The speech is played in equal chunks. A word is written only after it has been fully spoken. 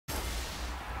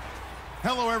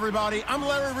Hello, everybody. I'm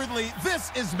Larry Ridley.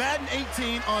 This is Madden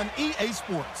 18 on EA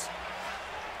Sports.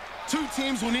 Two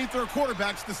teams will need their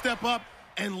quarterbacks to step up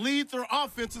and lead their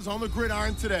offenses on the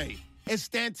gridiron today. It's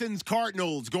Stanton's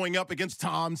Cardinals going up against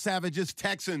Tom Savage's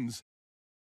Texans.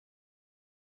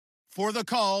 For the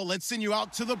call, let's send you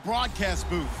out to the broadcast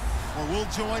booth, where we'll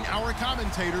join our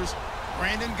commentators,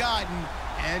 Brandon Godden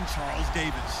and Charles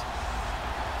Davis.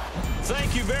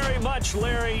 Thank you very much,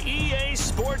 Larry. EA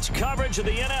Sports coverage of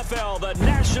the NFL. The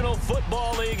National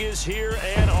Football League is here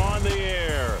and on the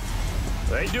air.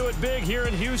 They do it big here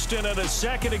in Houston, and a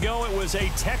second ago it was a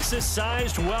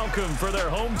Texas-sized welcome for their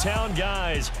hometown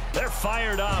guys. They're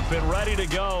fired up and ready to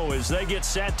go as they get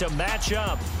set to match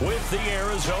up with the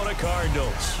Arizona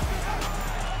Cardinals.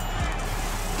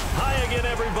 Hi again,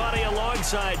 everybody.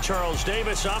 Alongside Charles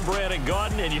Davis, I'm Brandon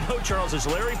Godden. And you know, Charles, as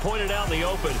Larry pointed out in the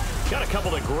open, got a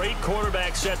couple of great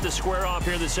quarterbacks set to square off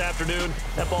here this afternoon.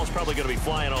 That ball's probably going to be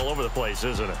flying all over the place,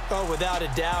 isn't it? Oh, without a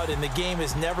doubt. And the game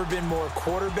has never been more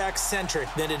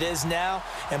quarterback-centric than it is now.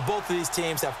 And both of these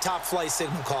teams have top-flight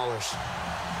signal callers.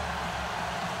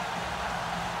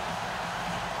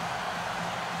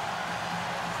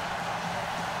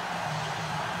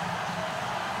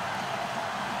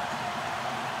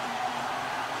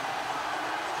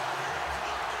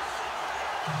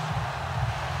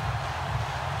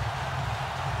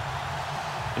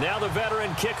 Now the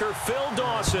veteran kicker, Phil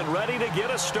Dawson, ready to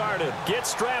get us started. Get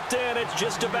strapped in. It's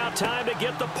just about time to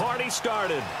get the party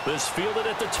started. This fielded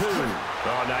at the 2.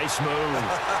 Oh, nice move.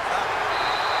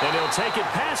 And he'll take it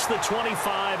past the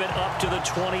 25 and up to the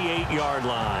 28-yard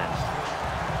line.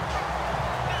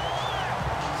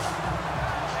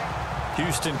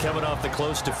 Houston coming off the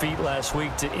close defeat last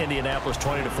week to Indianapolis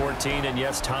 20-14. And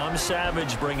yes, Tom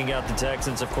Savage bringing out the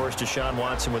Texans. Of course, Deshaun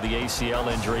Watson with the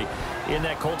ACL injury. In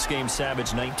that Colts game,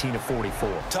 Savage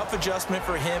 19-44. Tough adjustment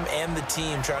for him and the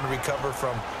team trying to recover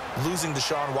from losing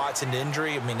Deshaun Watson to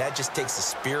injury. I mean, that just takes the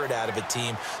spirit out of a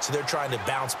team, so they're trying to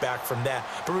bounce back from that.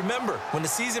 But remember, when the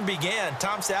season began,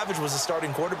 Tom Savage was the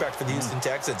starting quarterback for the Houston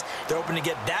Texans. They're hoping to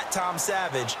get that Tom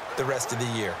Savage the rest of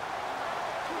the year.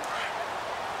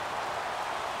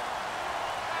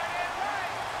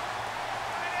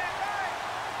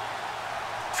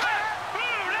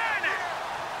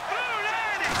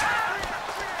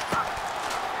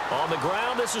 On the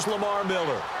ground, this is Lamar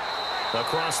Miller.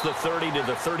 Across the 30 to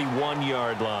the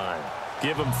 31-yard line.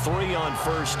 Give him 3 on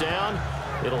first down.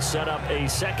 It'll set up a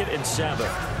 2nd and 7.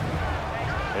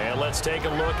 And let's take a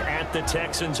look at the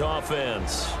Texans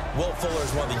offense. Will Fuller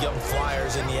is one of the young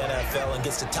flyers in the NFL and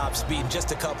gets to top speed in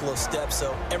just a couple of steps,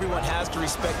 so everyone has to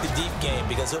respect the deep game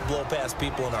because he'll blow past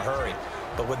people in a hurry.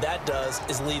 But what that does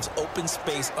is leaves open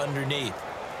space underneath.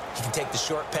 He can take the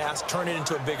short pass, turn it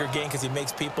into a bigger gain because he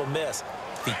makes people miss.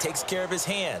 If he takes care of his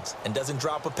hands and doesn't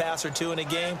drop a pass or two in a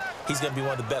game, he's going to be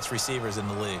one of the best receivers in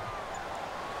the league.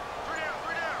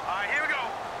 All right, here we go.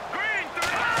 Green,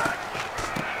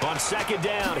 3. On second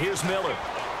down, here's Miller.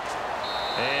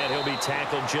 And he'll be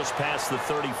tackled just past the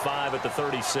 35 at the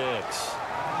 36.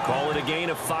 Call it a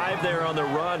gain of 5 there on the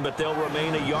run, but they'll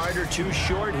remain a yard or 2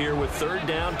 short here with 3rd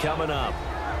down coming up.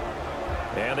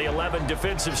 And the 11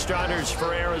 defensive starters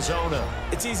for Arizona.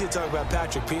 It's easy to talk about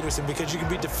Patrick Peterson because you can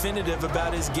be definitive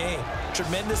about his game.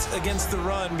 Tremendous against the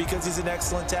run because he's an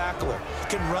excellent tackler.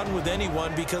 Can run with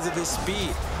anyone because of his speed.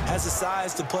 Has the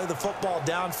size to play the football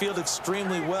downfield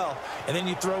extremely well. And then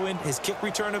you throw in his kick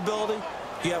return ability.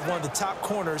 You have one of the top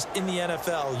corners in the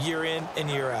NFL year in and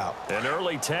year out. An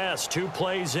early test. 2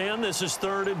 plays in. This is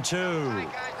 3rd and 2.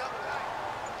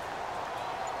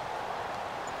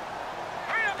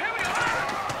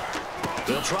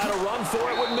 They'll try to run for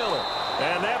it with Miller.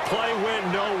 And that play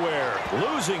went nowhere.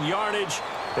 Losing yardage.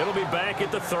 It'll be back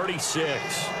at the 36.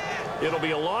 It'll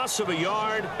be a loss of a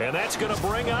yard, and that's going to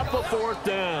bring up a 4th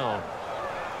down.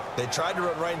 They tried to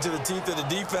run right into the teeth of the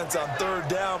defense on 3rd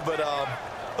down, but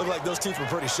looked like those teeth were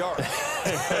pretty sharp.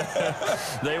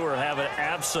 They were having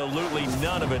absolutely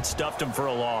none of it. Stuffed them for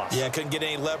a loss. Yeah, couldn't get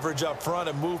any leverage up front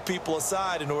and move people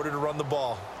aside in order to run the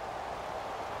ball.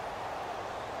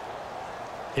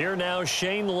 Here now,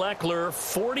 Shane Leckler,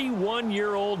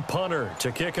 41-year-old punter,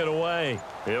 to kick it away.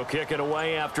 He'll kick it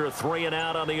away after a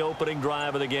 3-and-out on the opening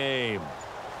drive of the game.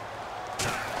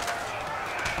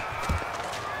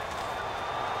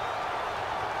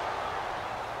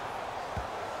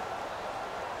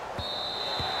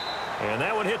 And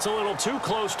that one hits a little too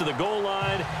close to the goal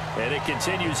line, and it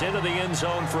continues into the end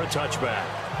zone for a touchback.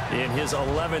 In his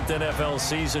 11th NFL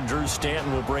season, Drew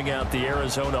Stanton will bring out the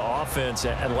Arizona offense.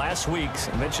 And last week,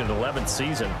 I mentioned 11th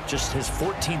season, just his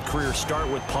 14th career start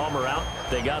with Palmer out.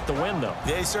 They got the win, though.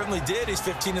 Yeah, he certainly did. He's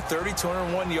 15 of 30,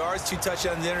 201 yards, 2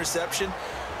 touchdowns, interception.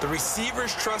 The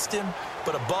receivers trust him,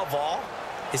 but above all,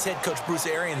 his head coach Bruce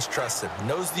Arians trusts him.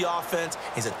 Knows the offense.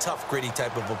 He's a tough, gritty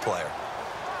type of a player.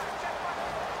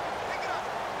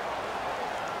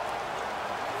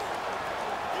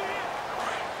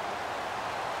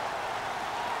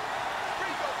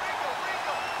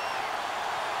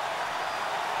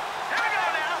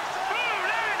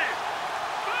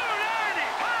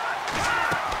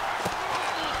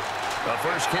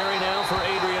 First carry now for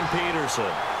Adrian Peterson.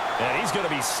 And he's going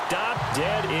to be stopped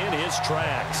dead in his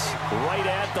tracks. Right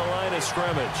at the line of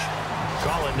scrimmage.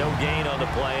 Call it no gain on the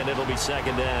play, and it'll be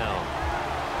second down.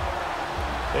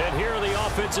 And here are the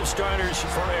offensive starters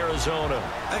for Arizona.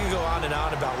 I can go on and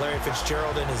on about Larry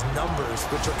Fitzgerald and his numbers,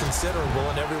 which are considerable,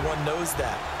 and everyone knows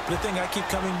that. But the thing I keep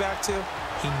coming back to,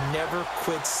 he never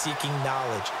quits seeking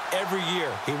knowledge. Every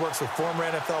year, he works with former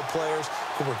NFL players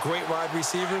who were great wide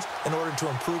receivers in order to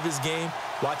improve his game,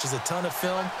 watches a ton of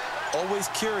film, always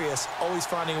curious, always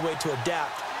finding a way to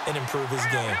adapt and improve his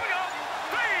game.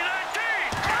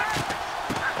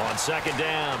 On second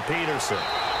down, Peterson.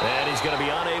 And he's going to be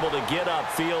unable to get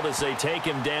upfield as they take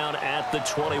him down at the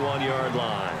 21-yard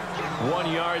line.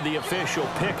 1 yard, the official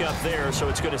pickup there, so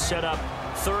it's going to set up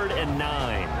 3rd and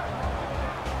 9.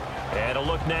 And a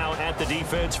look now at the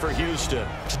defense for Houston.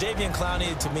 Jadeveon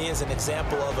Clowney, to me, is an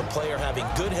example of a player having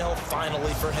good health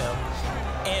finally for him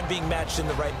and being matched in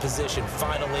the right position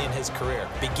finally in his career.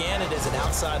 Began it as an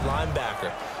outside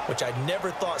linebacker, which I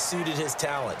never thought suited his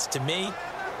talents. To me,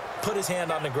 put his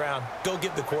hand on the ground, go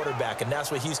get the quarterback, and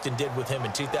that's what Houston did with him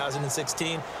in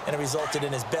 2016, and it resulted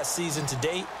in his best season to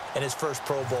date and his first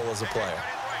Pro Bowl as a player.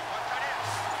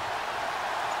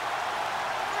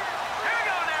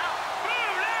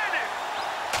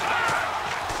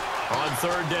 On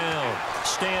 3rd down,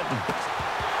 Stanton.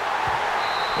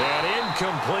 And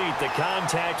incomplete. The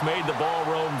contact made the ball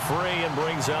roam free and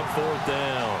brings up 4th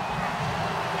down.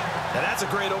 And that's a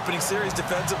great opening series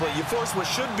defensively. You force what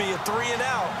should be a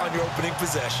 3-and-out on your opening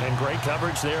possession. And great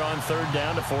coverage there on 3rd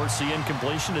down to force the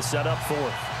incompletion to set up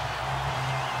 4th.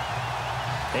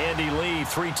 Andy Lee,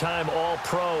 3-time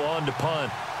All-Pro on to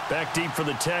punt. Back deep for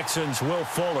the Texans, Will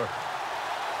Fuller.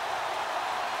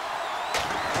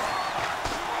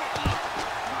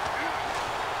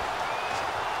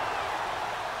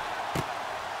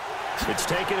 It's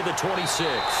taken to the 26.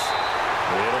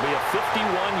 It'll be a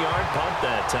 51-yard punt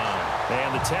that time.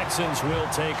 And the Texans will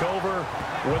take over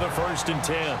with a 1st and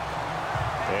 10.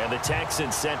 And the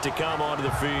Texans set to come onto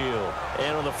the field.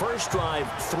 And on the first drive,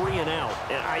 3 and out.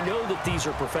 And I know that these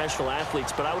are professional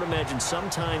athletes, but I would imagine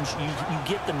sometimes you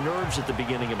get the nerves at the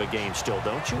beginning of a game still,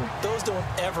 don't you? Those don't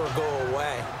ever go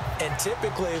away. And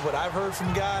typically what I've heard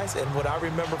from guys and what I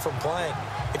remember from playing,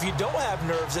 if you don't have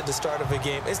nerves at the start of a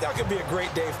game, it's not going to be a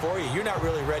great day for you. You're not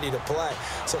really ready to play.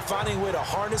 So finding a way to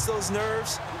harness those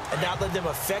nerves and not let them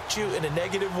affect you in a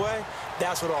negative way,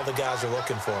 that's what all the guys are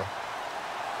looking for.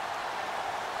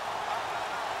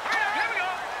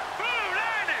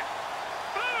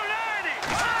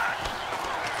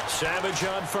 Savage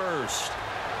on first.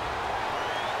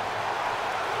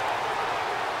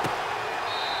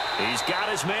 He's got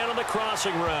his man on the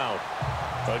crossing route.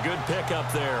 A good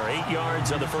pickup there. 8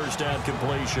 yards on the first down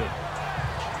completion.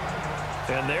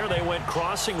 And there they went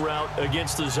crossing route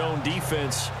against the zone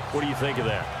defense. What do you think of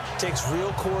that? Takes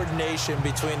real coordination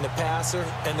between the passer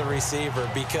and the receiver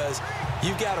because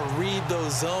you've got to read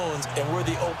those zones and where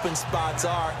the open spots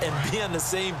are and be on the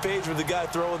same page with the guy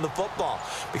throwing the football.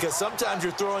 Because sometimes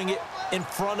you're throwing it in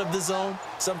front of the zone.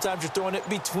 Sometimes you're throwing it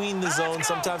between the zones.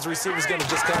 Sometimes the receiver's going to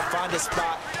just kind of find a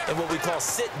spot and what we call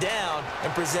sit down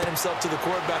and present himself to the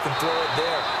quarterback and throw it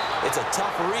there. It's a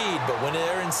tough read, but when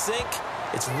they're in sync,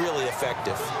 it's really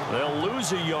effective. They'll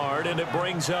lose a yard, and it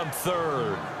brings up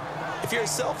 3rd. If you're a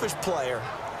selfish player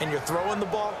and you're throwing the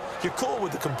ball, you're cool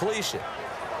with the completion.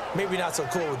 Maybe not so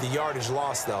cool with the yardage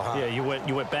loss, though, huh? Yeah, you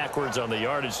went backwards on the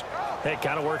yardage. Hey, it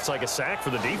kind of works like a sack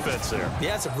for the defense there.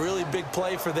 Yeah, it's a really big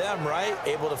play for them, right?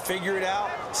 Able to figure it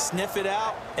out, sniff it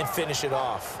out, and finish it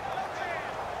off.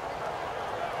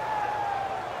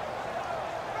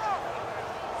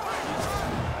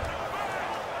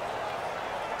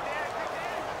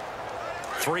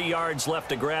 Three yards left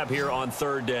to grab here on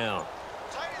 3rd down.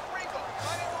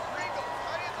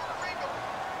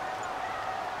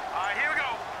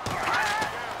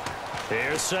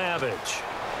 Here's Savage.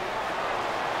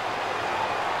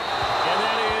 And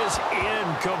that is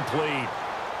incomplete.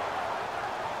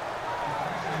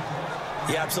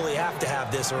 You absolutely have to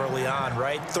have this early on,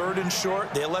 right? 3rd and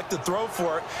short, they elect to throw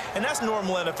for it, and that's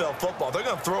normal NFL football. They're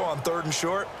going to throw on 3rd and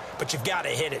short, but you've got to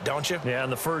hit it, don't you? Yeah, in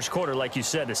the first quarter, like you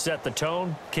said, to set the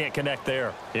tone, can't connect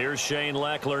there. Here's Shane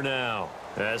Leckler now,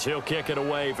 as he'll kick it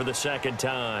away for the 2nd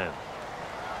time.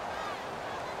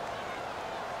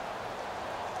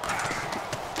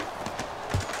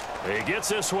 He gets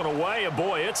this one away, and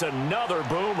boy, it's another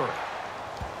boomer.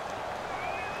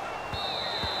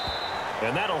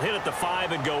 And that'll hit at the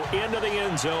 5 and go into the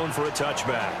end zone for a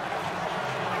touchback.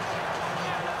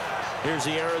 Here's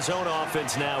the Arizona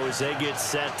offense now as they get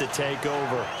set to take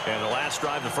over. And the last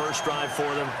drive, the first drive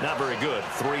for them, not very good.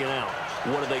 3 and out.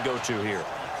 What do they go to here?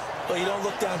 Well, you don't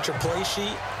look down at your play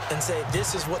sheet and say,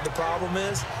 this is what the problem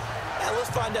is. Now,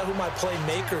 let's find out who my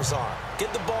playmakers are.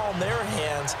 Get the ball in their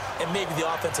hands, and maybe the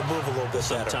offense will move a little bit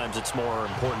better. Sometimes it's more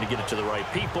important to get it to the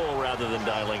right people rather than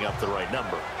dialing up the right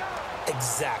number.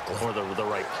 Exactly. Or the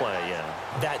right play, yeah.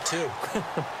 That too.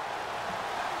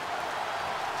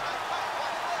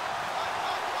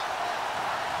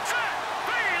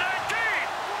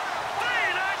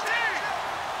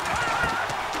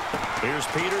 Here's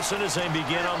Peterson as they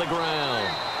begin on the ground.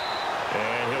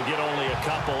 And he'll get only a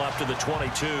couple up to the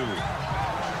 22.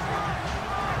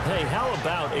 Hey, how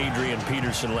about Adrian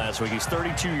Peterson last week? He's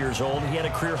 32 years old. He had a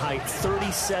career-high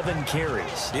 37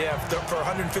 carries. Yeah, for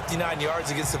 159 yards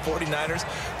against the 49ers.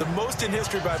 The most in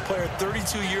history by a player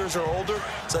 32 years or older.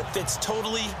 So it fits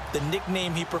totally the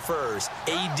nickname he prefers,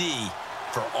 AD,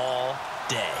 for all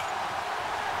day.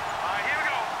 Here we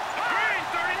go. Green,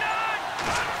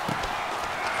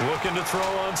 39. Looking to throw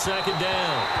on 2nd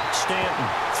down. Stanton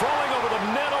throwing over the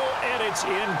middle, and it's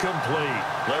incomplete.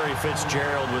 Larry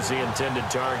Fitzgerald was the intended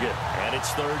target, and it's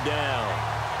 3rd down.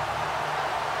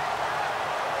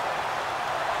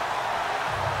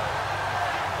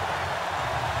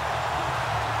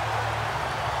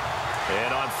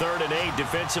 And on 3rd and 8,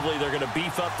 defensively, they're going to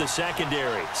beef up the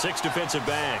secondary. 6 defensive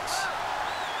backs.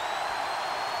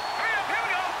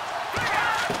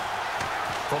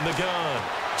 From the gun,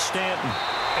 Stanton.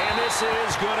 And this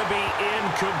is going to be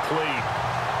incomplete.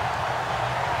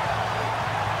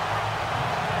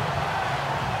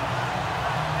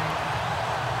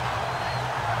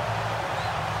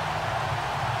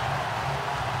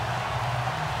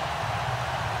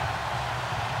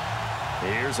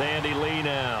 Here's Andy Lee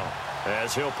now,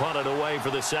 as he'll punt it away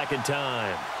for the 2nd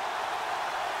time.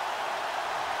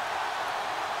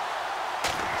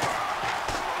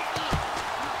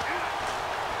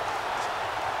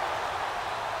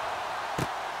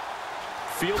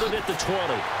 Fielded at the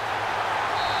 20.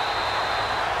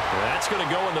 That's going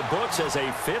to go in the books as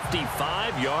a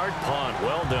 55-yard punt.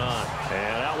 Well done.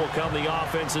 And out will come the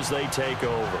offense as they take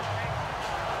over.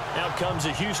 Out comes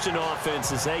the Houston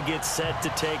offense as they get set to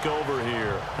take over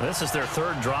here. This is their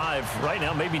 3rd drive. Right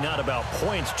now, maybe not about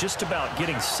points, just about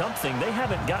getting something. They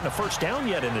haven't gotten a first down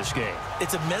yet in this game.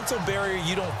 It's a mental barrier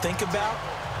you don't think about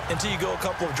until you go a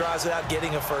couple of drives without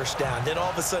getting a first down. Then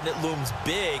all of a sudden it looms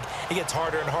big. It gets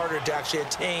harder and harder to actually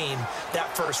attain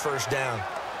that first down.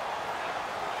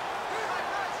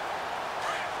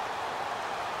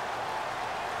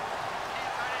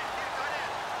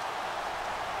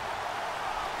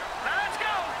 Let's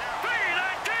go.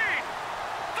 3-19.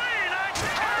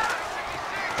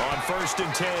 3-19. On 1st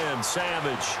and 10,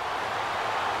 Savage.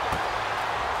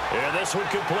 And this one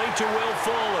complete to Will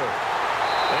Fuller.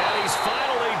 And he's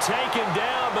finally taken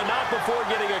down, but not before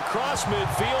getting across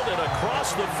midfield and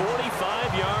across the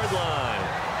 45-yard line.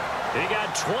 He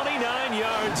got 29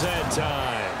 yards that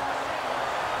time.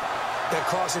 That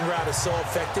crossing route is so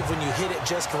effective when you hit it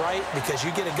just right because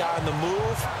you get a guy on the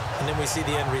move, and then we see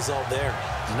the end result there.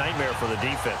 Nightmare for the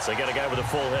defense. They got a guy with a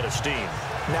full head of steam.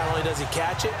 Not only does he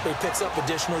catch it, but he picks up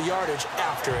additional yardage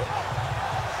after it.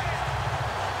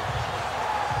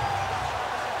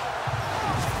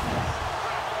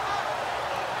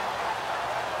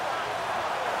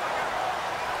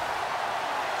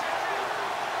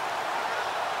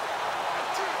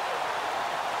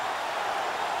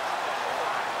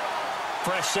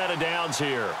 Fresh set of downs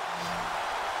here.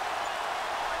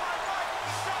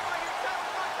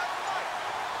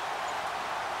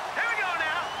 Here we go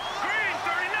now. Green,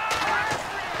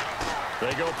 39.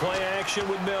 They go play action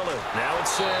with Miller. Now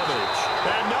it's Savage.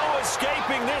 And no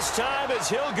escaping this time as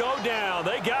he'll go down.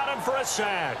 They got him for a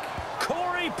sack.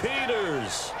 Corey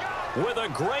Peters with a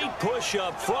great push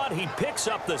up front. He picks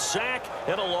up the sack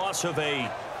and a loss of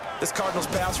 8. This Cardinals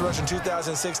pass rush in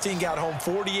 2016 got home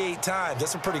 48 times.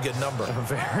 That's a pretty good number. A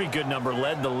very good number,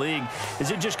 led the league. Is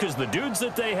it just because the dudes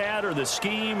that they had, or the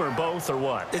scheme, or both, or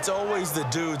what? It's always the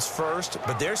dudes first,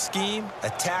 but their scheme,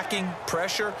 attacking,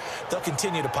 pressure, they'll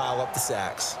continue to pile up the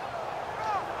sacks.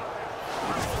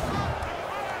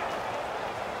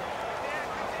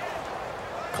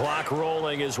 Clock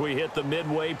rolling as we hit the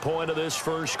midway point of this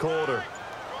first quarter.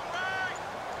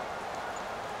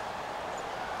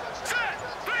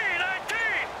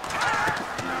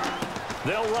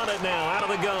 They'll run it now out of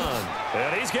the gun.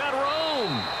 And he's got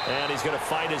room. And he's going to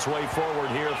fight his way forward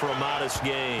here for a modest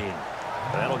gain.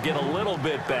 That'll get a little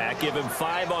bit back, give him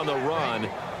 5 on the run,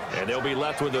 and they'll be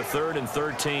left with a 3rd and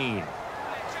 13.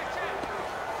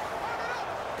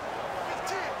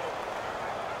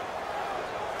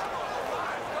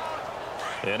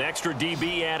 An extra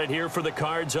DB added here for the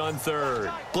Cards on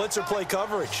 3rd. Blitzer play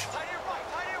coverage.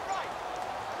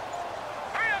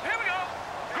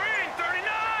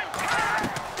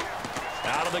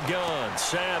 Out of the gun,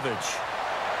 Savage.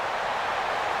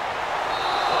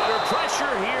 Under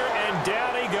pressure here, and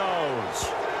down he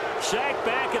goes. Sacked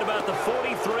back at about the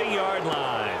 43-yard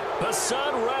line.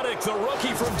 Hassan Reddick, the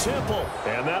rookie from Temple.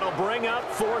 And that'll bring up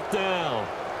 4th down.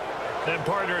 And,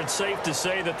 partner, it's safe to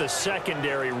say that the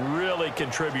secondary really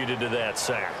contributed to that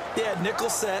sack. Yeah, nickel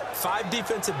set, 5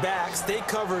 defensive backs. They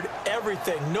covered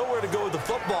everything. Nowhere to go with the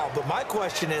football. But my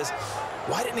question is,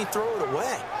 why didn't he throw it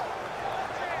away?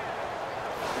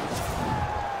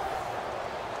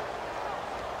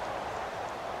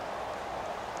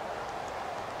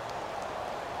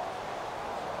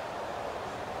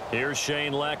 Here's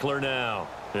Shane Leckler now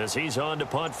as he's on to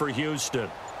punt for Houston.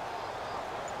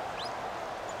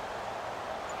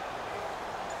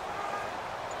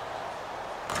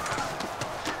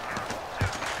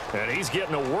 And he's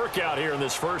getting a workout here in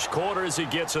this first quarter as he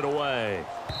gets it away.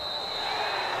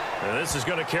 And this is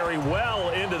going to carry well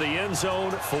into the end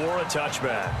zone for a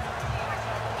touchback.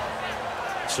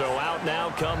 So out now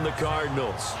come the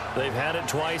Cardinals. They've had it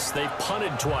twice. They've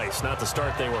punted twice. Not the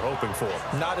start they were hoping for.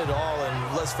 Not at all,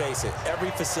 and let's face it,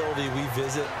 every facility we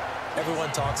visit,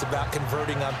 everyone talks about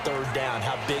converting on 3rd down,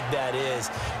 how big that is.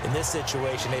 In this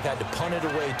situation, they've had to punt it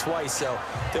away twice, so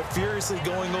they're furiously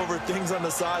going over things on the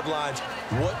sidelines.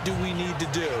 What do we need to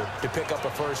do to pick up a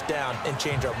 1st down and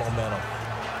change our momentum?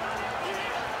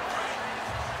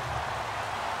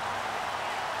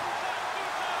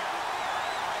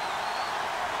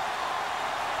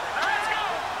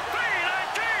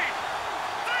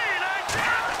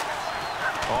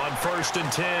 On 1st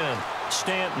and 10,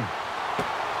 Stanton.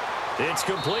 It's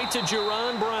complete to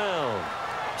Jerron Brown.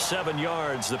 7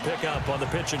 yards, the pickup on the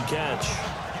pitch and catch.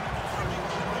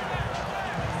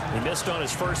 He missed on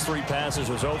his first 3 passes,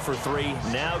 was 0 for 3.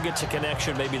 Now gets a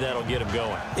connection. Maybe that'll get him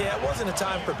going. Yeah, it wasn't a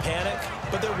time for panic,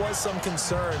 but there was some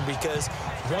concern because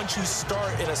once you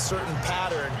start in a certain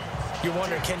pattern, you're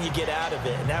wondering, can you get out of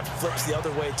it? And that flips the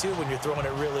other way, too, when you're throwing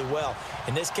it really well.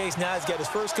 In this case, now he's got his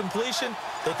first completion.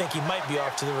 They think he might be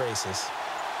off to the races.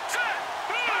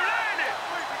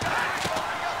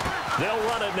 They'll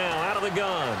run it now out of the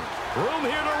gun. Room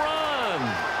here to run.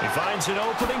 He finds an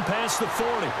opening past the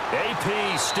 40.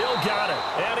 AP still got it.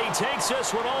 And he takes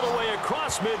this one all the way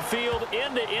across midfield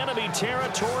into enemy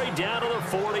territory down to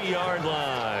the 40-yard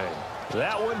line.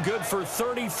 That one good for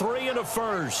 33 and a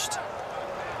first.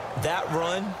 That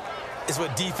run is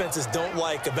what defenses don't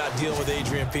like about dealing with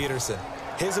Adrian Peterson.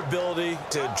 His ability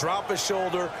to drop a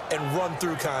shoulder and run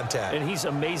through contact. And he's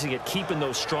amazing at keeping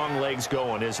those strong legs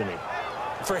going, isn't he?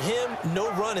 For him, no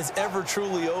run is ever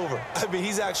truly over. I mean,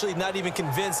 he's actually not even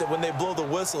convinced that when they blow the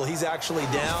whistle, he's actually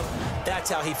down. That's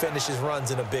how he finishes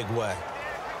runs in a big way.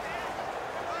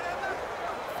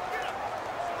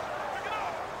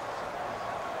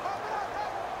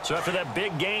 So after that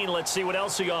big gain, let's see what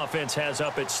else the offense has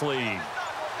up its sleeve.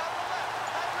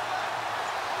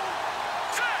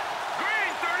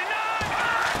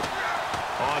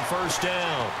 On 1st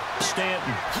down,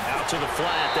 Stanton out to the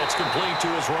flat. That's complete to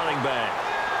his running back.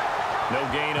 No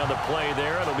gain on the play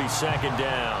there. It'll be 2nd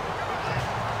down.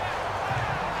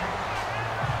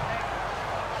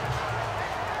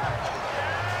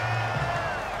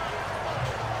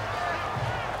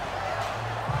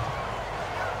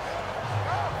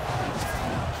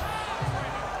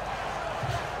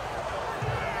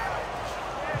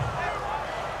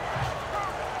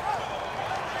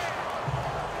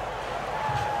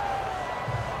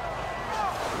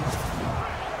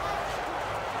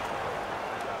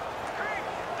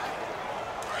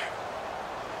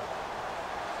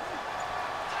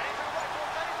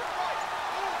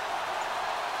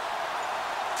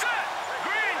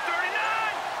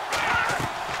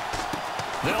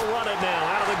 They'll run it now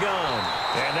out of the gun.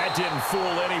 And that didn't fool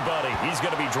anybody. He's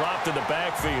going to be dropped in the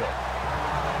backfield.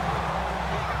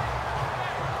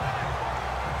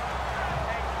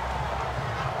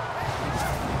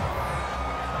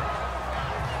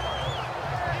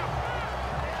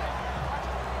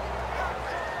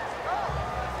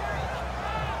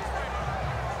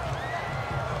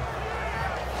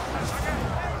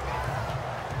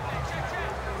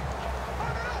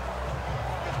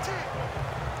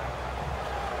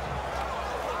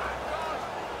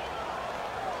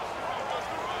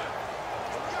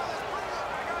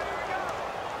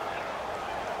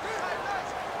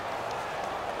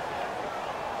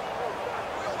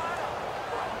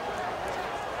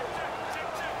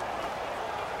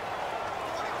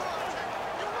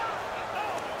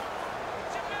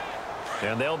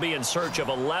 And they'll be in search of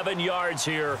 11 yards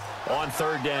here on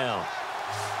 3rd down.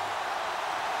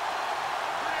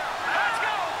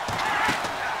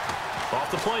 Off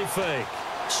the play fake.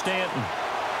 Stanton.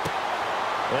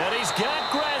 And he's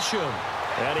got Gresham.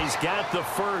 And he's got the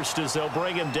first as they'll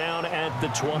bring him down at the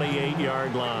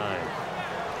 28-yard line.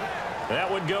 That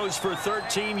one goes for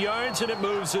 13 yards, and it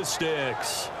moves the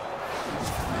sticks.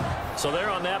 So there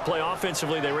on that play,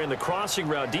 offensively, they ran the crossing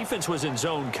route. Defense was in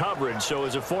zone coverage. So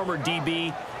as a former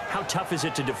DB, how tough is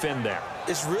it to defend that?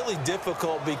 It's really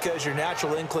difficult because your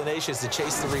natural inclination is to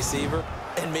chase the receiver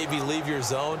and maybe leave your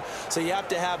zone. So you have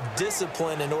to have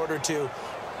discipline in order to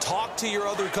talk to your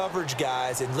other coverage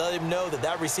guys and let him know that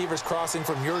that receiver's crossing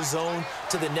from your zone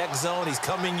to the next zone. He's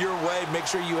coming your way. Make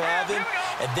sure you have him.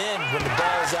 And then when the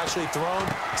ball is actually thrown,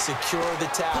 secure the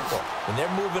tackle. When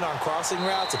they're moving on crossing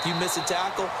routes, if you miss a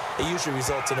tackle, it usually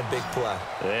results in a big play.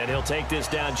 And he'll take this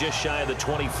down just shy of the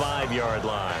 25-yard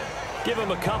line. Give him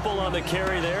a couple on the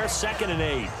carry there. 2nd and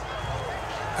 8.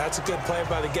 That's a good play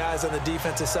by the guys on the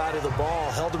defensive side of the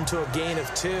ball. Held him to a gain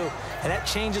of 2. And that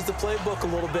changes the playbook a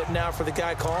little bit now for the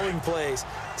guy calling plays.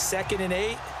 2nd and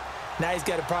 8. Now he's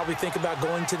got to probably think about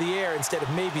going to the air instead of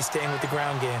maybe staying with the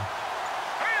ground game.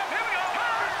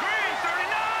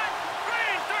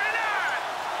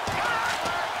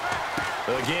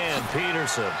 Again,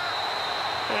 Peterson.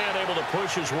 And able to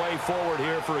push his way forward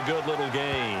here for a good little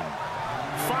gain.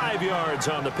 5 yards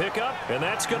on the pickup, and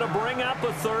that's going to bring up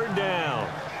a 3rd down.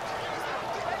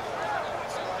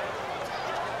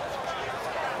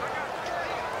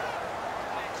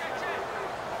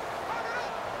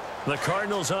 The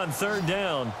Cardinals on 3rd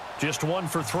down, just 1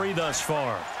 for 3 thus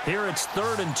far. Here it's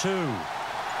 3rd and 2.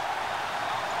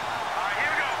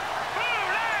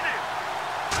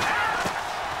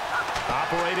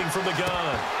 Operating from the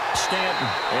gun, Stanton,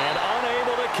 and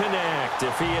unable to connect.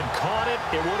 If he had caught it,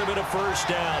 it would have been a 1st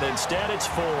down. Instead, it's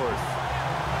 4th.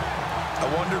 I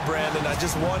wonder, Brandon, I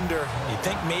just wonder, you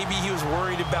think maybe he was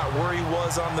worried about where he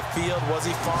was on the field? Was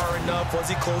he far enough? Was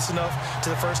he close enough to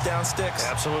the 1st down sticks?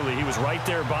 Absolutely. He was right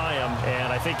there by him,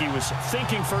 and I think he was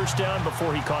thinking 1st down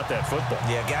before he caught that football.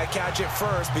 Yeah, got to catch it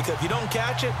first, because if you don't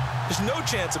catch it, there's no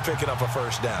chance of picking up a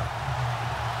 1st down.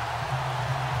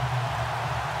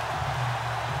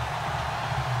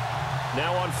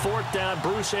 Now on 4th down,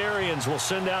 Bruce Arians will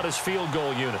send out his field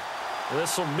goal unit.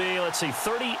 This will be, let's see,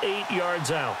 38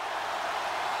 yards out.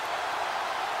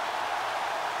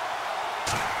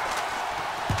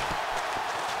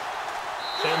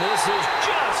 And this is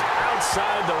just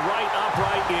outside the right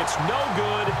upright. It's no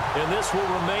good, and this will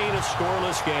remain a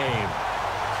scoreless game.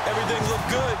 Everything looked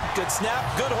good. Good snap,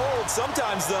 good hold.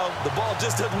 Sometimes, though, the ball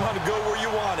just doesn't want to go where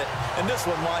you want it. And this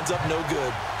one winds up no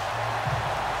good.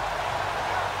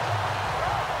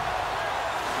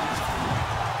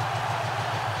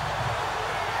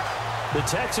 The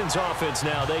Texans offense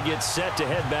now, they get set to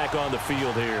head back on the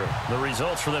field here. The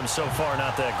results for them so far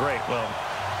not that great. Well,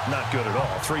 not good at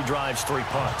all. 3 drives, 3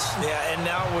 punts. Yeah, and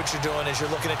now what you're doing is you're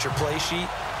looking at your play sheet.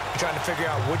 You're trying to figure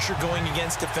out what you're going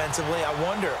against defensively. I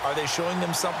wonder, are they showing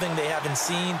them something they haven't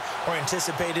seen or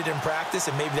anticipated in practice,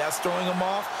 and maybe that's throwing them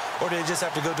off? Or do they just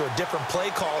have to go to a different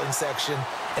play calling section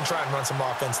and try and run some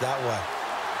offense that way?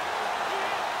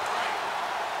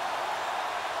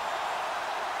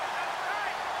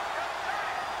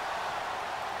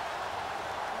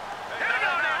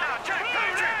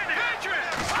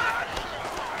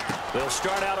 They'll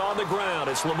start out on the ground.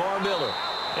 It's Lamar Miller.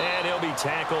 And he'll be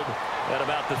tackled at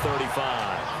about the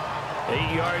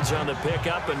 35. 8 yards on the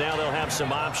pickup, and now they'll have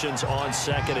some options on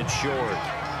 2nd and short.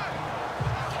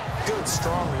 Good,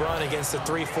 strong run against the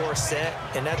 3-4 set.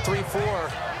 And that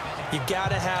 3-4, you've got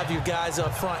to have your guys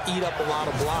up front eat up a lot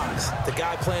of blocks. The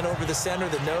guy playing over the center,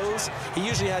 the nose, he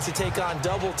usually has to take on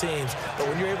double teams. But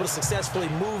when you're able to successfully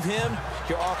move him,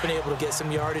 you're often able to get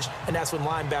some yardage, and that's when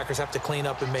linebackers have to clean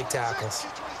up and make tackles.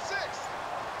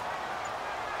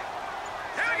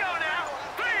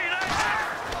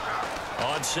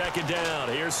 On 2nd down,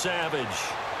 here's Savage.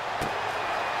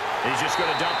 He's just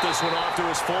going to dump this one off to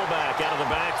his fullback out of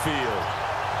the backfield.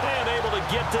 And able to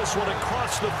get this one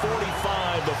across the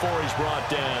 45 before he's brought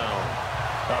down.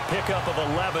 A pickup of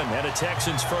 11 and a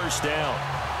Texans 1st down.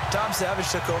 Tom Savage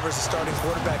took over as a starting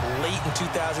quarterback late in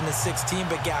 2016,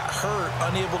 but got hurt,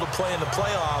 unable to play in the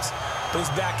playoffs. But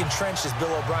he's back entrenched as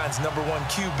Bill O'Brien's #1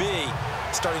 QB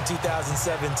starting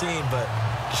 2017. But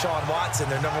Deshaun Watson,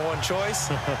 their #1 choice,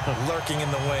 lurking in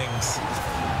the wings.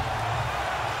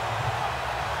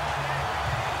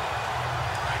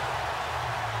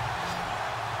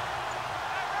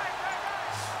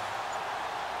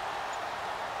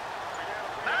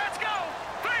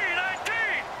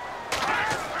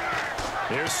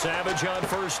 Here's Savage on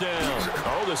first down.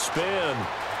 Oh, the spin.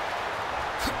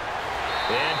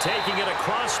 And taking it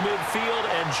across midfield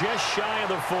and just shy of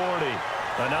the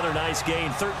 40. Another nice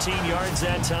gain, 13 yards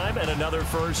that time, and another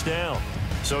first down.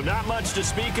 So not much to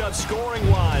speak of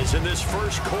scoring-wise in this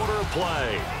first quarter of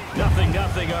play.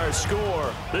 0-0 our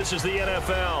score. This is the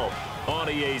NFL on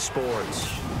EA Sports.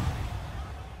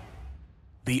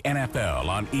 The NFL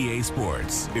on EA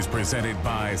Sports is presented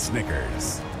by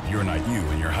Snickers. You're not you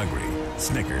when you're hungry.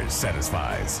 Snickers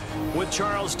satisfies. With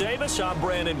Charles Davis, I'm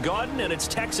Brandon Gaudin, and it's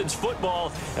Texans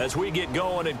football as we get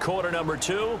going in quarter number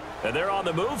 2. And they're on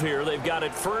the move here. They've got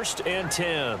it 1st and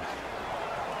 10.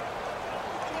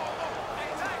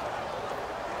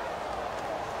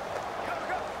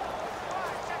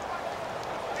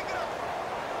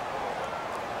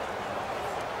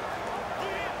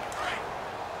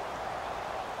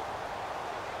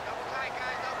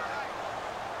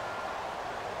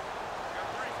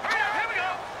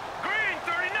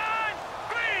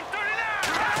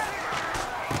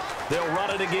 They'll run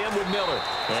it again with Miller.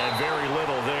 And very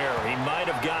little there. He might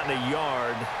have gotten a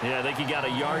yard. Yeah, I think he got a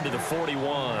yard to the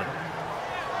 41.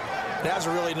 That's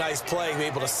a really nice play, be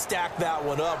able to stack that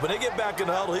one up. When they get back in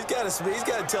the huddle, he's got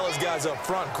to tell his guys up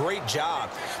front, great job.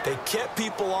 They kept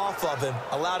people off of him,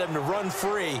 allowed him to run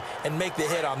free, and make the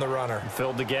hit on the runner.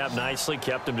 Filled the gap nicely,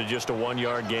 kept him to just a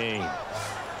 1-yard gain.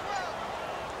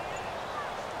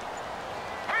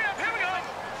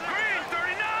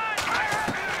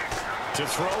 To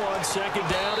throw on second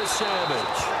down is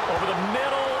Savage. Over the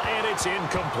middle, and it's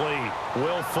incomplete.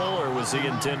 Will Fuller was the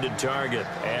intended target,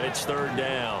 and it's 3rd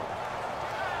down.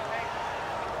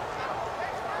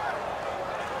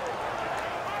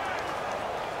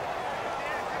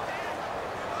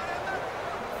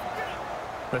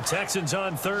 The Texans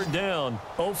on 3rd down.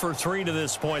 0 for 3 to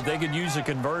this point. They could use a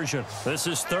conversion. This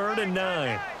is 3rd and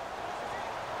 9.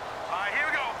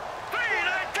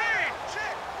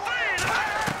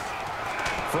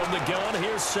 From the gun,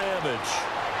 here's Savage.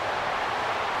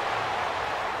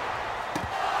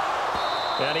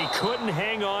 And he couldn't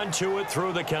hang on to it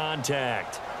through the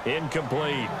contact.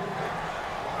 Incomplete.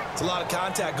 It's a lot of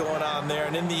contact going on there,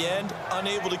 and in the end,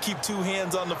 unable to keep 2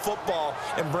 hands on the football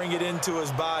and bring it into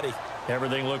his body.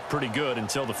 Everything looked pretty good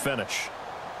until the finish.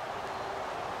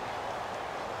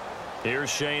 Here's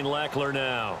Shane Leckler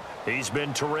now. He's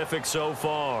been terrific so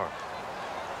far.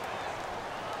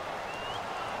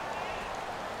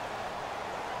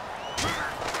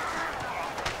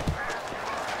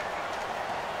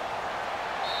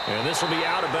 And this will be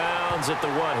out of bounds at the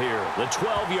what here? The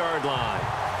 12-yard line.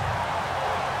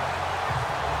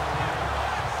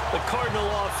 The Cardinal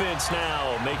offense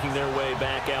now making their way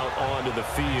back out onto the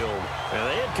field. And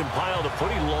they had compiled a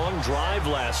pretty long drive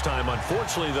last time.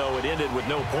 Unfortunately, though, it ended with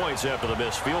no points after the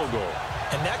missed field goal.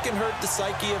 And that can hurt the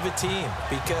psyche of a team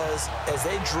because as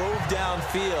they drove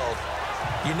downfield,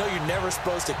 you know you're never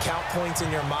supposed to count points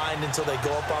in your mind until they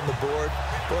go up on the board.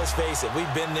 But let's face it,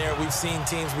 we've been there. We've seen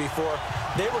teams before.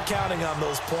 They were counting on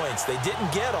those points. They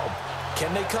didn't get them.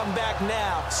 Can they come back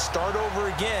now, start over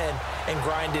again, and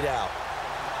grind it out?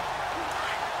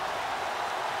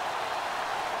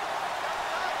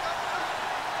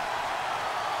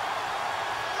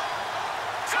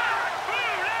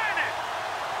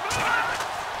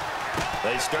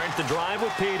 They start the drive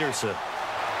with Peterson.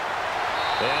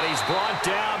 And he's brought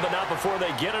down, but not before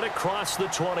they get it across the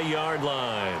 20-yard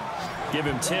line. Give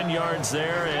him 10 yards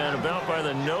there, and about by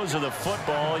the nose of the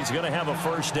football, he's going to have a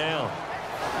 1st down.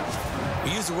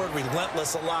 We use the word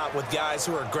relentless a lot with guys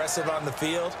who are aggressive on the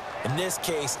field. In this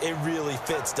case, it really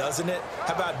fits, doesn't it?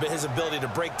 How about his ability to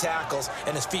break tackles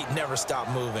and his feet never stop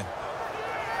moving?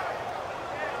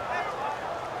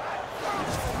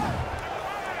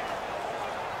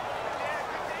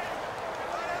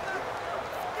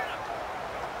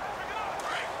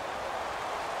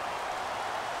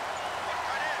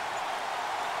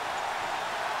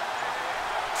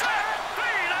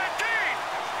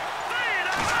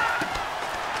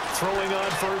 Throwing on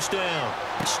 1st down.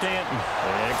 Stanton.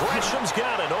 And Gresham's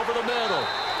got it over the middle.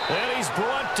 And he's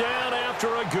brought down after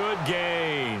a good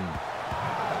gain.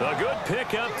 A good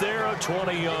pickup there of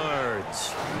 20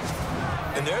 yards.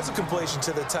 And there's a completion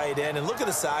to the tight end. And look at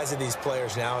the size of these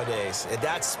players nowadays. At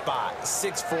that spot,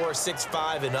 6'4",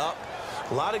 6'5", and up.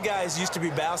 A lot of guys used to be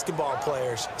basketball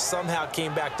players, somehow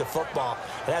came back to football.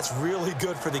 And that's really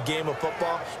good for the game of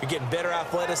football. You're getting better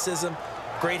athleticism,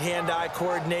 great hand-eye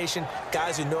coordination,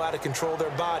 guys who know how to control their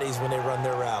bodies when they run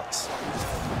their routes.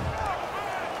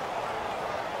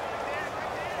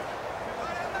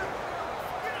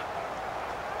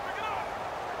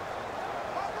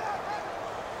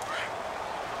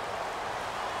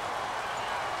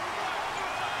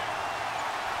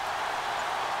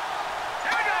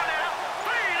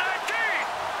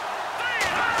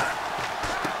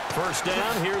 First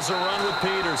down, here's a run with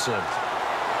Peterson.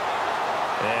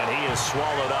 And he is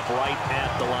swallowed up right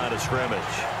at the line of scrimmage.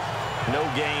 No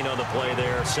gain on the play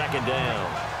there. Second down.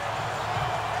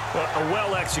 A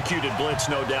well-executed blitz,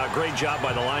 no doubt. Great job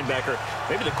by the linebacker.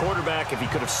 Maybe the quarterback, if he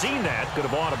could have seen that, could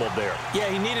have audibled there. Yeah,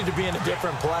 he needed to be in a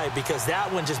different play because that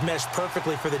one just meshed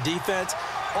perfectly for the defense.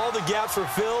 All the gaps were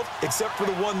filled except for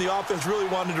the one the offense really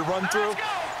wanted to run through,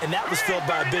 and that was filled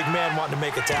by a big man wanting to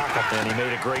make a tackle. And he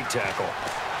made a great tackle.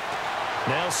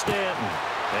 Now Stanton.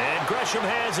 And Gresham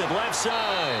has it left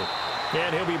side.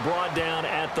 And he'll be brought down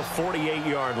at the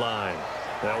 48-yard line.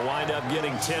 They'll wind up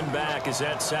getting 10 back as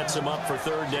that sets him up for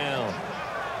third down.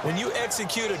 When you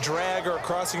execute a drag or a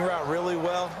crossing route really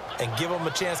well and give them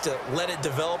a chance to let it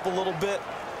develop a little bit,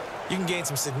 you can gain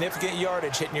some significant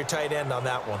yardage hitting your tight end on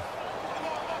that one.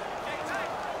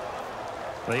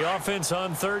 The offense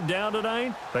on third down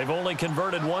tonight, they've only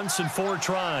converted once in 4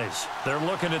 tries. They're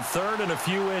looking at third and a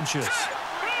few inches.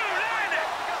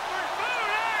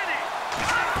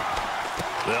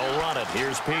 They'll run it.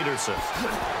 Here's Peterson.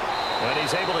 And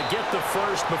he's able to get the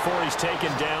first before he's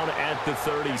taken down at the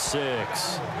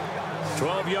 36.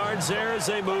 12 yards there as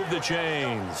they move the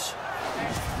chains.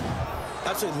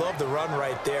 Absolutely love the run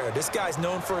right there. This guy's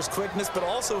known for his quickness, but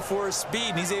also for his speed.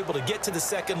 And he's able to get to the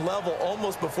second level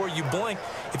almost before you blink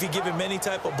if you give him any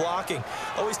type of blocking.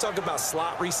 Always talk about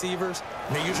slot receivers,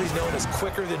 and they're usually known as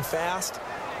quicker than fast.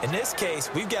 In this case,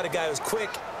 we've got a guy who's quick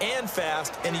and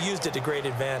fast, and he used it to great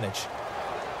advantage.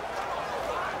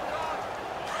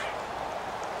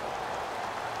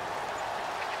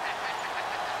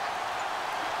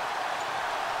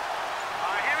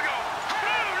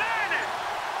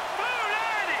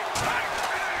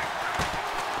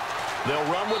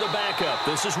 They'll run with a backup.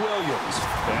 This is Williams.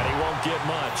 And he won't get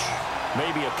much.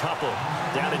 Maybe a couple.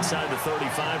 Down inside the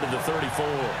 35 to the 34.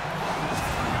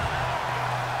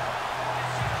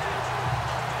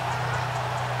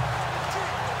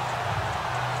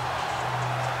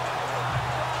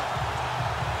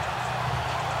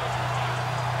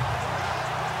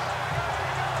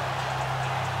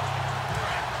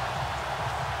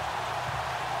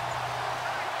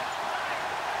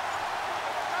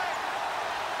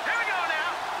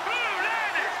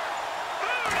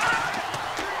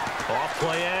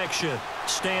 Play action.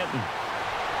 Stanton.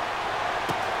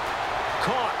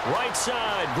 Caught right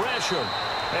side. Gresham.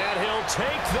 And he'll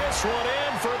take this one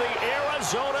in for the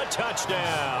Arizona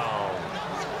touchdown.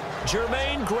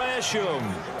 Jermaine Gresham,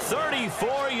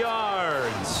 34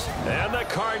 yards. And the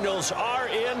Cardinals are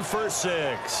in for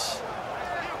 6.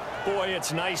 Boy,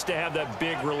 it's nice to have that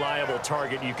big, reliable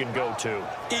target you can go to.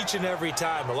 Each and every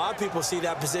time. A lot of people see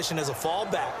that position as a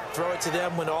fallback. Throw it to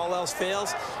them when all else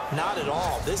fails. Not at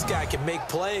all. This guy can make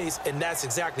plays, and that's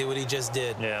exactly what he just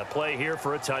did. Yeah, play here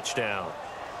for a touchdown.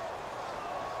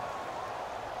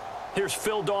 Here's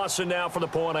Phil Dawson now for the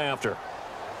point after.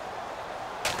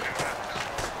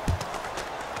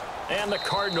 And the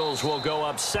Cardinals will go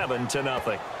up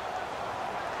 7-0.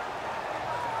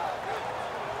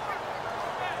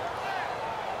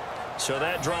 So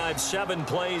that drives 7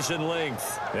 plays in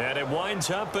length. And it winds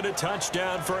up in a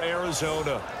touchdown for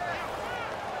Arizona.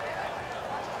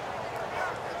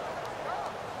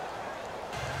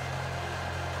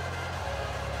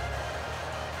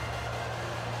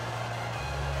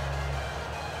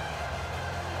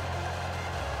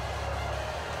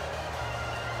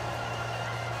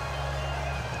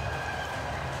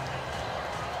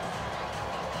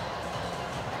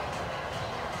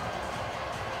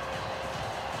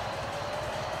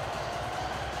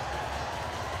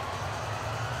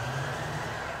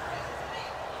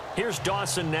 Here's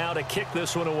Dawson now to kick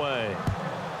this one away.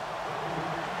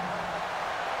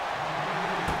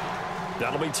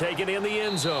 That'll be taken in the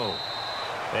end zone.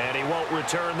 And he won't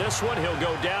return this one. He'll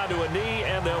go down to a knee,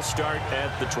 and they'll start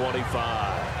at the 25.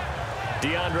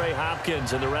 DeAndre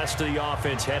Hopkins and the rest of the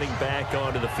offense heading back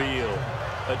onto the field.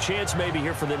 A chance maybe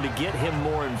here for them to get him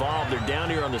more involved. They're down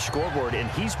here on the scoreboard, and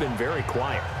he's been very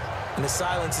quiet. And the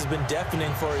silence has been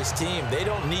deafening for his team. They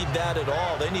don't need that at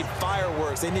all. They need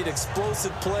fireworks. They need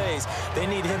explosive plays. They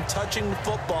need him touching the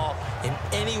football in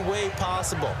any way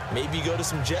possible. Maybe go to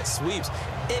some jet sweeps.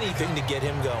 Anything to get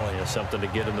him going. Yeah, something to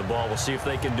get him the ball. We'll see if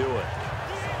they can do it.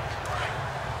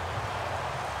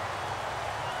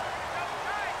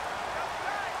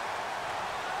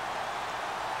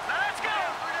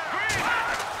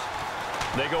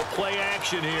 They go play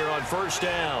action here on first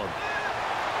down.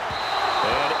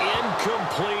 And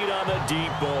incomplete on the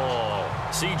deep ball.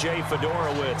 C.J.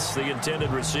 Fedorowicz, the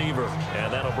intended receiver.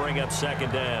 And that'll bring up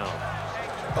second down.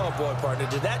 Oh, boy, partner,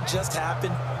 did that just happen?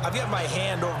 I've got my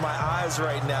hand over my eyes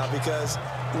right now because,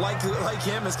 like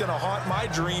him, it's going to haunt my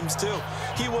dreams, too.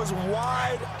 He was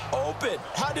wide open.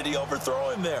 How did he overthrow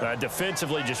him there?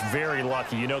 Defensively, just very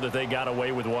lucky. You know that they got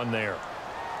away with one there.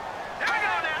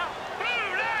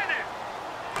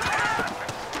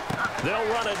 They'll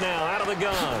run it now out of the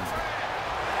gun.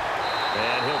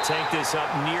 And he'll take this up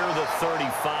near the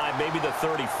 35, maybe the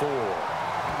 34.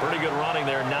 Pretty good running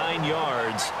there, 9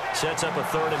 yards. Sets up a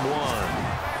 3rd and 1.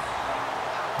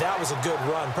 That was a good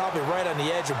run, probably right on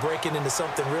the edge of breaking into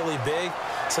something really big.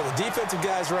 So the defensive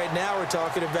guys right now are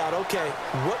talking about, okay,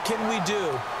 what can we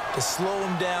do to slow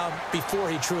him down before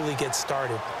he truly gets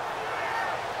started?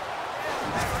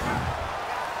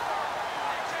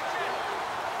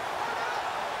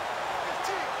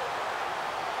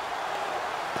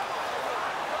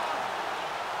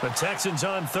 The Texans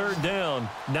on 3rd down.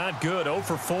 Not good. 0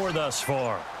 for 4 thus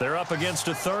far. They're up against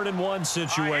a 3rd and 1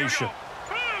 situation.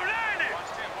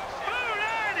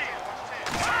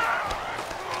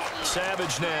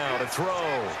 Savage now to throw.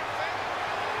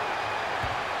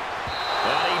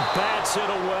 And he bats it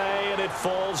away, and it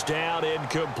falls down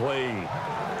incomplete.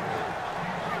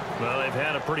 Well, they've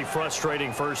had a pretty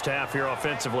frustrating first half here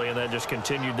offensively, and that just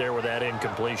continued there with that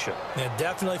incompletion. Yeah,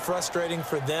 definitely frustrating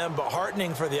for them, but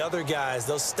heartening for the other guys.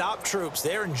 Those stop troops,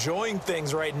 they're enjoying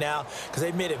things right now because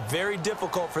they've made it very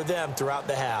difficult for them throughout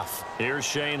the half. Here's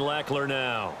Shane Leckler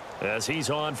now as he's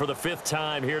on for the 5th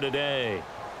time here today.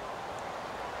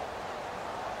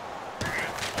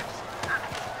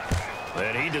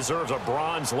 And he deserves a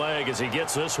bronze leg as he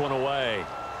gets this one away.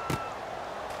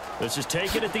 This is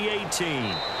taken at the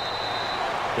 18.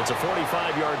 It's a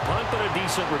 45-yard punt, but a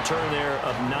decent return there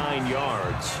of 9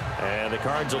 yards. And the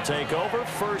Cards will take over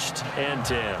 1st and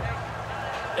 10.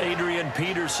 Adrian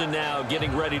Peterson now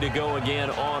getting ready to go again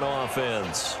on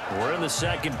offense. We're in the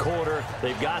 2nd quarter.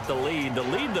 They've got the lead. The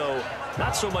lead, though,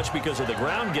 not so much because of the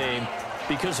ground game,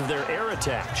 because of their air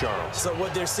attack, Charles. So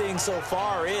what they're seeing so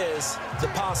far is the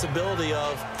possibility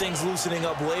of things loosening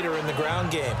up later in the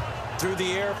ground game. Through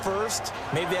the air first,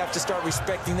 maybe they have to start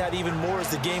respecting that even more as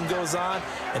the game goes on,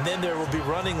 and then there will be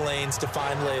running lanes to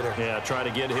find later. Yeah, try to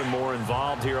get him more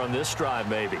involved here on this drive,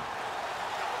 maybe.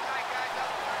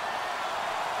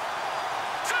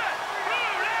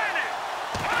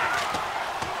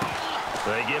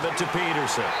 They give it to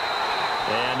Peterson.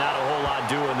 And not a whole lot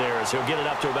doing there as he'll get it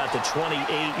up to about the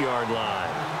 28-yard line.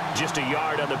 Just a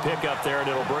yard on the pickup there, and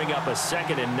it'll bring up a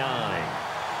 2nd and 9.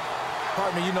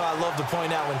 Partner, you know I love to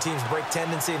point out when teams break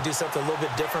tendency and do something a little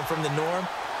bit different from the norm.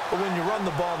 But when you run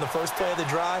the ball in the first play of the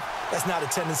drive, that's not a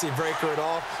tendency breaker at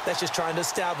all. That's just trying to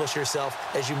establish yourself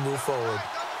as you move forward.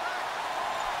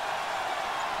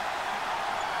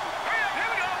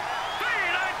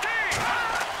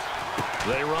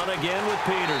 They run again with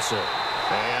Peterson.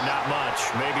 And not much,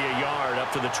 maybe a yard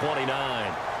up to the 29.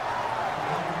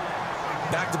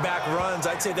 Back-to-back runs,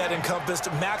 I'd say that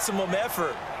encompassed maximum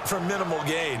effort for minimal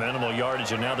gain. Minimal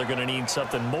yardage, and now they're going to need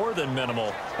something more than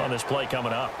minimal on this play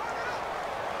coming up.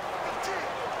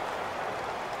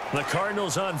 The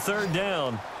Cardinals on 3rd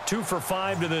down, 2 for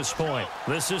 5 to this point.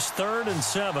 This is 3rd and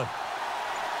 7.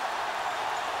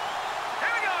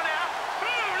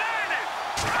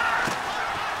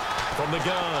 From the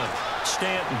gun,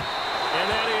 Stanton. And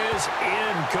that is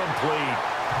incomplete.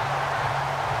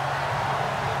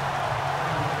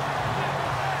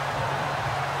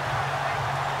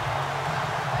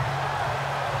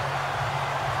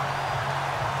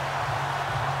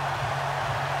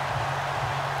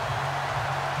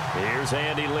 Here's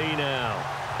Andy Lee now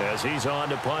as he's on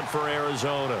to punt for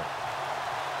Arizona.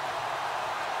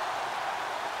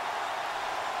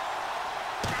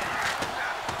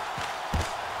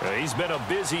 He's been a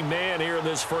busy man here in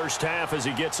this first half as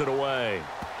he gets it away.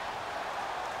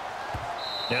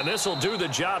 And this will do the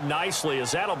job nicely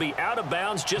as that'll be out of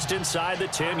bounds just inside the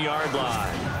 10-yard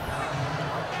line.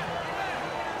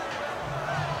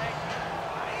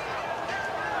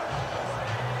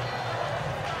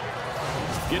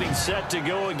 Getting set to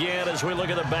go again as we look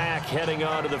at the back heading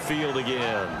onto the field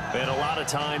again. And a lot of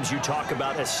times you talk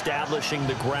about establishing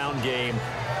the ground game.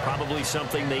 Probably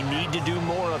something they need to do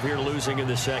more of here losing in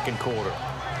the 2nd quarter.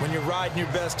 When you're riding your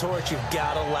best horse, you've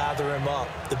got to lather him up.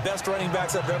 The best running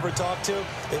backs I've ever talked to,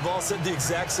 they've all said the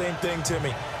exact same thing to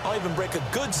me. I'll even break a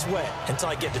good sweat until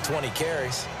I get to 20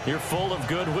 carries. You're full of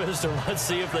good wisdom. Let's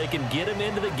see if they can get him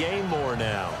into the game more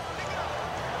now.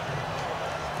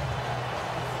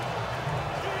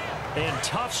 And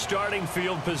tough starting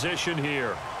field position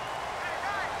here.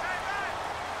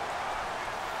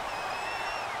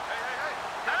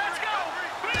 Let's go.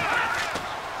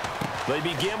 They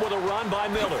begin with a run by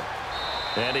Miller.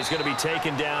 And he's going to be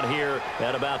taken down here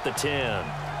at about the 10.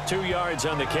 2 yards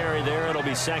on the carry there. It'll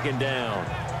be second down.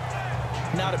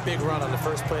 Not a big run on the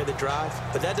first play of the drive,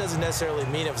 but that doesn't necessarily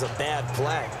mean it was a bad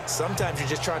play. Sometimes you're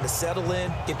just trying to settle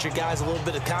in, get your guys a little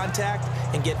bit of contact,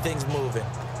 and get things moving.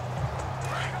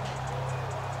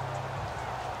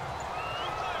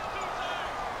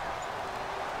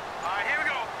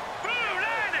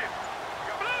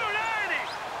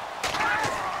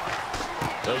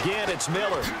 Again, it's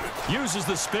Miller. Uses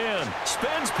the spin.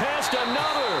 Spins past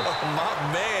another. Oh,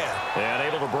 my man. And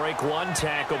able to break one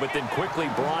tackle, but then quickly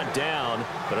brought down.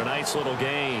 But a nice little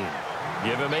gain.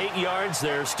 Give him 8 yards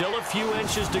there. Still a few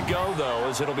inches to go, though,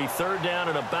 as it'll be third down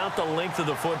and about the length of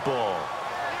the football.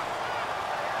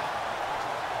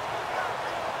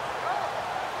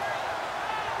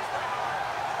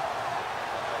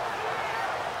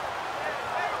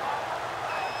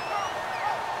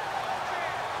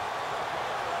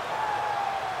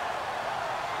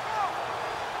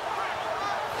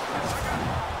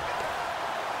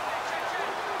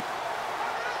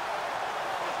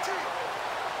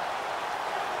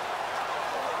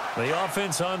 The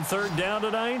offense on third down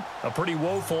tonight, a pretty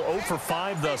woeful 0 for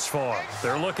 5 thus far.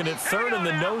 They're looking at third in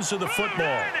the nose of the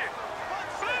football.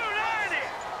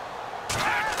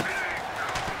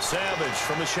 Savage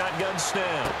from the shotgun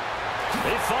snap.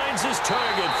 He finds his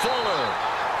target, Fuller.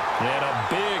 And a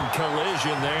big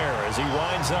collision there as he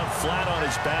winds up flat on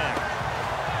his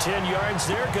back. 10 yards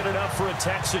there, good enough for a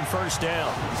Texan first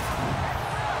down.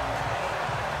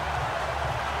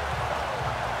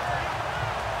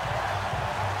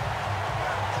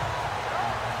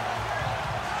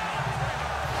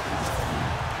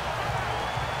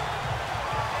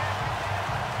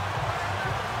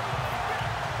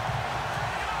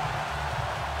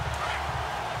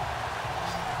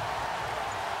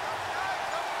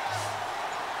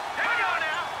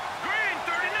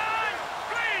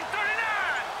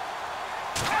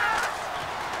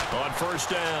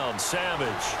 First down, Savage.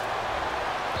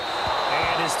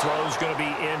 And his throw's going to be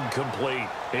incomplete.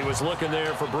 He was looking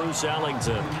there for Bruce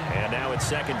Ellington. And now it's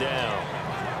second down.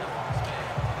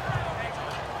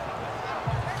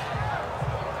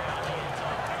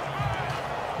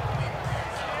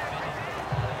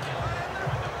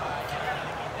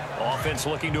 Offense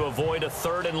looking to avoid a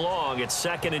 3rd and long. It's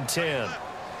 2nd and 10.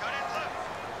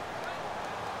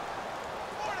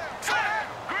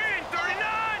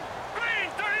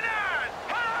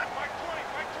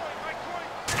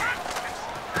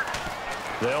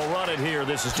 They'll run it here.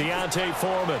 This is Deontay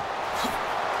Foreman.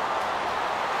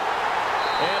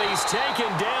 And he's taken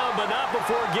down, but not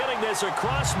before getting this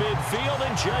across midfield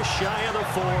and just shy of the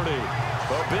 40.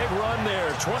 A big run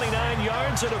there, 29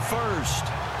 yards and a first.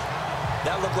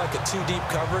 That looked like a 2-deep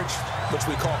coverage, which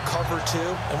we call cover 2.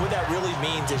 And what that really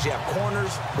means is you have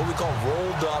corners, what we call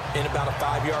rolled up in about a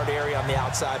 5-yard area on the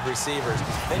outside receivers.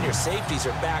 Then your safeties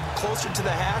are back closer to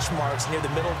the hash marks near the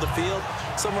middle of the field,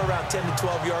 somewhere around 10 to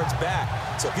 12 yards back.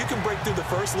 So if you can break through the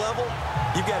first level,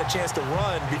 you've got a chance to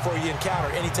run before you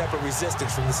encounter any type of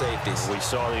resistance from the safeties. We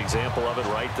saw the example of it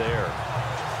right there.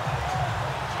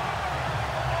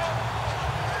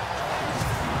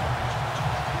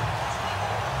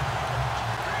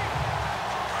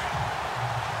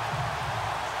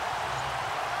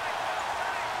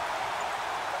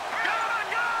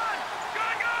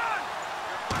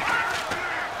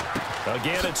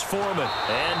 Again, it's Foreman.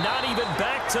 And not even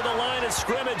back to the line of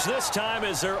scrimmage this time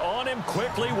as they're on him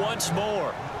quickly once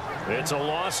more. It's a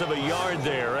loss of a yard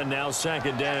there, and now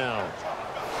second down.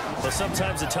 Well,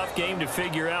 sometimes a tough game to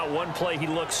figure out. One play he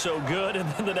looks so good, and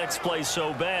then the next play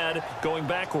so bad, going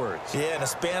backwards. Yeah, in a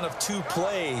span of 2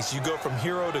 plays, you go from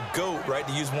hero to GOAT, right,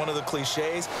 to use one of the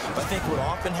cliches. But I think what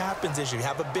often happens is you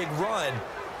have a big run,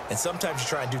 and sometimes you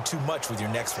try and do too much with your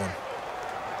next one.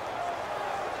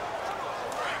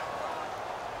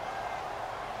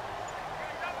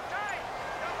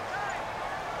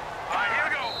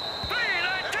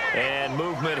 And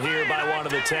movement here by one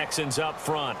of the Texans up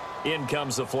front. In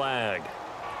comes the flag.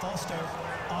 False start,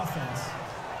 offense.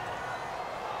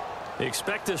 They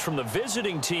expect this from the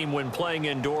visiting team when playing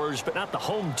indoors, but not the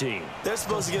home team. They're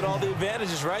supposed to get all the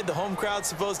advantages, right? The home crowd's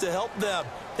supposed to help them.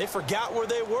 They forgot where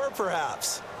they were,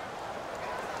 perhaps.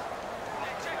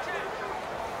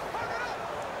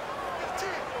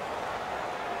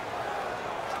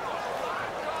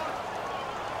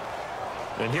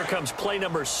 And here comes play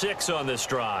number 6 on this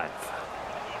drive.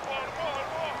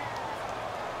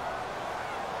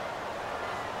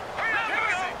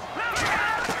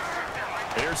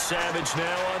 Here's Savage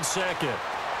now on second.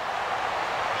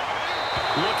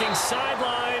 Looking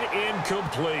sideline,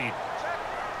 incomplete.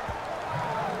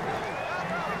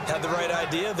 Had the right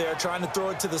idea there, trying to throw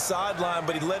it to the sideline,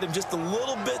 but he led him just a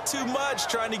little bit too much,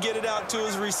 trying to get it out to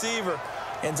his receiver.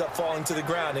 Ends up falling to the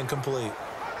ground, incomplete.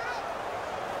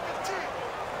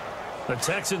 The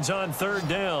Texans on third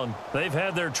down. They've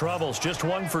had their troubles, just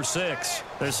 1 for 6.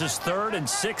 This is 3rd and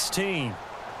 16.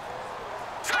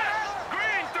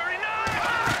 Green, 39.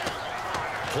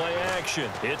 Play action.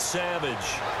 It's Savage.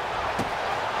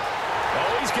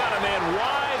 Oh, he's got a man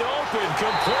wide open,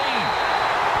 complete.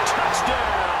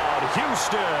 Touchdown,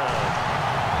 Houston.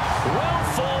 Will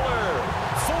Fuller,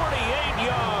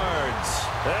 48 yards.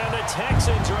 And the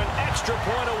Texans are an extra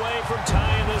point away from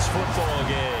tying this football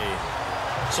game.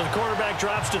 So the quarterback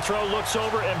drops to throw, looks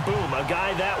over, and boom, a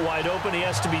guy that wide open, he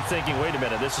has to be thinking, wait a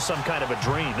minute, this is some kind of a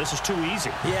dream. This is too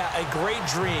easy. Yeah, a great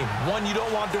dream. One you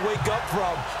don't want to wake up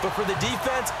from. But for the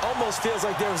defense, almost feels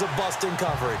like there was a bust in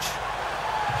coverage.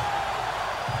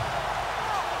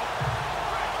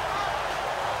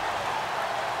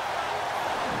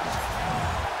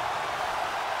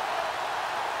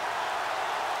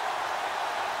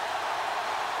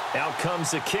 Out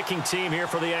comes the kicking team here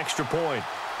for the extra point.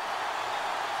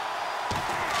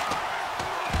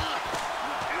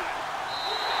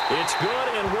 It's good,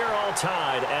 and we're all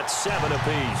tied at 7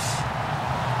 apiece.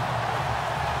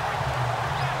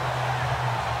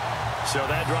 So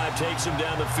that drive takes them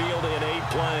down the field in 8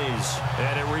 plays,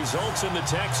 and it results in the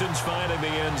Texans finding the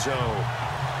end zone.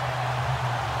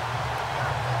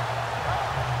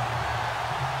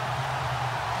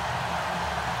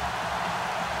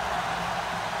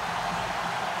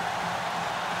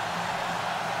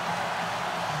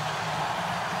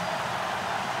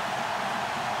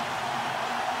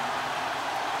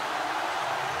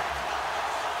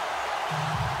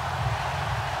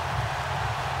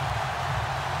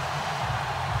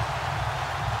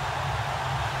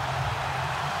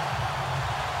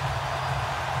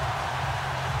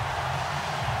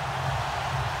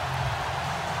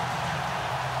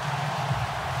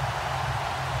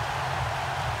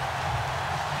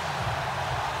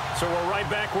 So we're right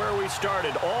back where we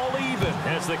started, all even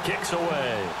as the kick's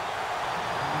away.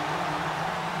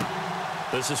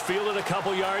 This is fielded a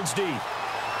couple yards deep. And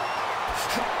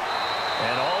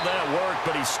all that work,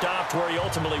 but he stopped where he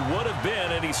ultimately would have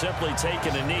been, and he's simply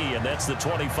taken a knee, and that's the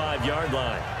 25-yard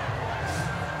line.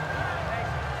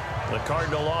 The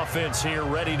Cardinal offense here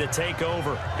ready to take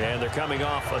over, and they're coming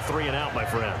off a 3-and-out, my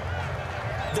friend.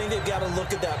 I think they've got to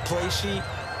look at that play sheet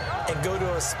and go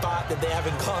to a spot that they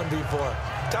haven't gone before.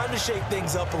 Time to shake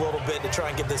things up a little bit to try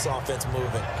and get this offense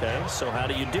moving. Okay, so how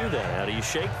do you do that? How do you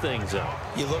shake things up?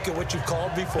 You look at what you've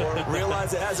called before,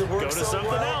 realize it hasn't worked Go to so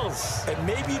something well, else. and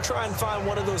maybe you try and find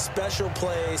one of those special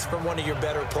plays from one of your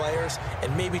better players,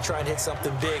 and maybe try and hit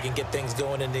something big and get things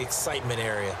going in the excitement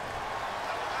area.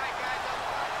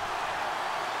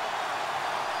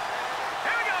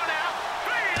 Here we go now.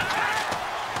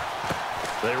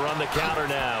 3. They run the counter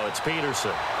now. It's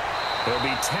Peterson. He'll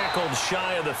be tackled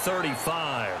shy of the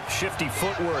 35. Shifty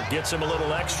footwork gets him a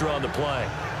little extra on the play.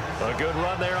 A good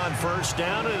run there on first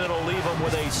down, and it'll leave him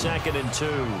with a 2nd and 2.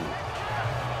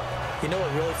 You know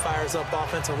what really fires up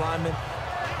offensive linemen?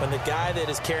 When the guy that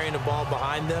is carrying the ball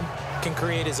behind them can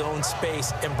create his own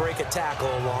space and break a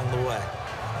tackle along the way.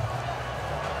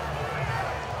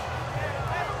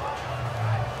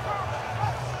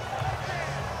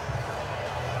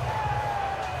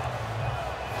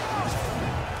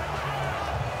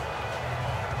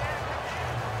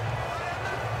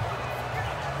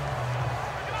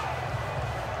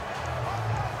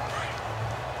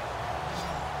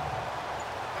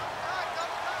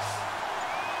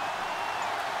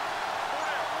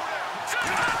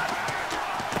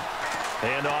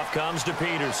 Handoff comes to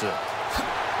Peterson.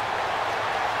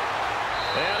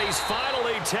 And he's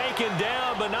finally taken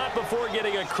down, but not before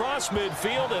getting across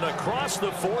midfield and across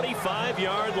the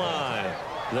 45-yard line.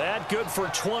 That good for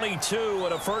 22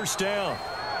 and a first down.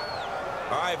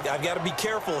 All right, I've got to be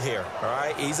careful here, all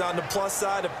right? He's on the plus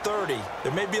side of 30.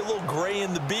 There may be a little gray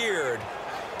in the beard,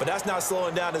 but that's not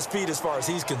slowing down his speed as far as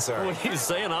he's concerned. What are you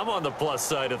saying? I'm on the plus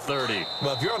side of 30.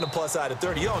 Well, if you're on the plus side of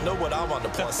 30, you don't know what I'm on the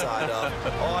plus side of.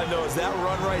 All I know is that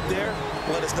run right there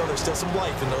let us know there's still some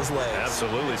life in those legs.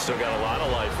 Absolutely. Still got a lot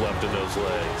of life left in those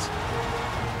legs.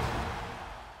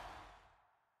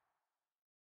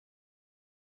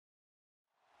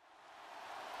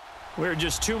 We're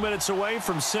just 2 minutes away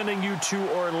from sending you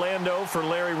to Orlando for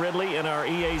Larry Ridley in our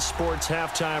EA Sports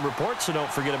Halftime Report, so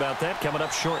don't forget about that coming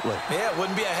up shortly. Yeah, it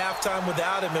wouldn't be a halftime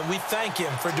without him, and we thank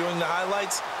him for doing the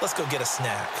highlights. Let's go get a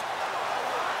snack.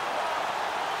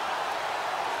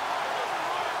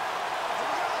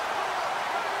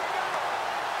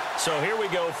 So here we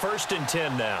go, 1st and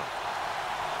 10 now.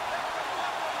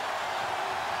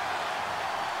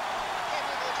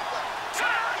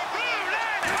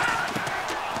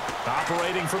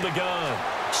 Operating from the gun,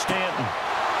 Stanton.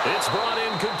 It's brought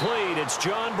in complete. It's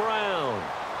John Brown.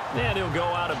 And he'll go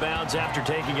out of bounds after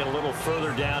taking it a little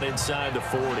further down inside the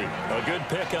 40. A good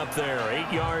pickup there.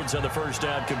 8 yards on the first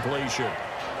down completion.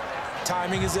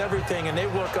 Timing is everything, and they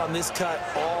work on this cut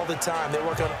all the time. They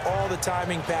work on all the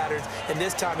timing patterns, and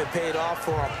this time it paid off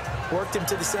for them. Worked him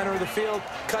to the center of the field,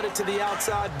 cut it to the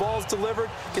outside, ball's delivered,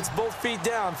 gets both feet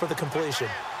down for the completion.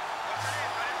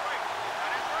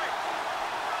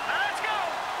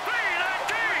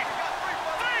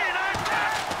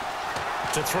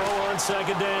 To throw on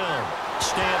second down.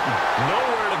 Stanton,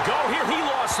 nowhere to go here. He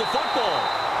lost the football.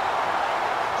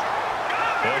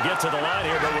 They'll get to the line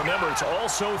here, but remember, it's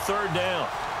also third down.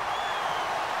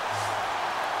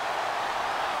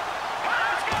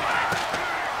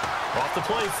 Off the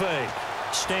play fake.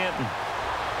 Stanton.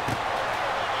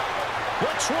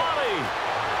 The 20.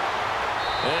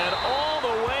 And all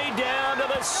the way down to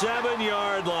the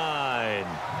 7-yard line.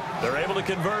 They're able to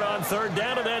convert on third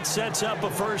down, and that sets up a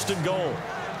 1st and goal.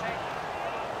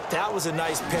 That was a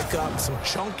nice pickup, some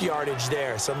chunk yardage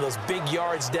there. Some of those big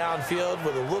yards downfield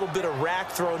with a little bit of rack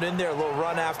thrown in there, a little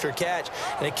run after catch,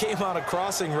 and it came on a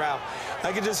crossing route.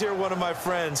 I could just hear one of my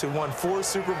friends who won 4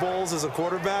 Super Bowls as a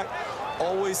quarterback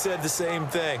always said the same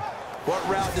thing. What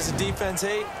route does a defense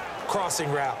hate?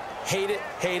 Crossing route. Hate it,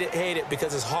 hate it, hate it,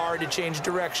 because it's hard to change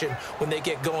direction when they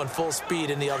get going full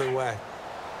speed in the other way.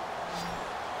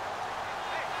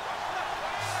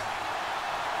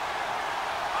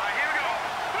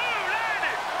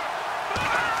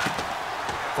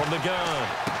 From the gun,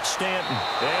 Stanton.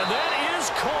 And that is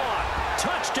caught.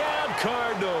 Touchdown,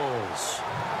 Cardinals.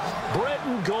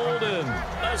 Britton Golden,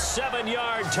 a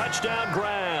 7-yard touchdown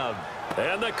grab.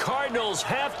 And the Cardinals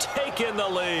have taken the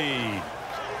lead.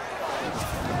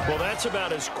 Well, that's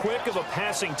about as quick of a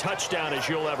passing touchdown as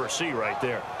you'll ever see right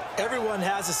there. Everyone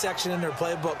has a section in their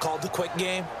playbook called the quick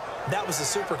game. That was a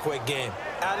super quick game.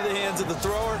 Out of the hands of the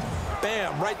thrower,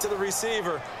 bam, right to the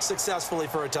receiver, successfully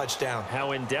for a touchdown.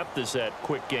 How in-depth is that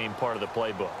quick game part of the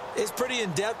playbook? It's pretty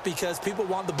in-depth because people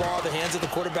want the ball out of the hands of the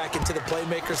quarterback into the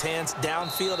playmaker's hands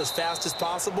downfield as fast as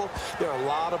possible. There are a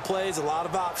lot of plays, a lot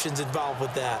of options involved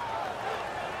with that.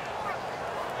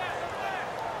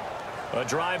 A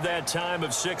drive that time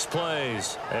of 6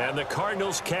 plays, and the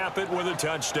Cardinals cap it with a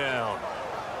touchdown.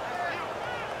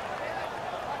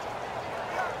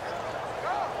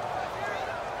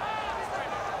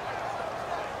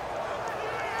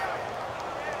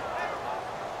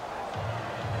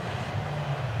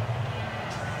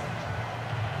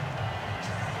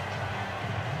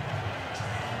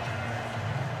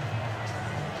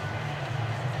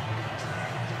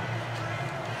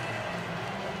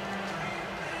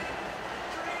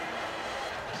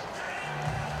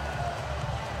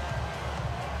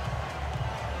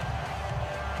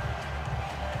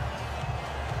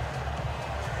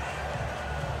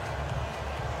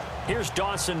 Here's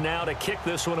Dawson now to kick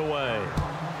this one away.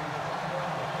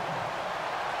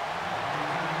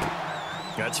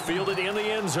 That's fielded in the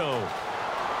end zone.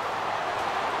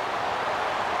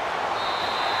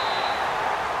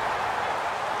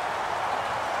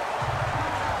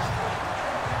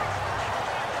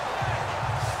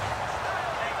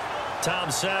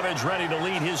 Tom Savage ready to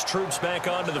lead his troops back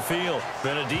onto the field.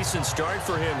 Been a decent start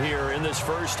for him here in this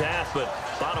first half, but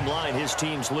bottom line, his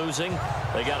team's losing.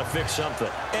 They got to fix something.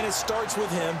 And it starts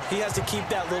with him. He has to keep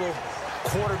that little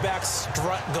quarterback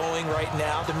strut going right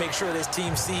now to make sure this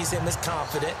team sees him as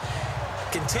confident.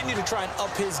 Continue to try and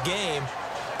up his game,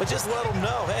 but just let him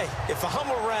know, hey, if I'm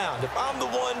around, if I'm the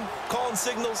one calling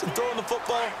signals and throwing the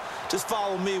football, just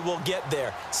follow me, we'll get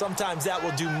there. Sometimes that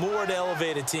will do more to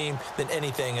elevate a team than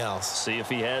anything else. See if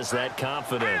he has that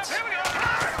confidence.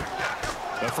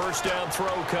 A first down throw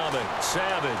coming.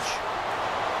 Savage.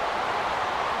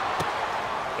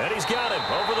 And he's got him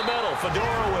over the middle.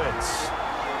 Fedorowicz.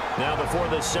 Now before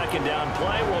the second down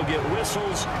play, we'll get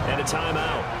whistles and a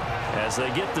timeout as they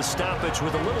get the stoppage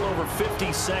with a little over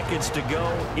 50 seconds to go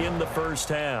in the first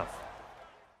half.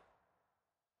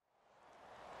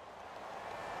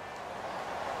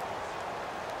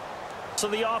 So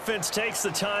the offense takes the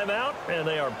timeout, and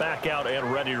they are back out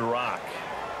and ready to rock.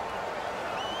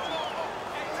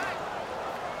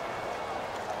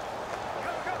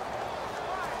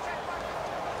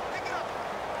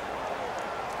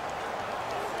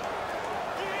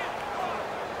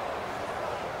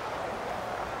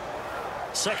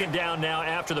 Second down now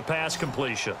after the pass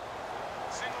completion.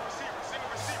 Single receiver.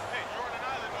 Hey, you're on an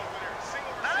island over there.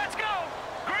 Single receiver. Now let's go.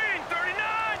 Green,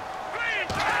 39. Green,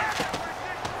 30.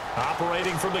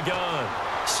 Operating from the gun.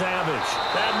 Savage.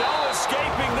 And no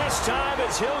escaping this time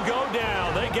as he'll go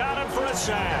down. They got him for a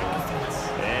sack.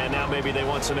 And now maybe they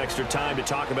want some extra time to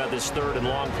talk about this third and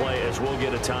long play as we'll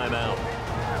get a timeout.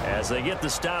 As they get the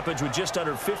stoppage with just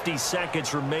under 50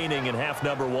 seconds remaining in half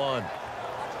number 1.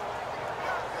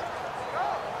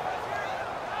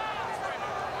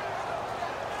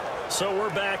 So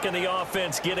we're back in the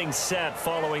offense getting set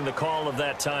following the call of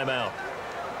that timeout.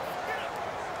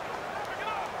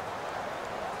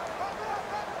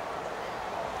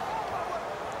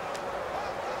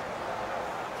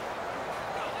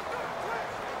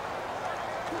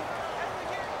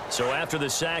 So after the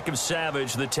sack of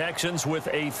Savage, the Texans with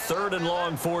a third and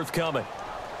long forthcoming.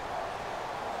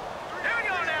 Here we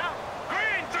go now.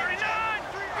 Green 39.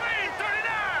 Green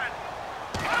 39.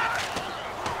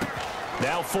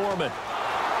 Now Foreman.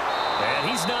 And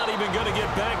he's not even going to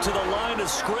get back to the line of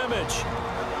scrimmage.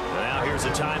 Now here's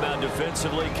a timeout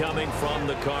defensively coming from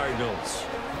the Cardinals.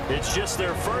 It's just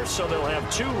their first, so they'll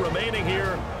have 2 remaining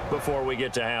here before we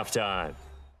get to halftime.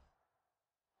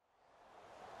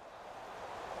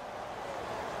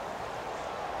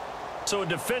 So a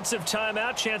defensive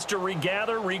timeout, chance to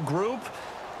regather, regroup,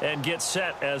 and get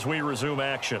set as we resume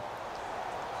action.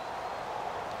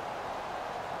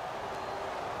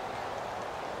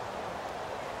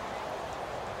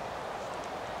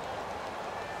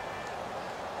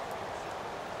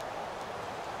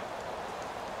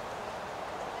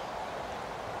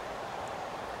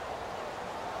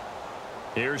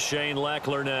 Here's Shane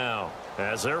Leckler now,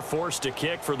 as they're forced to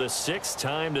kick for the 6th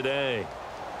time today.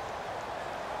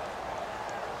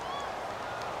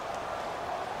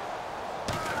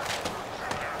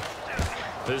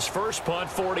 His first punt,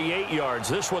 48 yards.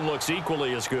 This one looks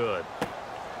equally as good.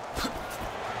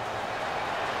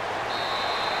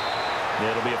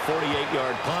 It'll be a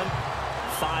 48-yard punt.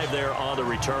 5 there on the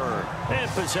return. And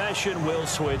possession will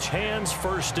switch hands,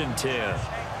 1st and 10.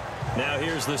 Now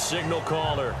here's the signal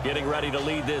caller getting ready to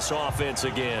lead this offense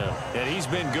again. And he's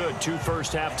been good. 2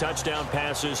 first-half touchdown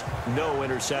passes, no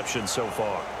interceptions so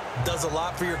far. Does a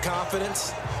lot for your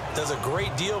confidence. Does a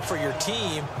great deal for your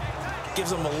team.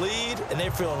 Gives them a lead, and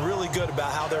they're feeling really good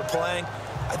about how they're playing.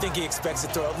 I think he expects to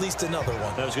throw at least another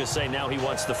one. I was going to say, now he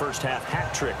wants the first-half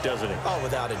hat trick, doesn't he? Oh,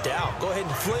 without a doubt. Go ahead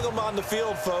and fling him on the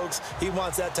field, folks. He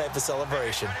wants that type of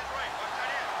celebration.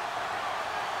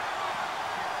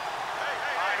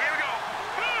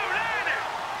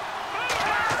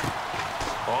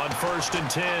 On 1st and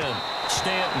 10,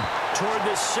 Stanton toward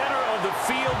the center of the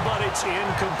field, but it's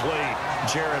incomplete.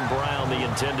 Jaron Brown, the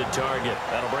intended target.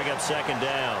 That'll bring up 2nd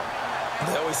down.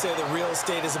 They always say the real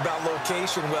estate is about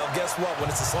location. Well, guess what? When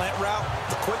it's a slant route,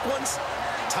 the quick ones,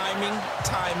 timing,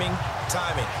 timing,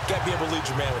 timing. Got to be able to lead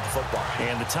your man with the football.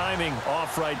 And the timing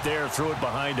off right there, threw it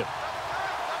behind him.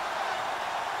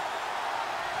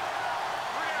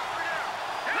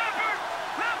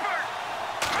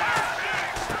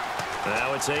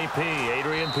 Now it's AP,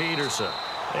 Adrian Peterson.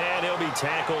 And he'll be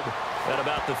tackled at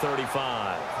about the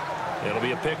 35. It'll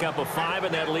be a pickup of 5,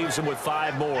 and that leaves him with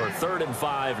 5 more. 3rd and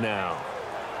 5 now.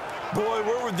 Boy,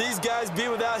 where would these guys be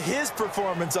without his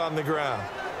performance on the ground?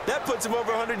 That puts him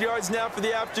over 100 yards now for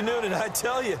the afternoon, and I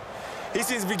tell you, he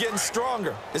seems to be getting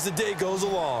stronger as the day goes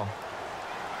along.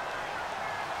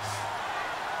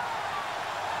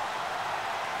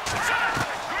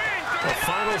 A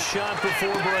final shot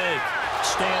before break.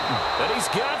 Stanton, and he's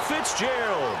got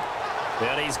Fitzgerald.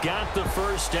 And he's got the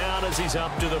first down as he's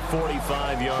up to the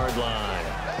 45-yard line.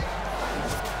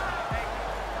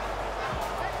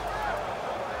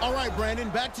 All right, Brandon,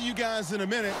 back to you guys in a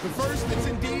minute. But first, it's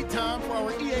indeed time for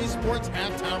our EA Sports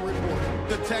halftime report.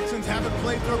 The Texans haven't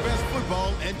played their best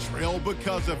football and trail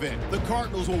because of it. The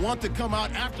Cardinals will want to come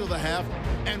out after the half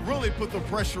and really put the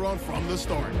pressure on from the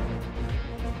start.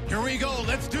 Here we go.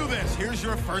 Let's do this. Here's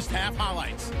your first half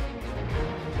highlights.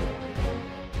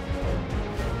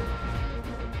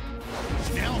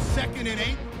 Now 2nd and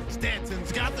 8.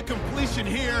 Stanton's got the completion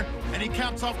here, and he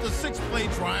caps off the 6-play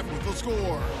drive with the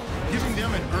score, giving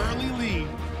them an early lead.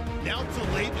 Now to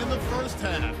late in the first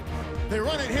half. They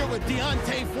run it here with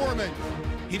Deontay Foreman.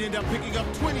 He'd end up picking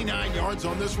up 29 yards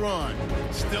on this run.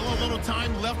 Still a little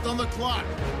time left on the clock.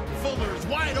 Fuller's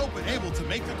wide open, able to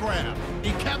make the grab.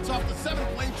 He caps off the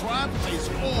 7-play drive with a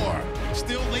score.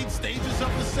 Still late stages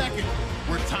of the second.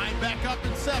 We're tied back up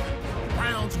at 7.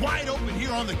 Brown's wide open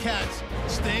here on the catch,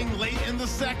 staying late in the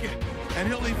second. And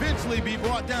he'll eventually be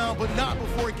brought down, but not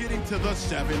before getting to the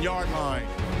 7-yard line.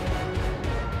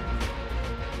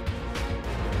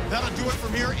 That'll do it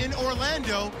from here in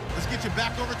Orlando. Let's get you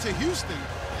back over to Houston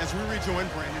as we rejoin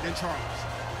Brandon and Charles.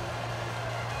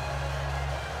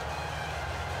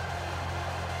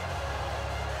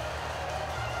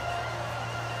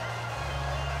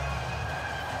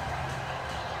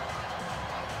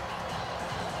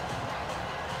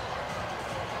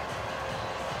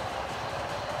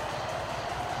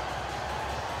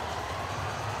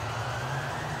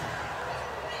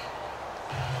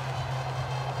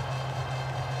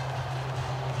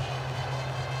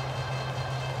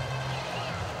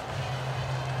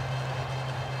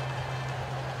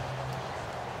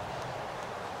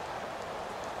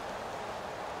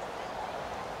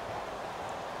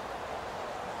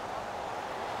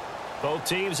 Both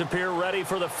teams appear ready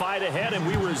for the fight ahead, and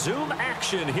we resume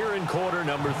action here in quarter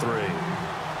number 3.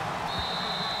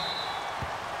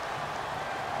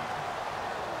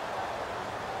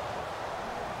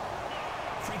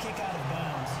 Free kick out of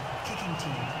bounds. Kicking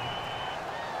team.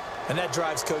 And that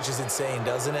drives coaches insane,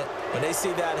 doesn't it? When they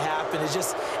see that happen, it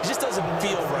just doesn't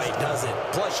feel right, does it?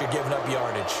 Plus, you're giving up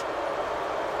yardage.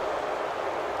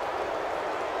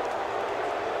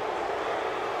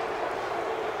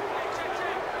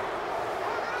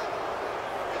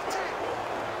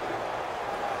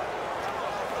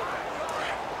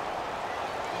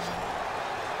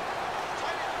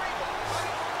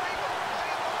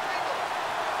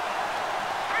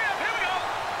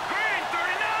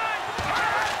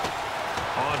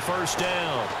 First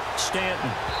down. Stanton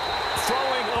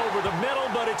throwing over the middle,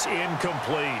 but it's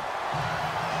incomplete.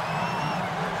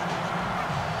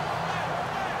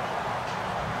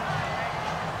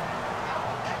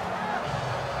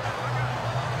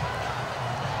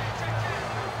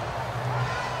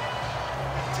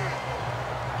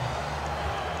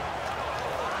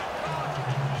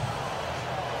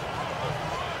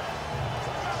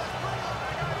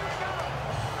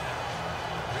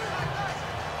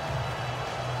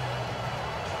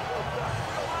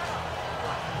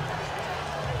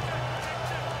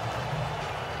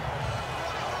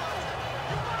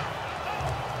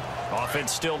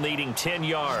 Offense still needing 10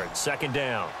 yards. Second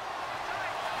down.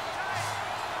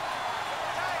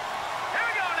 Here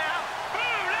we go now.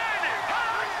 Boom,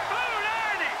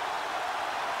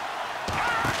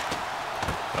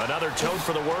 Another tote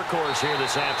for the workhorse here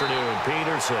this afternoon,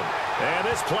 Peterson. And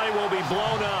this play will be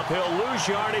blown up. He'll lose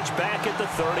yardage back at the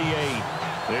 38.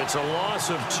 It's a loss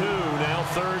of 2, now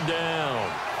third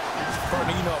down.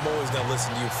 Partner, you know I'm always going to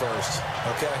listen to you first,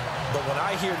 okay? But when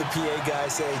I hear the PA guy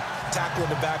say, tackle in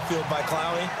the backfield by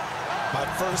Clowney, my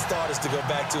first thought is to go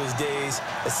back to his days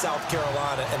at South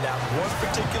Carolina and that one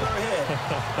particular hit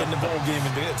in the bowl game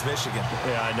against Michigan.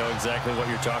 Yeah, I know exactly what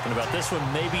you're talking about. This one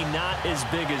maybe not as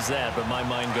big as that, but my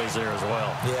mind goes there as well.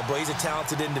 Yeah, but he's a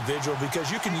talented individual because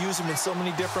you can use him in so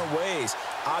many different ways.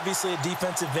 Obviously, a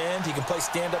defensive end, he can play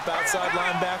stand-up outside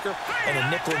linebacker and a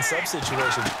nickel and sub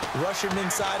situation. Rush him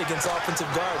inside against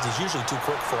offensive guards is usually too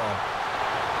quick for him.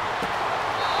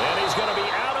 And he's going to be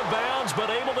out of bounds, but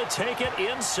able to take it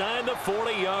inside the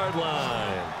 40-yard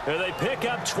line. And they pick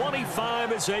up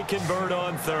 25 as they convert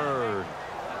on third.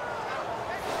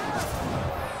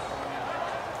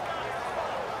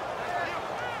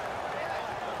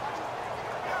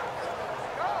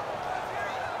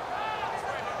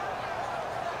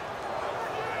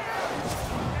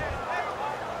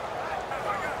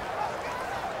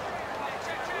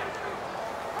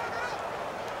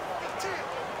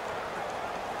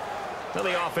 Now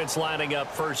the offense lining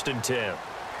up 1st and 10.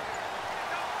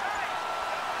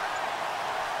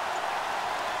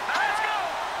 Let's go.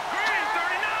 Green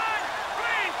 39.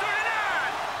 Green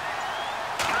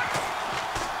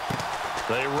 39.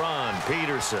 They run.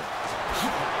 Peterson.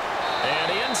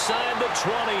 And inside the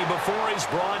 20 before he's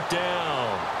brought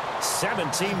down.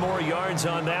 17 more yards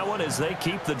on that one as they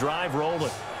keep the drive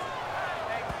rolling.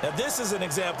 Now, this is an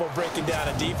example of breaking down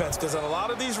a defense because on a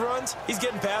lot of these runs, he's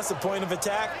getting past the point of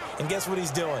attack, and guess what he's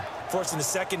doing? Forcing the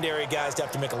secondary guys to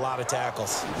have to make a lot of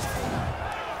tackles.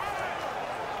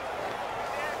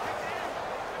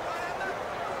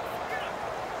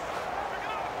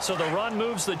 So the run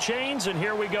moves the chains, and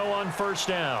here we go on 1st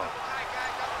down.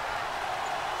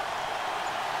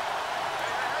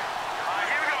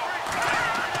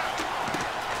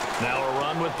 Now a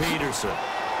run with Peterson.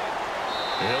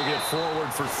 He'll get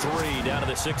forward for 3 down to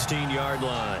the 16-yard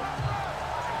line.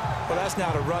 Well, that's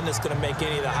not a run that's going to make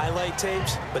any of the highlight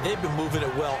tapes, but they've been moving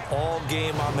it well all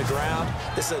game on the ground.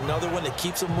 This is another one that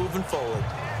keeps them moving forward.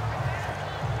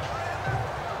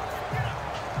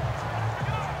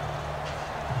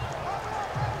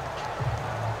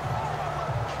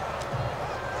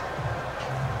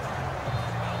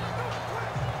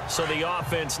 So the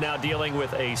offense now dealing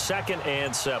with a 2nd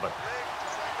and 7.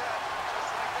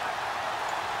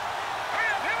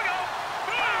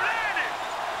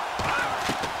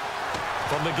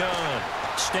 From the gun,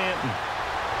 Stanton.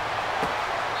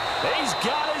 He's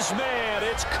got his man.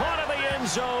 It's caught in the end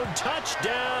zone.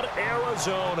 Touchdown,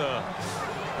 Arizona.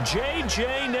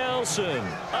 J.J. Nelson,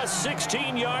 a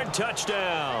 16-yard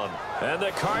touchdown. And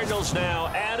the Cardinals now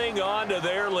adding on to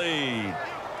their lead.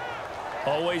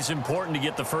 Always important to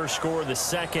get the first score of the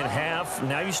second half.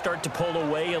 Now you start to pull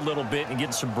away a little bit and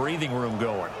get some breathing room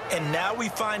going. And now we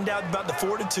find out about the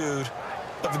fortitude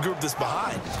of the group that's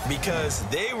behind, because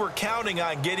they were counting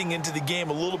on getting into the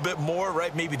game a little bit more,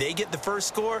 right? Maybe they get the first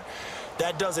score.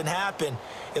 that doesn't happen,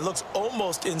 it looks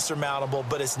almost insurmountable,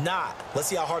 but it's not. Let's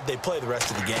see how hard they play the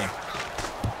rest of the game.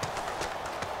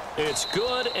 It's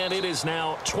good, and it is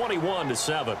now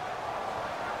 21-7.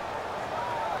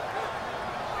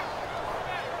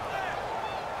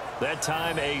 That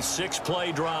time a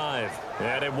 6-play drive,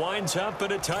 and it winds up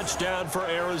in a touchdown for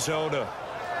Arizona.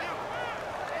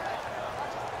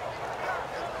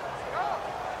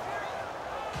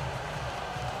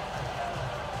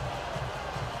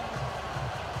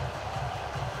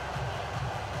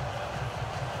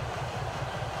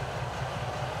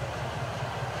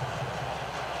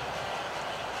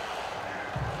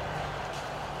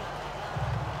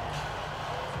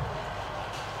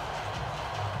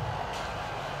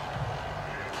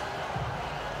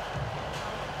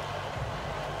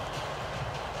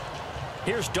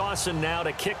 Here's Dawson now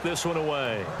to kick this one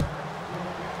away.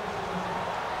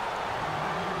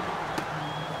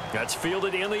 That's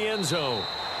fielded in the end zone.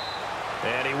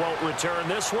 And he won't return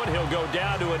this one. He'll go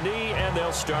down to a knee, and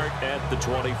they'll start at the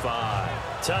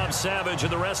 25. Tom Savage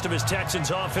and the rest of his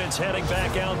Texans offense heading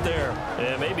back out there.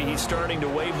 And maybe he's starting to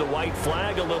wave the white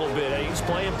flag a little bit. He's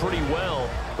playing pretty well,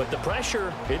 but the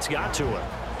pressure, it's got to him.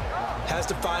 Has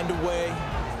to find a way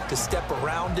to step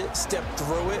around it, step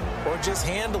through it, or just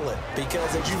handle it.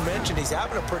 Because, as you mentioned, he's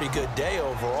having a pretty good day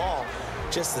overall.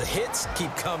 Just the hits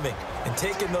keep coming and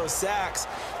taking those sacks.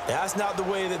 That's not the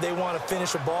way that they want to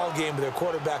finish a ball game with their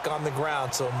quarterback on the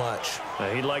ground so much.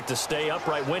 He'd like to stay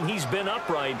upright. When he's been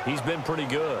upright, he's been pretty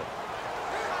good.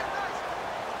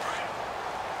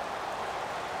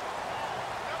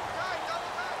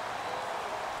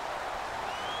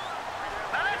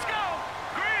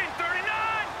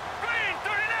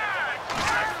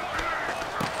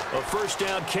 First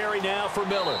down carry now for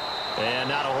Miller. And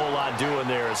not a whole lot doing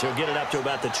there as he'll get it up to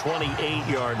about the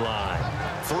 28-yard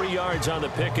line. 3 yards on the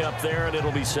pickup there, and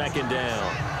it'll be second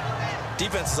down.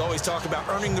 Defenses always talk about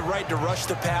earning the right to rush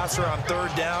the passer on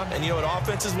third down. And you know what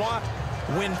offenses want?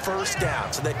 Win first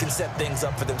down so they can set things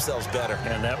up for themselves better.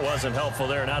 And that wasn't helpful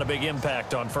there. Not a big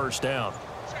impact on first down.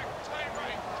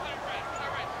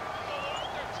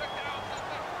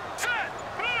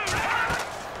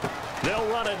 They'll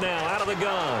run it now out of the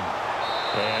gun.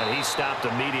 And he stopped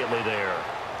immediately there.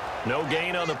 No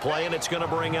gain on the play, and it's going to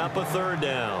bring up a third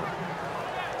down.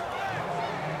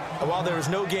 And while there was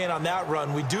no gain on that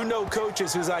run, we do know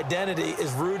coaches whose identity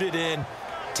is rooted in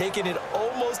taking it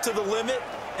almost to the limit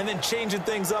and then changing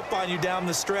things up on you down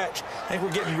the stretch. I think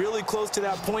we're getting really close to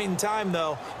that point in time,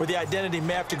 though, where the identity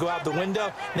may have to go out the window,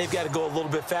 and they've got to go a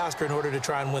little bit faster in order to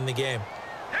try and win the game.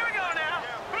 Here we go now.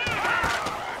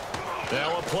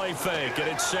 Now a play fake, and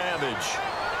it's Savage.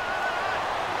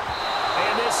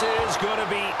 And this is going to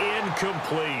be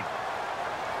incomplete.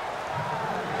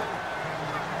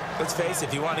 Let's face it,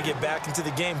 if you want to get back into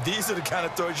the game, these are the kind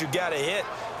of throws you got to hit.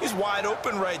 He's wide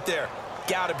open right there.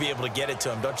 Got to be able to get it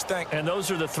to him, don't you think? And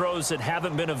those are the throws that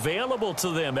haven't been available to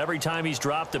them every time he's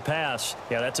dropped a pass.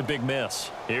 Yeah, that's a big miss.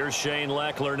 Here's Shane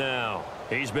Leckler now.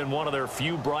 He's been one of their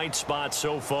few bright spots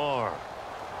so far.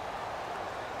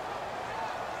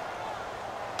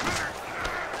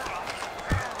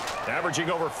 Averaging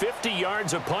over 50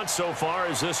 yards a punt so far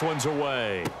as this one's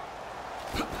away.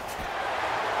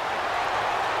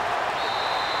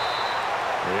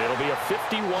 It'll be a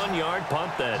 51-yard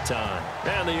punt that time.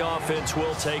 And the offense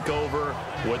will take over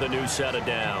with a new set of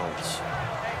downs.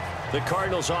 The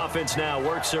Cardinals offense now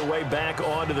works their way back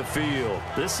onto the field.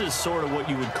 This is sort of what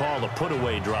you would call a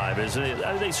put-away drive, isn't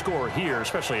it? They score here,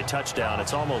 especially a touchdown.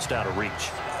 It's almost out of reach.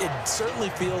 It certainly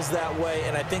feels that way,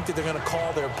 and I think that they're going to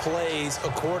call their plays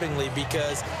accordingly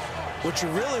because what you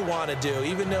really want to do,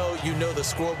 even though you know the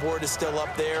scoreboard is still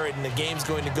up there and the game's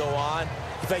going to go on,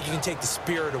 in fact, you can take the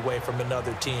spirit away from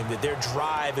another team, that their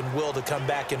drive and will to come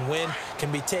back and win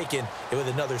can be taken with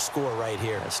another score right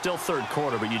here. It's still third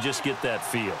quarter, but you just get that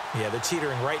feel. Yeah, they're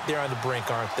teetering right there on the brink,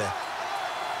 aren't they?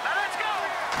 Now let's go.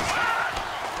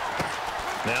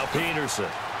 Now Peterson.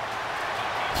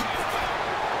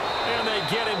 And they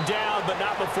get him down, but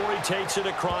not before he takes it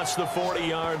across the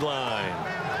 40-yard line.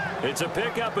 It's a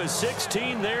pickup of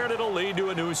 16 there, and it'll lead to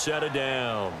a new set of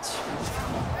downs.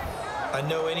 I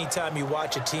know anytime you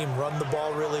watch a team run the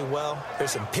ball really well,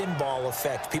 there's some pinball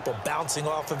effect, people bouncing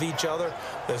off of each other.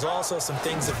 There's also some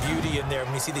things of beauty in there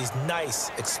when you see these nice,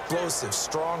 explosive,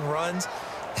 strong runs.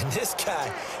 And this guy,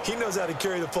 he knows how to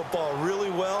carry the football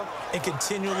really well and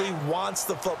continually wants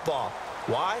the football.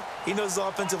 Why? He knows his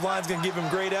offensive line's going to give him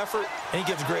great effort, and he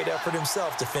gives great effort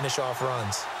himself to finish off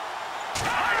runs.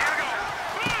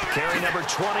 Carry number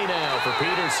 20 now for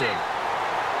Peterson.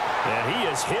 And he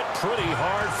is hit pretty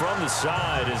hard from the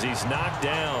side as he's knocked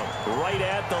down right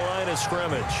at the line of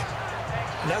scrimmage.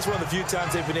 And that's one of the few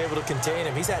times they've been able to contain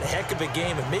him. He's had a heck of a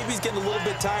game, and maybe he's getting a little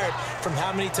bit tired from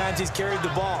how many times he's carried the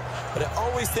ball. But I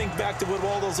always think back to what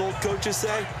all those old coaches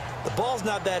say. The ball's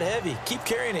not that heavy. Keep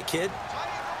carrying it, kid.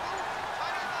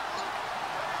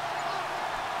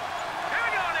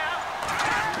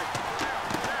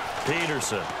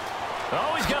 Peterson.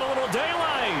 Oh, he's got a little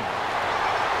daylight.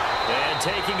 And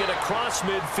taking it across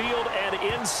midfield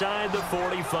and inside the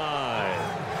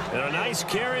 45. And a nice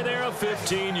carry there of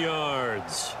 15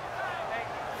 yards.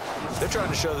 They're trying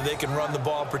to show that they can run the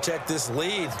ball and protect this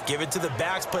lead. Give it to the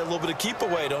backs, play a little bit of keep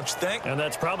away, don't you think? And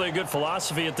that's probably a good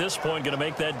philosophy at this point, going to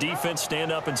make that defense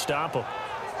stand up and stop them.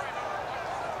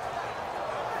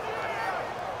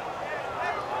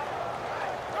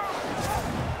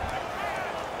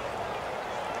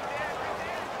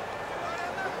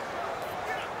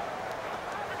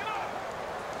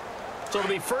 So it'll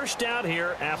be first down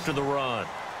here after the run.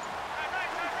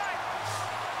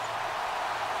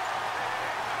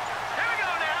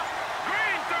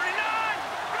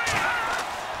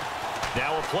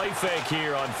 Now a play fake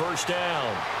here on first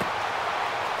down.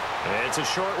 And it's a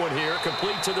short one here,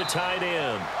 complete to the tight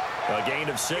end. A gain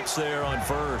of 6 there on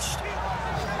first.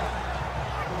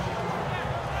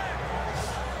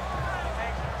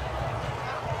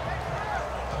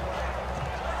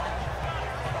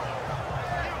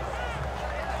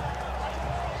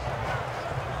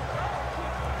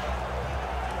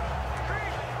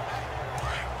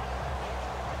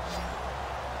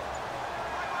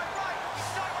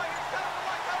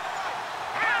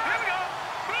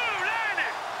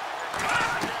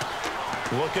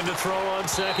 Looking to throw on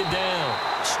second down.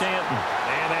 Stanton.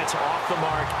 And that's off the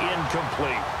mark,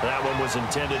 incomplete. That one was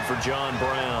intended for John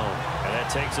Brown. And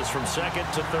that takes us from second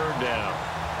to third down.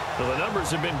 So the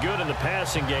numbers have been good in the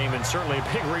passing game, and certainly a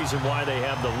big reason why they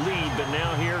have the lead. But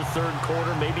now here, third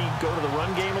quarter, maybe go to the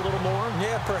run game a little more?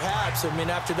 Yeah, perhaps. I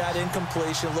mean, after that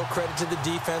incompletion, a little credit to the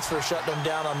defense for shutting them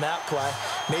down on that play.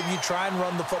 Maybe you try and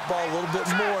run the football a little bit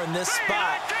more in this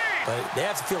spot. But they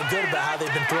have to feel good about how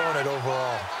they've been throwing it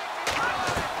overall.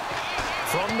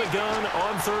 From the gun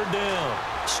on third down,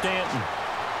 Stanton.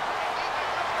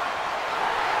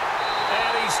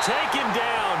 And he's taken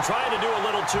down, trying to do a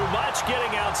little too much,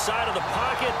 getting outside of the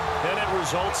pocket, and it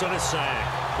results in a sack.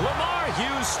 Lamar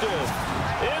Houston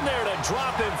in there to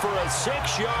drop him for a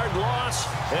 6-yard loss,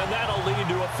 and that'll lead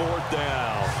to a fourth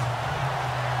down.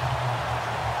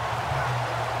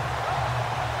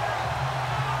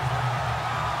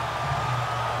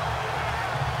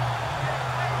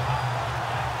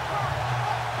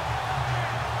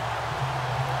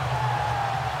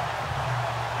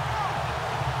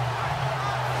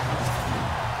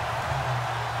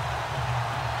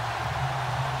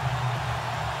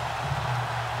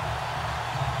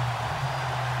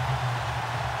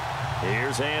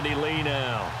 Here's Andy Lee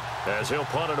now, as he'll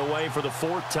punt it away for the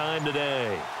 4th time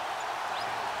today.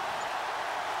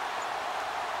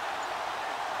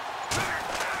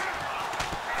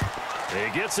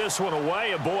 He gets this one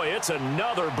away, and boy, it's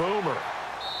another boomer.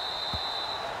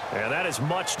 And that is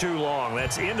much too long.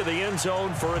 That's into the end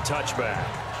zone for a touchback.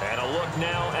 And a look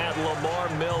now at Lamar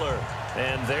Miller.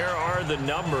 And there are the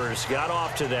numbers. Got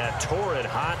off to that torrid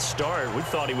hot start. We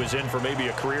thought he was in for maybe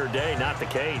a career day. Not the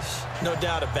case. No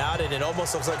doubt about it. It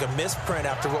almost looks like a misprint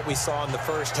after what we saw in the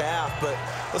first half. But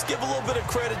let's give a little bit of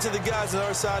credit to the guys on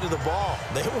our side of the ball.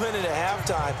 They went in at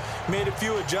halftime, made a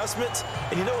few adjustments.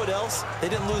 And you know what else? They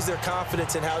didn't lose their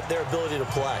confidence in their ability to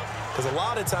play. Because a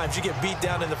lot of times you get beat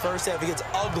down in the first half. It gets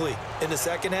ugly in the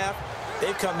second half.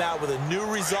 They've come out with a new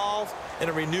resolve and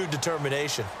a renewed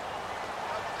determination.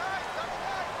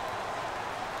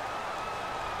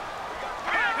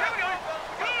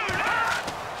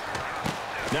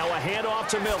 Now a handoff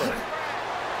to Miller.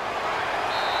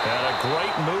 And a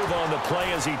great move on the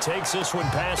play as he takes this one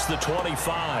past the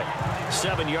 25.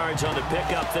 7 yards on the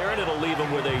pickup there, and it'll leave him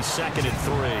with a 2nd and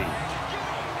 3.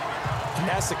 And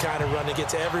that's the kind of run that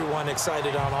gets everyone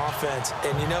excited on offense.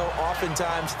 And, you know,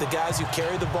 oftentimes the guys who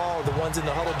carry the ball are the ones in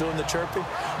the huddle doing the chirping.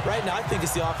 Right now, I think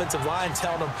it's the offensive line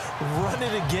telling them, run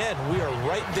it again. We are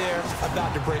right there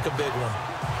about to break a big one.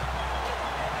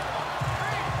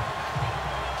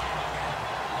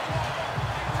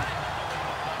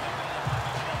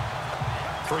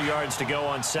 Three yards to go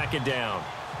on second down.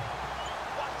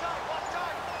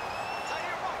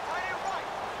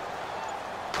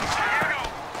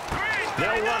 They'll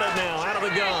run it now out of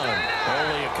the gun.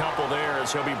 Only a couple there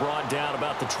as he'll be brought down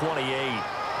about the 28.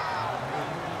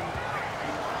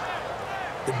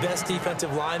 The best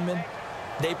defensive linemen,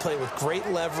 they play with great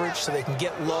leverage so they can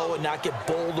get low and not get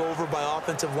bowled over by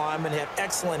offensive linemen. They have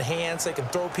excellent hands. They can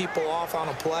throw people off on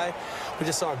a play. We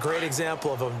just saw a great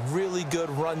example of a really good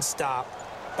run stop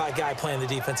by a guy playing the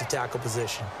defensive tackle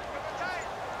position.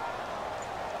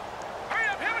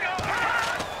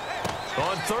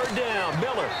 On third down,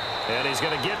 Miller. And he's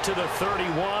going to get to the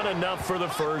 31, enough for the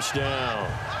first down.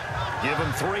 Give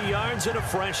him 3 yards and a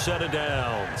fresh set of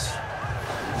downs.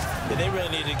 Yeah, they really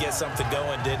needed to get something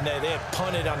going, didn't they? They had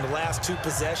punted on the last 2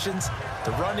 possessions.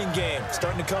 The running game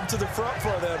starting to come to the front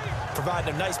for them,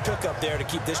 providing a nice pickup there to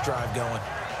keep this drive going.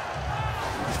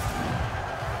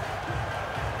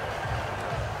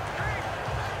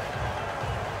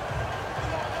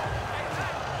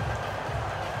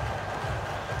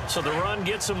 So the run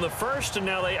gets them the first, and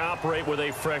now they operate with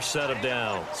a fresh set of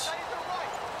downs.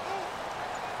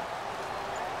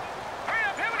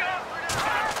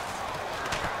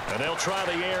 And they'll try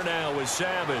the air now with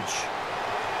Savage.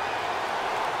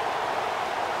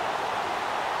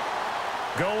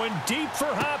 Going deep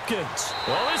for Hopkins.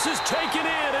 Well, this is taken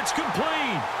in. It's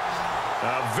complete.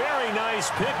 A very nice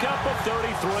pickup of 33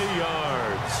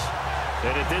 yards.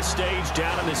 And at this stage,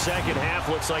 down in the second half,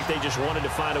 looks like they just wanted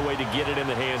to find a way to get it in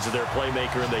the hands of their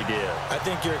playmaker, and they did. I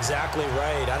think you're exactly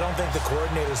right. I don't think the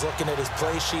coordinator's looking at his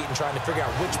play sheet and trying to figure out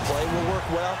which play will work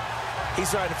well. He's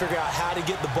trying to figure out how to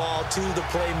get the ball to the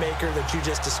playmaker that you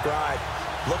just described.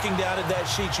 Looking down at that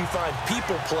sheet, you find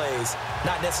people plays,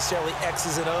 not necessarily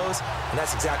X's and O's, and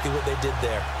that's exactly what they did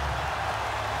there.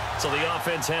 So the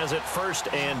offense has it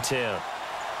 1st and 10.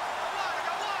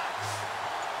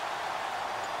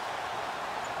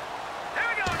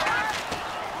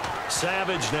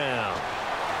 Savage now.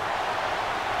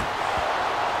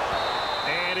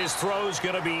 And his throw's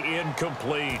going to be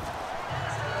incomplete.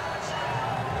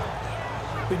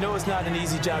 We know it's not an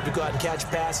easy job to go out and catch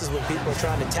passes when people are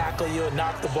trying to tackle you and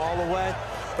knock the ball away.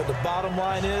 But the bottom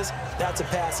line is, that's a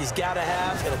pass he's got to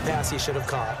have and a pass he should have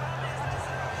caught.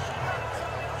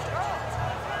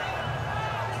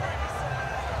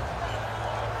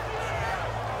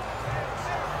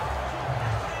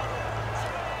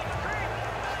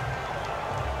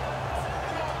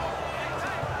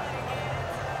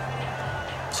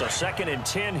 So 2nd and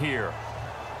 10 here.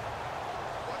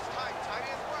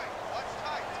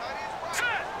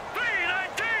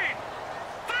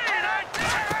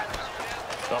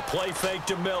 A play fake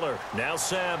to Miller. Now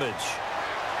Savage.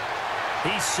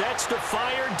 He sets to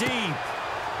fire deep.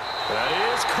 That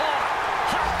is caught.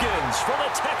 Hopkins for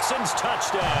the Texans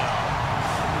touchdown.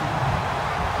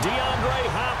 DeAndre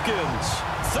Hopkins,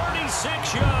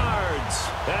 36 yards.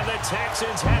 And the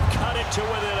Texans have cut it to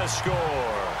within a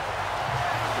score.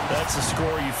 That's the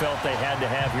score you felt they had to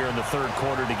have here in the 3rd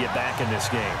quarter to get back in this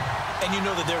game. And you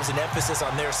know that there's an emphasis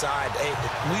on their side. Hey,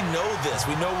 we know this.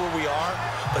 We know where we are.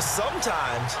 But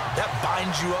sometimes that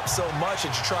binds you up so much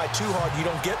that you try too hard, you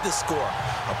don't get the score.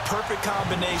 A perfect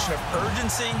combination of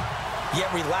urgency, yet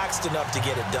relaxed enough to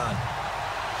get it done.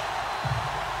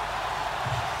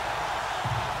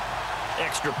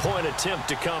 Extra point attempt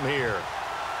to come here.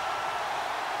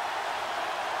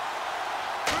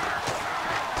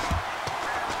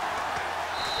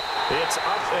 It's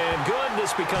up and good.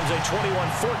 This becomes a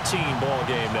 21-14 ball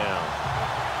game now.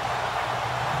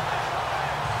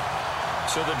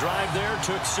 So the drive there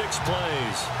took 6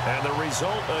 plays, and the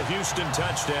result, a Houston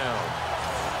touchdown.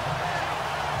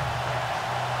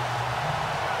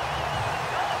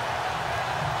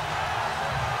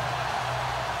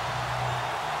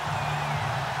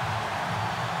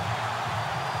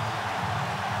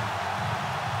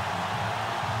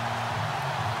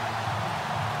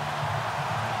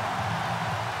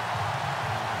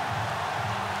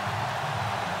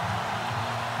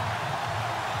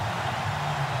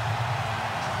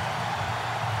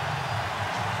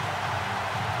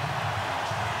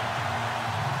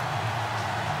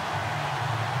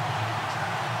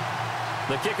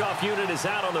 The kickoff unit is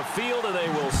out on the field, and they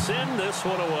will send this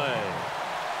one away.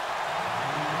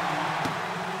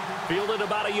 Fielded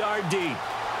about a yard deep.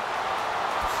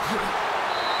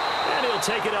 And he'll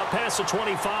take it up past the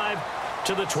 25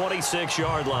 to the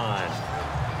 26-yard line.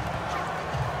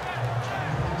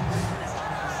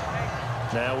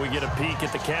 Now we get a peek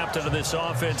at the captain of this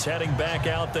offense heading back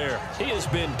out there. He has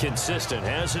been consistent,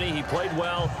 hasn't he? He played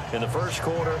well in the 1st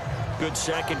quarter, good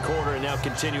 2nd quarter, and now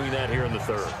continuing that here in the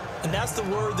 3rd. And that's the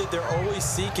word that they're always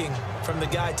seeking from the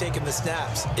guy taking the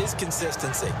snaps, is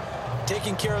consistency.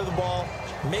 Taking care of the ball,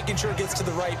 making sure it gets to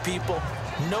the right people,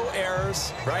 no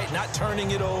errors, right? Not turning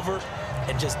it over,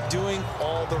 and just doing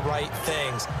all the right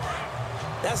things.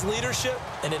 That's leadership,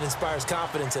 and it inspires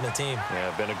confidence in a team.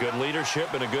 Yeah, been a good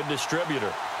leadership and a good distributor.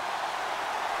 All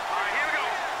right, here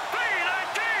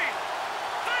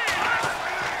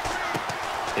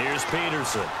we go. Here's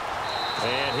Peterson.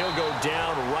 And he'll go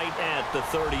down right at the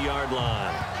 30-yard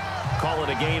line. Call it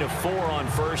a gain of 4 on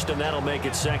first, and that'll make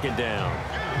it second down.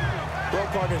 Well,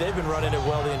 partner, they've been running it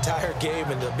well the entire game,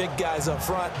 and the big guys up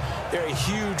front, they're a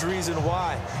huge reason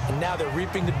why. And now they're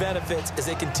reaping the benefits as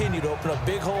they continue to open up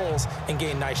big holes and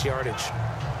gain nice yardage.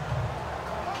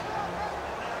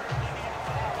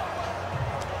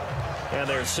 And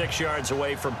they're 6 yards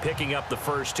away from picking up the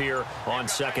first here on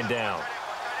second down.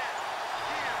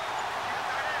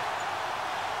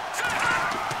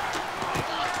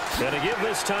 And to give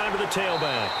this time to the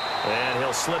tailback. And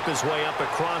he'll slip his way up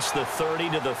across the 30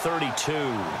 to the 32. 2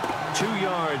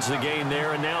 yards the gain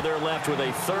there, and now they're left with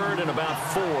a third and about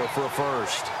 4 for a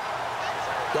first.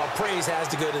 Well, praise has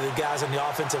to go to the guys on the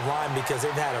offensive line because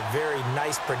they've had a very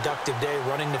nice, productive day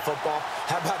running the football.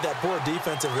 How about that poor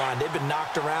defensive line? They've been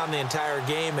knocked around the entire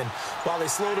game, and while they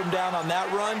slowed them down on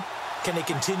that run, can they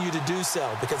continue to do so?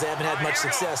 Because they haven't had much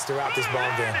success throughout this ball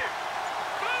game.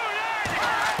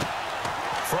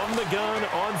 From the gun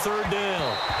on third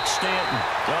down. Stanton.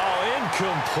 Oh,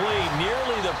 incomplete.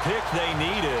 Nearly the pick they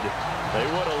needed. They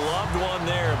would have loved one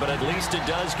there, but at least it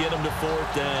does get them to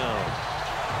fourth down.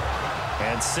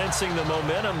 And sensing the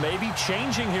momentum maybe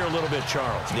changing here a little bit,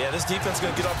 Charles. Yeah, this defense is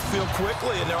going to get off the field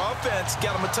quickly, and their offense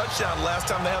got them a touchdown last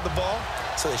time they had the ball,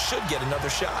 so they should get another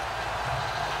shot.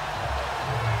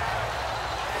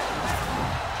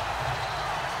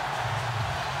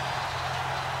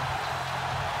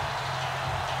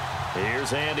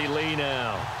 Here's Andy Lee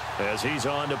now as he's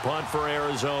on to punt for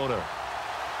Arizona.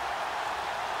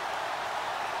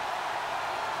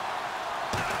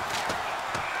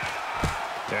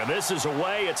 And this is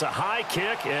away. It's a high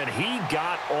kick, and he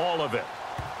got all of it.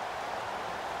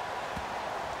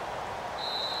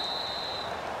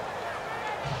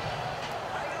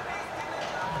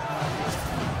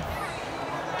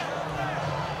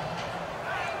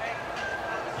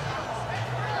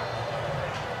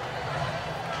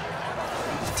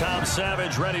 Tom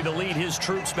Savage ready to lead his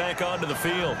troops back onto the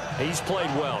field. He's played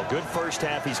well. Good first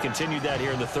half. He's continued that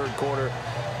here in the third quarter.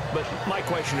 But my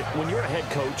question, when you're a head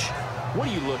coach, what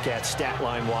do you look at stat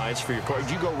line-wise for your coach?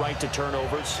 Do you go right to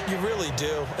turnovers? You really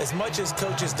do. As much as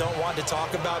coaches don't want to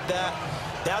talk about that,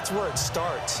 that's where it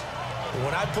starts.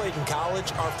 When I played in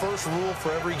college, our first rule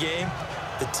for every game,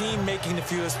 the team making the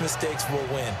fewest mistakes will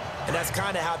win. And that's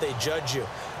kind of how they judge you.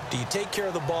 Do you take care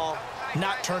of the ball,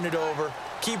 not turn it over,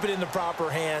 keep it in the proper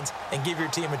hands, and give your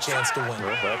team a chance to win?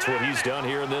 Well, that's what he's done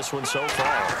here in this one so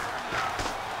far.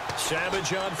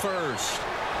 Savage on first.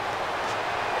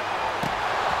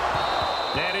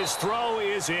 And his throw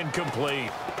is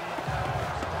incomplete.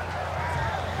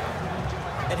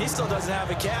 And he still doesn't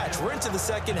have a catch. We're into the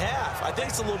second half. I think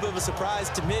it's a little bit of a surprise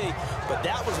to me, but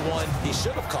that was one he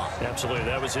should have caught. Absolutely.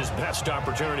 That was his best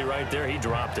opportunity right there. He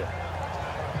dropped it.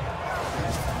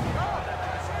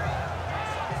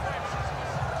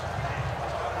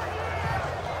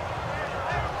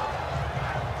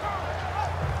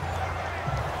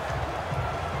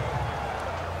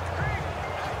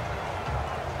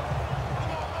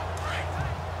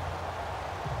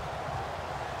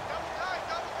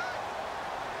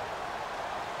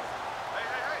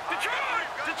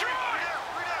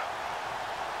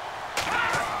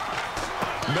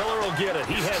 Miller will get it.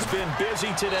 He has been busy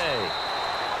today.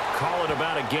 Call it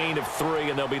about a gain of 3,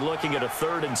 and they'll be looking at a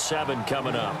 3rd and 7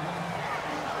 coming up.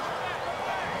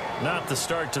 Not the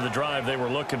start to the drive they were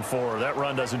looking for. That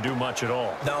run doesn't do much at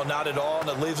all. No, not at all, and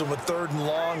it leaves them with 3rd and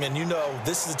long. And you know,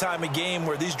 this is the time of game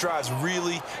where these drives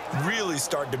really, really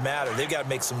start to matter. They've got to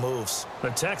make some moves. The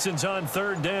Texans on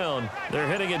 3rd down. They're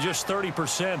hitting at just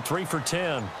 30%, 3 for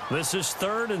 10. This is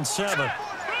 3rd and 7.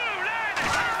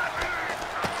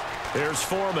 Here's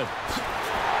Foreman.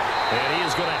 And he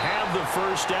is going to have the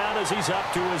first down as he's up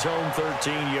to his own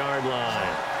 13-yard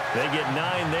line. They get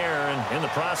 9 there, and in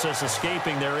the process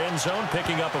escaping their end zone,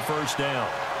 picking up a first down.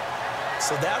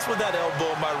 So that's what that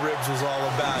elbow in my ribs was all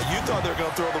about. You thought they were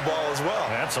going to throw the ball as well.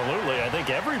 Absolutely. I think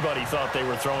everybody thought they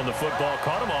were throwing the football,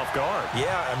 caught him off guard.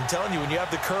 Yeah, I'm telling you, when you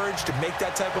have the courage to make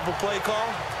that type of a play call,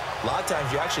 a lot of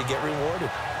times you actually get rewarded.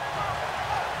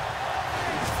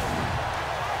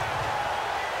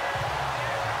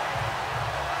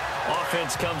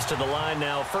 Offense comes to the line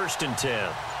now, 1st and 10.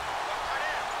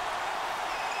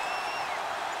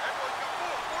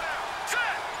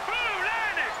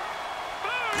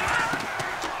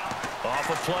 Off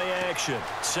of play action,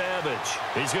 Savage.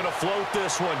 He's going to float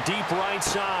this one deep right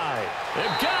side.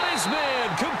 They've got his man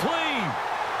complete.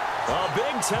 A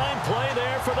big-time play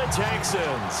there for the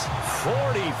Texans.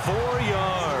 44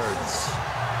 yards.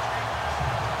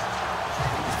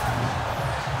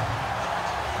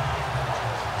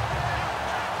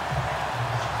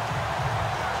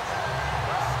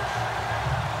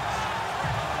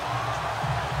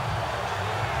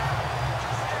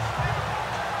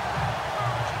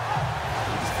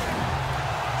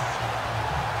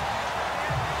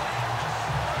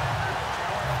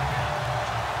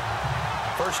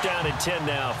 First down and 10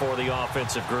 now for the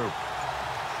offensive group.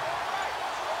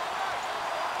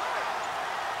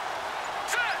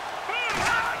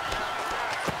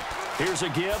 Here's a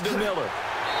give to Miller.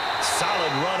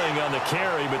 Solid running on the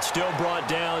carry, but still brought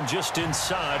down just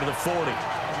inside of the 40.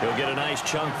 He'll get a nice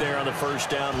chunk there on the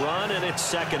first down run, and it's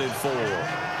 2nd and 4.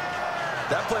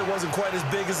 That play wasn't quite as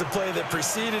big as the play that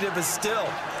preceded it, but still,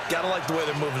 got to like the way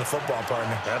they're moving the football,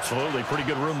 partner. Absolutely. Pretty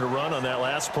good room to run on that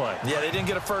last play. Yeah, they didn't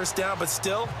get a first down, but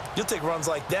still, you'll take runs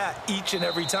like that each and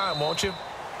every time, won't you?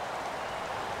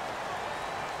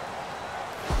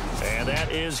 And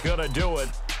that is going to do it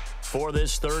for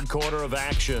this third quarter of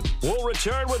action. We'll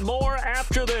return with more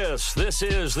after this. This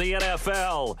is the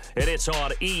NFL, and it's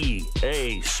on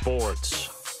EA Sports.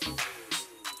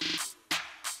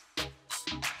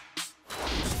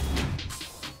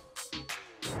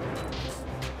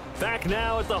 Back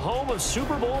now at the home of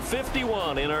Super Bowl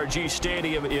 51, NRG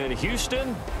Stadium in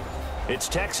Houston. It's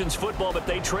Texans football, but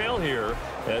they trail here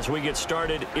as we get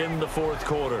started in the fourth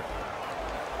quarter.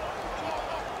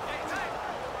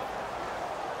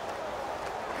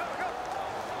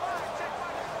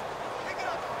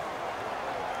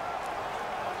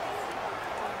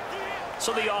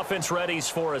 So the offense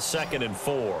readies for a 2nd and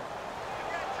 4.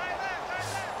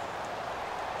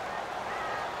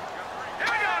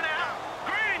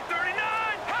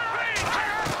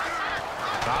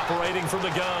 Operating from the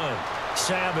gun,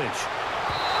 Savage.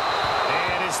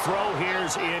 And his throw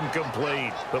here's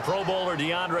incomplete. The Pro Bowler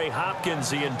DeAndre Hopkins,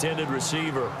 the intended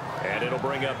receiver. And it'll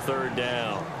bring up 3rd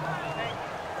down.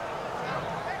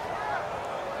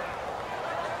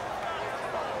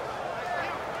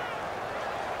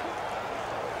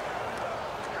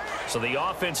 So the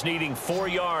offense needing 4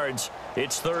 yards.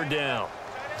 It's 3rd down.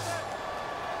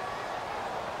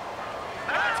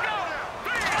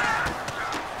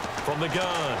 From the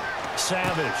gun,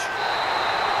 Savage.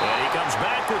 And he comes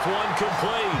back with one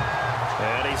complete.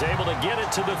 And he's able to get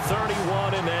it to the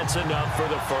 31, and that's enough for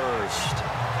the first.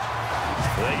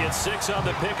 They get 6 on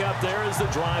the pickup there as the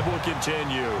drive will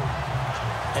continue.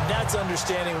 And that's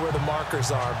understanding where the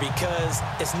markers are, because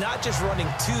it's not just running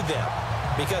to them.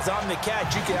 Because on the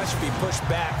catch, you can actually be pushed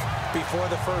back before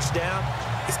the first down.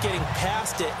 It's getting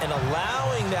past it and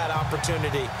allowing that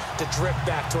opportunity to drip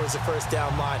back towards the first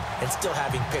down line and still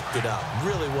having picked it up.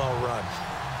 Really well run.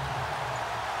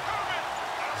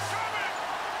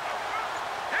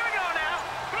 Here we go now.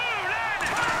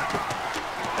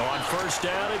 On first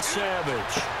down, it's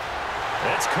Savage.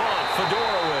 That's caught,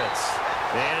 Fedorowicz.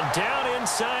 And down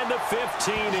inside the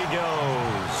 15 he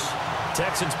goes.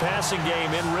 Texans passing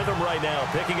game in rhythm right now,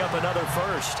 picking up another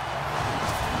first.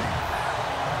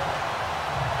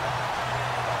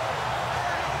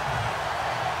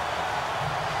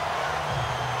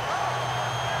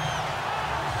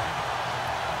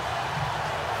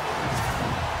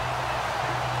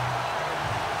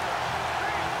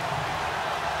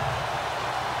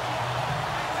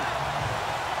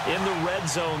 In the red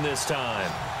zone this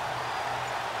time.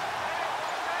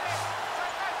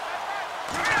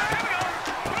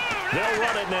 They'll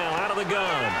run it now out of the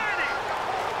gun.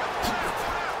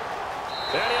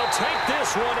 And he'll take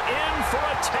this one in for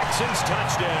a Texans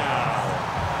touchdown.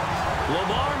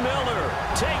 Lamar Miller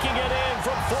taking it in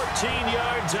from 14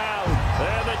 yards out.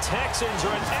 And the Texans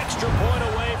are an extra point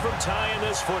away from tying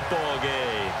this football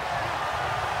game.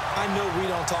 I know we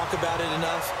don't talk about it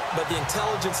enough, but the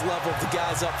intelligence level of the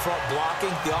guys up front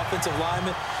blocking, the offensive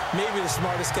linemen, maybe the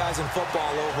smartest guys in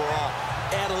football overall.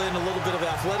 Add in a little bit of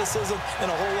athleticism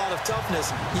and a whole lot of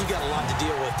toughness, you got a lot to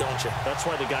deal with, don't you? That's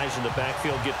why the guys in the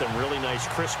backfield get them really nice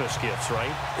Christmas gifts,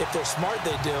 right? If they're smart,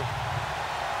 they do.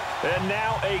 And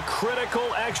now a critical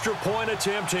extra point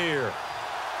attempt here.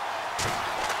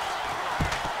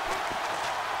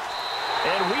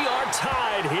 And we are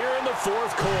tied here in the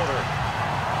fourth quarter.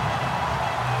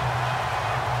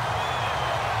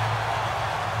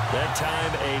 That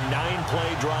time, a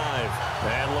 9-play drive.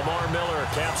 And Lamar Miller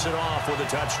caps it off with a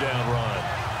touchdown run.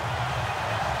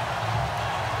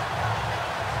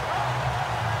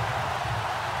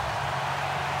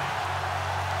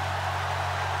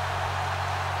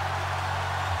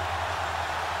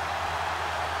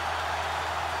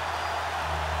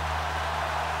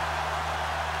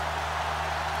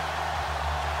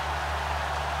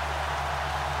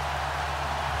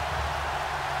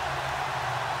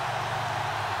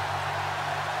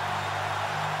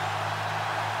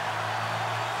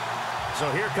 So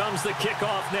here comes the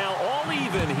kickoff now, all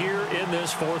even here in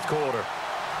this fourth quarter.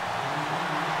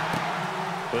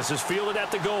 This is fielded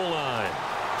at the goal line.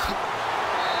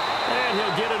 And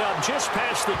he'll get it up just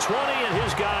past the 20, and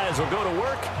his guys will go to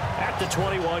work at the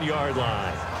 21-yard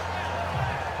line.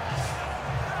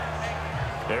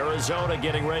 Arizona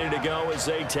getting ready to go as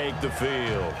they take the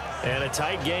field. And a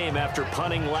tight game after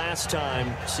punting last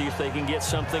time. See if they can get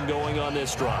something going on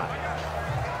this drive.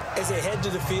 As they head to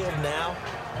the field now,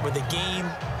 with the game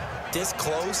this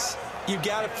close, you've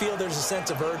got to feel there's a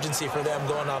sense of urgency for them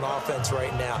going on offense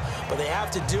right now. But they have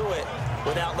to do it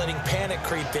without letting panic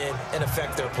creep in and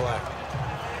affect their play.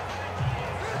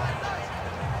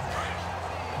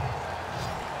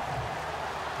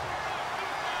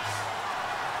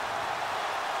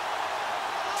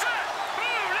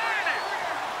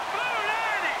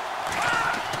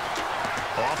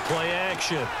 Play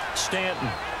action. Stanton.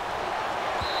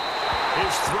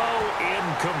 His throw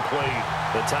incomplete.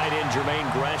 The tight end Jermaine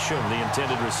Gresham, the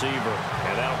intended receiver.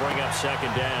 And that'll bring up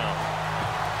second down.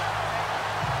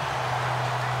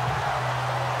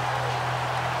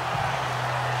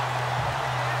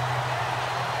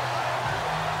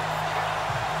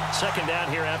 Second down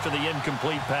here after the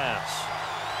incomplete pass.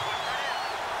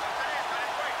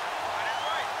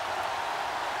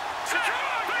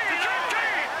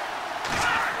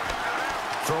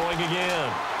 Throwing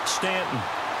again. Stanton.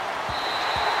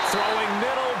 Throwing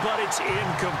middle, but it's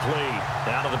incomplete.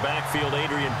 Out of the backfield,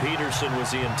 Adrian Peterson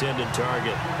was the intended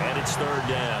target. And it's third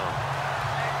down.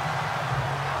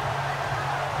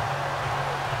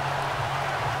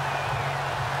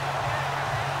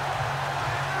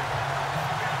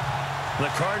 The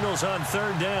Cardinals on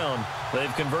third down.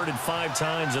 They've converted 5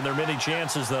 times in their many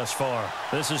chances thus far.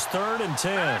 This is 3rd and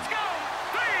 10.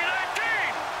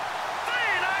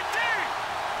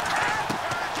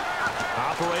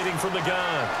 Operating from the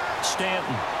gun.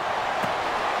 Stanton.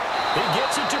 He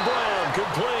gets it to Brown.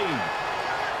 Complete.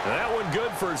 That one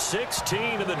good for 16,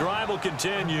 and the drive will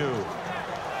continue.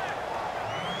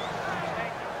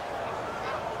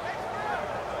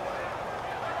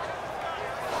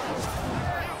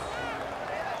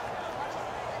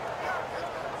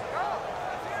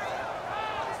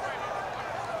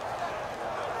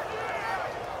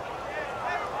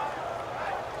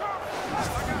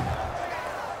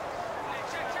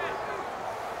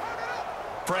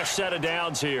 Fresh set of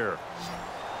downs here.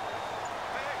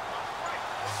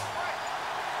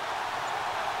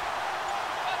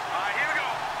 Here we go.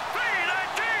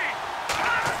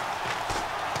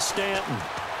 3-19. Stanton.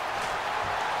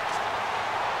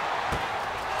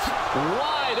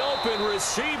 Wide open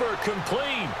receiver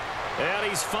complete. And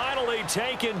he's finally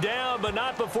taken down, but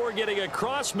not before getting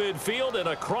across midfield and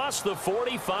across the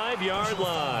 45-yard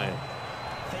line.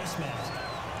 Face mask.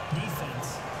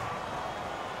 Defense.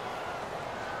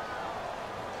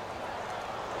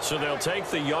 So they'll take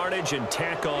the yardage and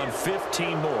tack on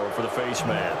 15 more for the face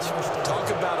mask. Talk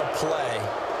about a play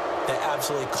that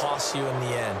absolutely costs you in the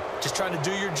end. Just trying to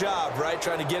do your job, right?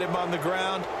 Trying to get him on the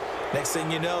ground. Next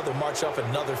thing you know, they'll march up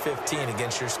another 15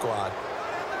 against your squad.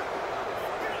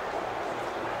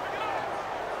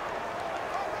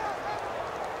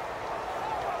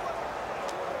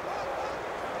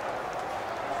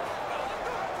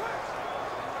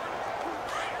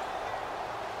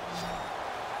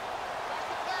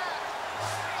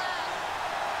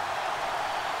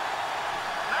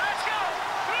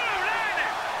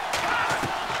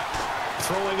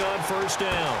 Throwing on first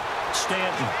down.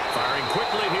 Stanton firing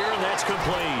quickly here, and that's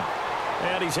complete.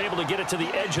 And he's able to get it to the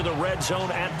edge of the red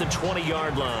zone at the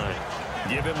 20-yard line.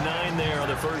 Give him 9 there on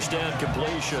the first down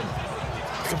completion.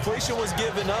 Completion was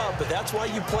given up, but that's why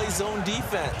you play zone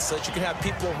defense, so that you can have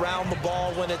people around the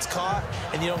ball when it's caught,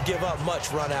 and you don't give up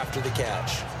much run after the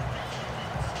catch.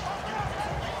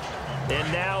 And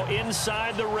now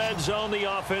inside the red zone, the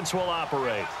offense will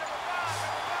operate.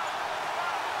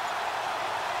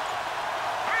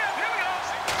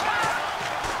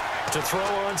 To throw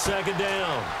on second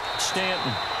down.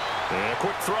 Stanton. And a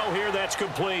quick throw here, that's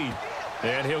complete.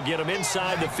 And he'll get him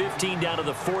inside the 15 down to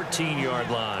the 14-yard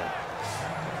line.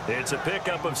 It's a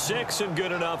pickup of 6 and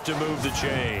good enough to move the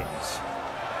chains.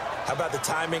 How about the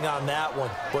timing on that one?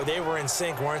 Boy, they were in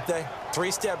sync, weren't they?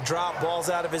 3-step drop, balls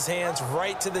out of his hands,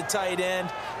 right to the tight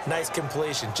end. Nice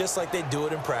completion, just like they do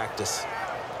it in practice.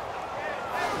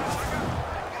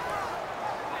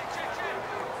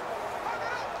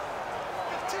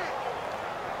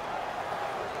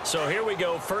 So here we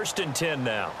go, 1st and 10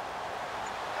 now.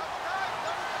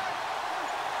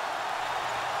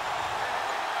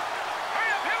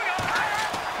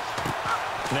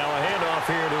 Now a handoff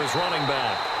here to his running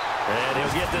back. And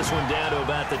he'll get this one down to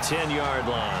about the 10-yard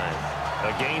line.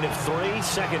 A gain of 3,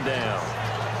 2nd down.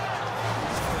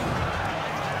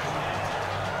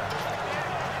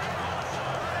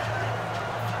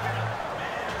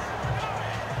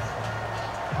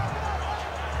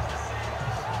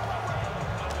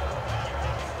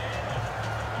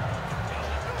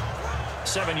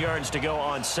 7 yards to go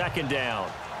on second down.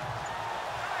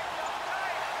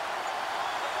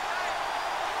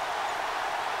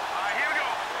 Here we go.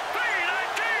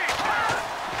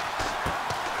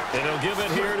 3-19. And he'll give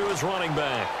it here to his running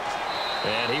back.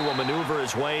 And he will maneuver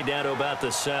his way down to about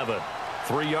the 7.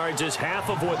 3 yards is half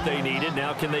of what they needed.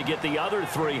 Now can they get the other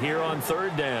 3 here on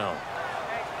third down?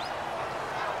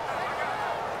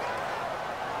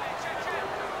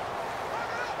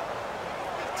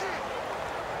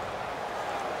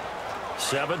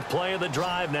 Seventh play of the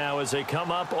drive now as they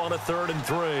come up on a 3rd and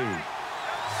 3. Let's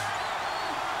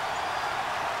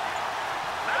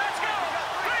go.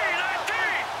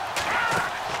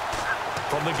 3-19.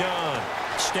 From the gun,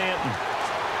 Stanton.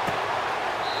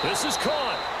 This is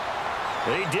caught.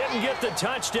 He didn't get the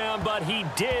touchdown, but he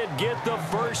did get the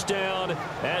first down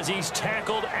as he's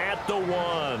tackled at the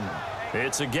 1.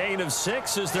 It's a gain of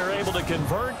 6 as they're able to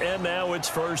convert, and now it's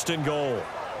 1st and goal.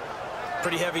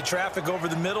 Pretty heavy traffic over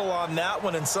the middle on that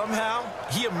one, and somehow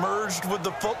he emerged with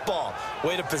the football.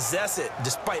 Way to possess it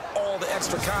despite all the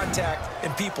extra contact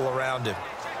and people around him.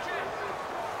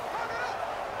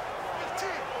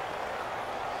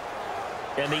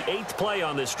 And the 8th play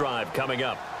on this drive coming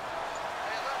up.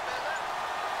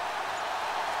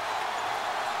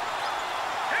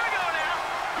 Here we go now.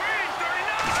 Green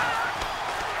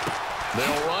 39.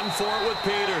 They'll run for it with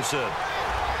Peterson.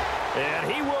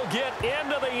 And he will get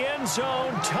into the end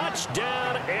zone.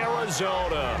 Touchdown,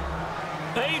 Arizona.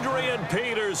 Adrian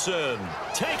Peterson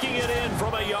taking it in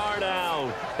from a yard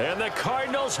out. And the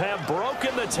Cardinals have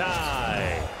broken the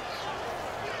tie.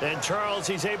 And Charles,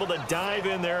 he's able to dive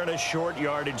in there in a short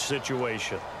yardage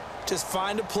situation. Just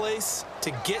find a place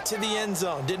to get to the end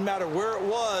zone. Didn't matter where it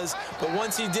was, but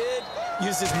once he did,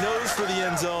 used his nose for the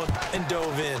end zone and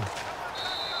dove in.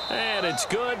 And it's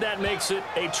good. That makes it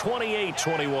a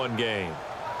 28-21 game.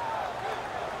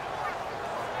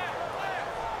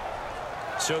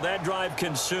 So that drive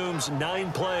consumes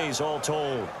 9 plays all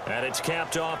told. And it's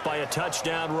capped off by a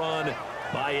touchdown run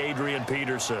by Adrian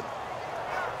Peterson.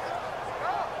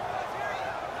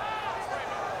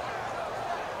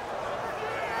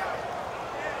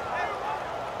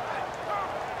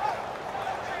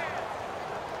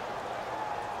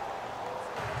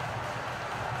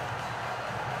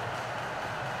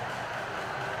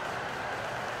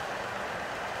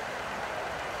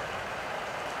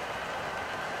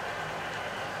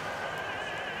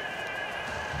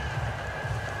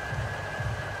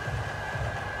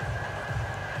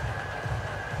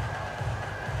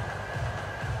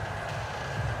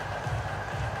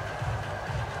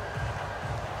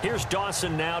 Here's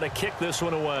Dawson now to kick this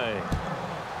one away.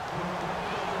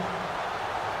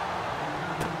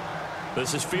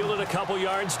 This is fielded a couple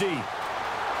yards deep.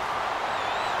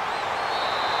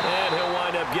 And he'll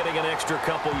wind up getting an extra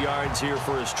couple yards here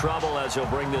for his trouble as he'll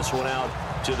bring this one out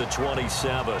to the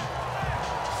 27.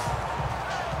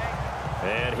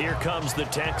 And here comes the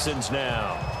Texans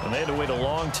now. And they had to wait a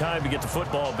long time to get the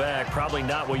football back. Probably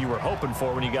not what you were hoping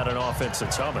for when you got an offense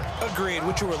that's humming. Agreed.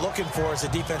 What you were looking for is the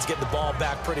defense getting the ball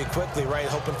back pretty quickly, right?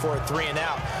 Hoping for a 3 and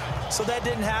out. So that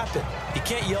didn't happen. You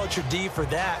can't yell at your D for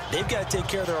that. They've got to take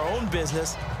care of their own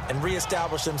business and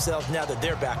reestablish themselves now that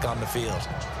they're back on the field.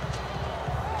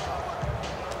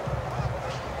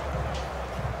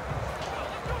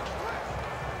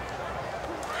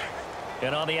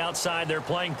 And on the outside, they're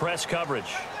playing press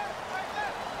coverage.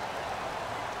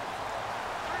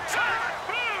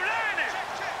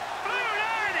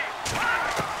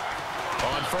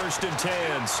 On 1st and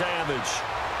 10, Savage.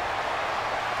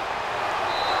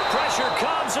 Pressure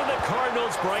comes, and the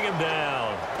Cardinals bring him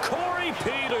down. Corey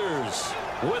Peters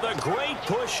with a great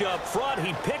push up front.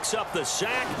 He picks up the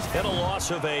sack and a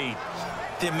loss of 8.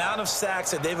 The amount of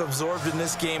sacks that they've absorbed in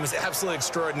this game is absolutely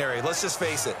extraordinary. Let's just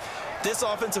face it. This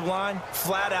offensive line,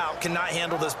 flat out, cannot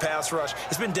handle this pass rush.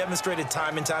 It's been demonstrated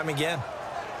time and time again.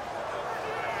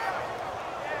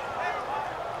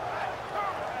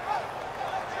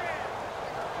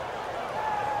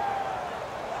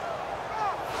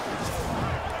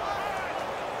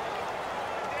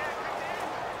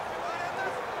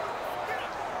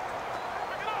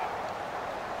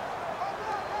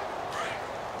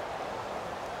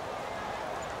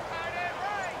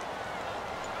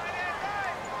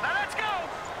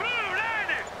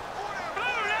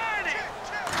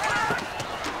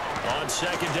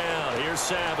 Second down. Here's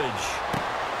Savage.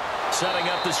 Setting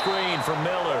up the screen from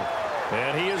Miller.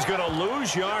 And he is going to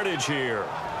lose yardage here.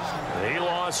 He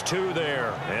lost 2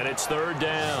 there, and it's 3rd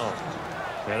down.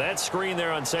 Now that screen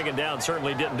there on second down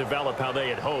certainly didn't develop how they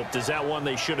had hoped. Is that one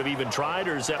they should have even tried,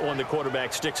 or is that one the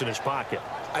quarterback sticks in his pocket?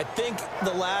 I think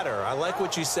the latter. I like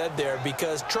what you said there,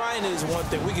 because trying it is one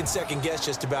thing. We can second guess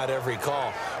just about every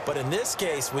call. But in this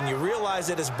case, when you realize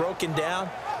that it's broken down,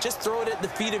 just throw it at the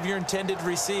feet of your intended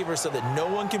receiver so that no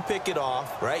one can pick it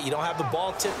off, right? You don't have the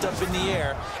ball tipped up in the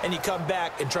air, and you come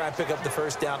back and try and pick up the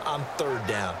first down on third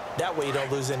down. That way you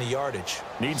don't lose any yardage.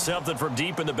 Need something from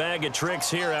deep in the bag of tricks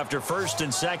here. After first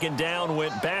and second down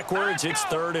went backwards, it's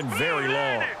third and very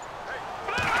long.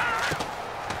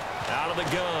 Out of the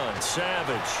gun,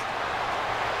 Savage.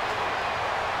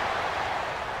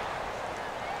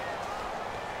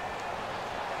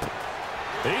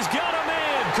 He's got him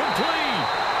in, complete.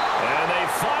 And they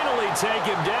finally take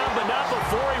him down, but not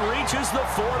before he reaches the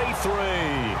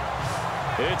 43.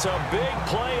 It's a big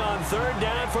play on third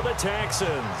down for the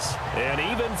Texans. And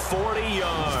even 40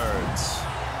 yards.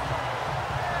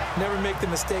 Never make the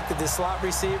mistake that the slot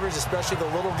receivers, especially the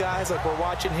little guys like we're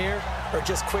watching here, are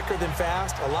just quicker than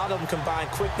fast. A lot of them combine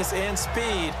quickness and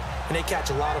speed, and they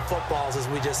catch a lot of footballs, as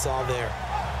we just saw there.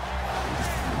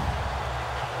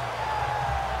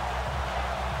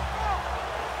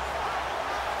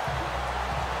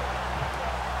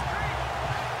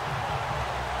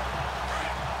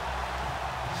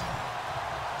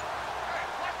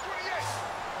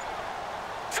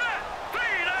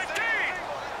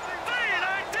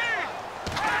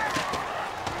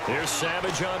 Here's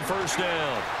Savage on first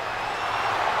down.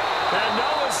 And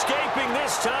no escaping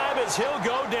this time as he'll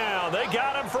go down. They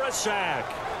got him for a sack.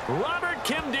 Robert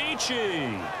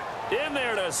Kimdichie in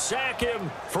there to sack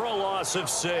him for a loss of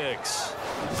 6.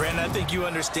 Brandon, I think you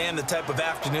understand the type of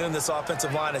afternoon this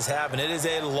offensive line is having. It is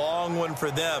a long one for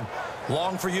them.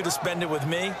 Long for you to spend it with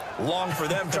me. Long for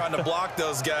them trying to block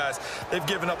those guys. They've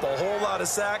given up a whole lot of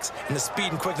sacks, and the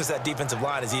speed and quickness of that defensive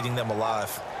line is eating them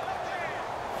alive.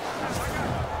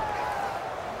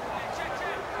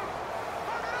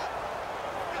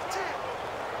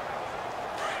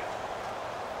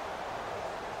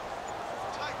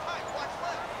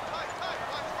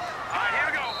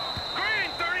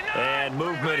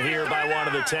 Movement here by one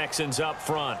of the Texans up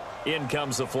front. In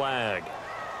comes the flag.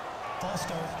 False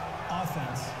start,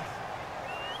 offense.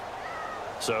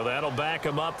 So that'll back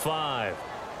him up 5.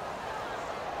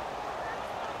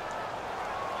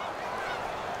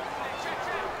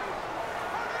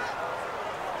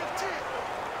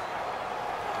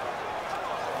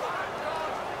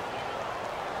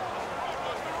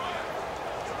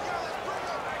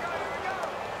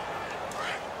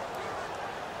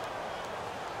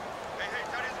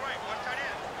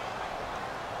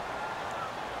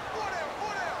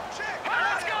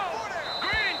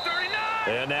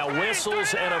 And now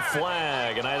whistles and a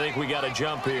flag, and I think we got a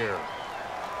jump here.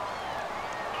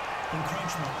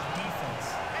 Encroachment,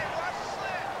 defense.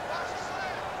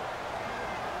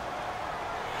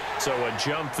 So a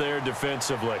jump there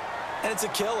defensively. And it's a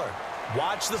killer.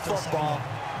 Watch the football.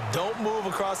 Don't move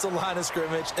across the line of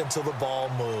scrimmage until the ball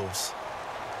moves.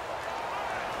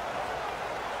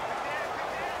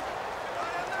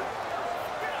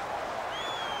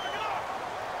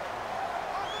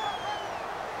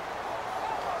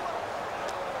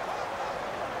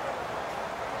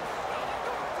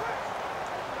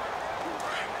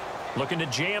 Looking to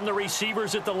jam the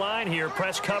receivers at the line here.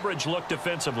 Press coverage look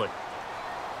defensively.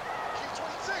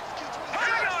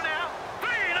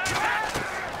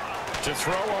 To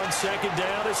throw on second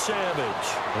down is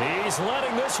Savage. He's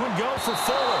letting this one go for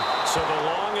Fuller. So the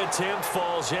long attempt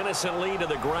falls innocently to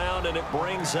the ground, and it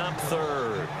brings up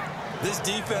third. This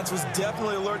defense was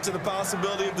definitely alert to the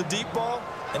possibility of the deep ball,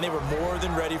 and they were more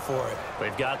than ready for it.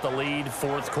 They've got the lead,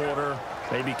 fourth quarter.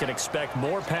 Maybe can expect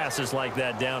more passes like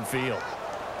that downfield.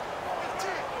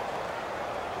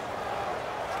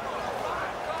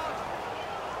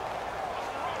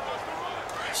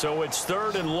 So it's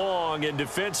third and long, and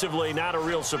defensively not a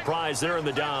real surprise. They're in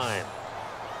the dime.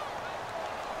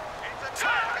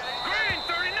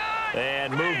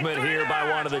 And movement here by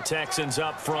one of the Texans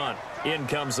up front. In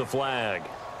comes the flag.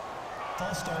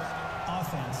 False start,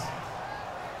 offense.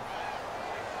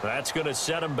 That's going to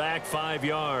set them back 5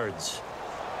 yards.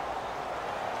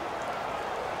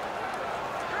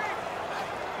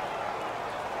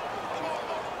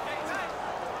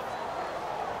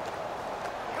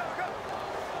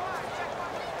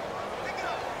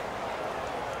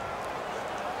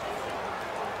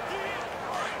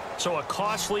 So a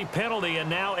costly penalty and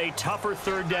now a tougher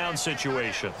third down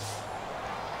situation.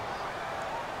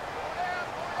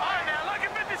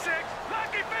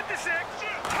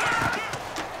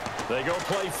 They go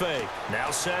play fake. Now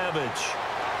Savage.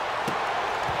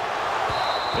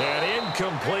 And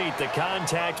incomplete. The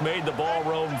contact made the ball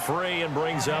roam free and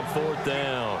brings up 4th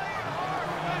down.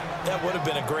 That would have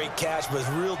been a great catch, but it's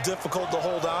real difficult to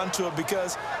hold on to it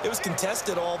because it was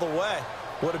contested all the way.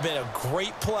 Would have been a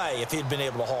great play if he'd been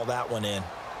able to haul that one in.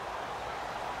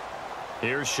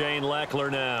 Here's Shane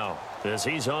Leckler now as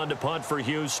he's on to punt for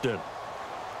Houston.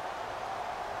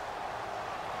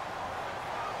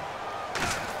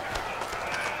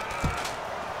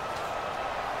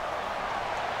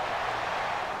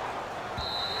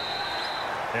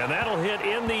 And that'll hit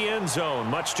in the end zone.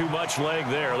 Much too much leg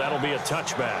there. That'll be a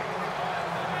touchback.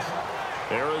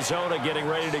 Arizona getting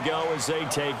ready to go as they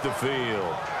take the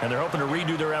field. And they're hoping to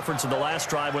redo their efforts in the last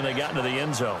drive when they got into the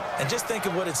end zone. And just think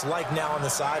of what it's like now on the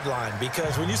sideline,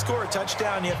 because when you score a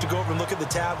touchdown, you have to go over and look at the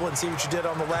tablet and see what you did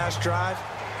on the last drive.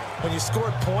 When you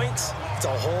scored points, it's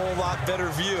a whole lot better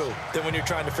view than when you're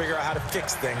trying to figure out how to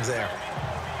fix things there.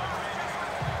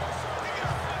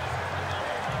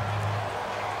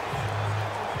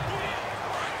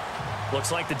 Looks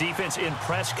like the defense in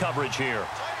press coverage here.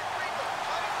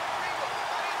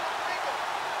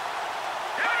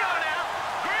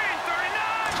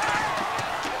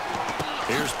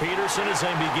 Here's Peterson as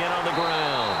they begin on the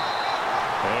ground.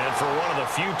 And for one of the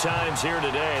few times here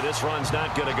today, this run's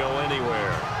not going to go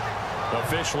anywhere.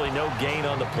 Officially no gain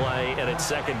on the play, and it's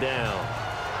 2nd down.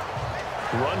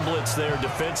 Run blitz there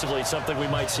defensively, something we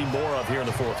might see more of here in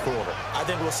the 4th quarter. I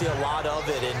think we'll see a lot of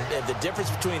it, and the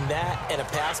difference between that and a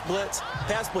pass blitz,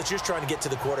 you're just trying to get to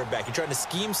the quarterback. You're trying to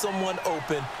scheme someone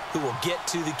open who will get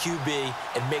to the QB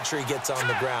and make sure he gets on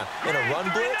the ground. In a run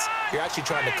blitz, you're actually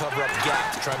trying to cover up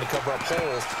gaps, trying to cover up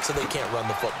holes so they can't run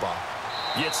the football.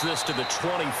 Gets this to the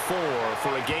 24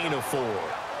 for a gain of 4.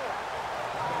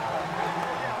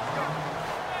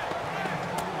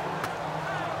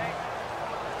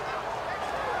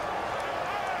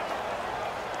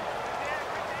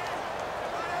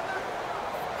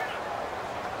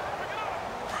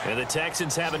 And the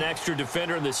Texans have an extra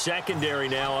defender in the secondary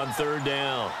now on 3rd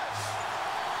down.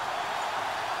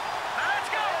 Let's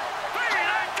go!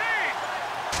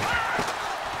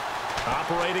 3-19!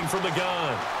 Operating from the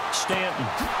gun, Stanton.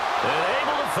 And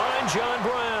able to find John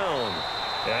Brown.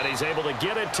 And he's able to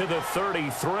get it to the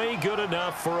 33. Good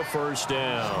enough for a 1st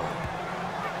down.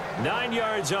 9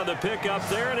 yards on the pickup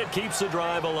there, and it keeps the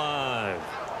drive alive.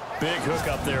 Big hook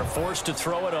up there, forced to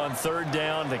throw it on 3rd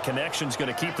down. The connection's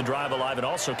going to keep the drive alive and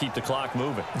also keep the clock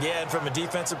moving. Yeah, and from a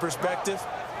defensive perspective,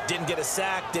 didn't get a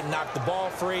sack, didn't knock the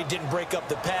ball free, didn't break up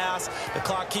the pass. The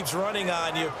clock keeps running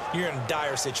on you. You're in a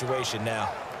dire situation now.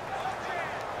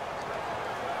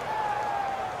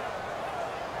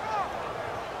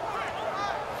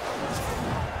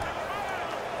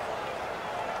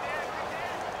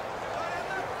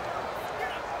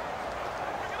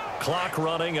 Clock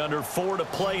running, under 4 to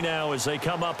play now as they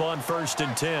come up on 1st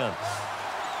and 10.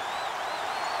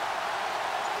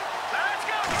 Let's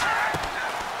go!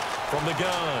 From the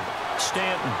gun,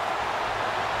 Stanton.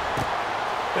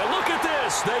 And look at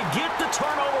this. They get the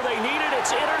turnover they needed.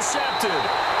 It's intercepted.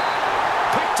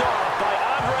 Picked off by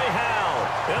Andre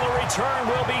Howe. And the return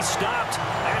will be stopped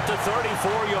at the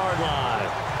 34-yard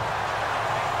line.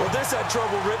 Well, this had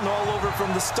trouble written all over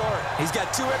from the start. He's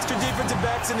got 2 extra defensive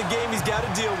backs in the game he's got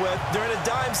to deal with. They're in a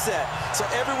dime set. So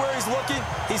everywhere he's looking,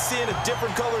 he's seeing a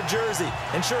different colored jersey.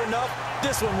 And sure enough,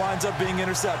 this one winds up being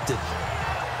intercepted.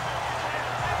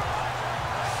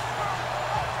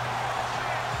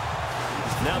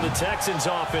 Now the Texans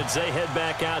offense, they head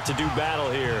back out to do battle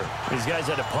here. These guys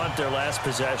had to punt their last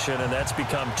possession, and that's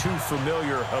become too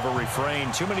familiar of a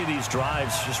refrain. Too many of these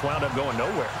drives just wound up going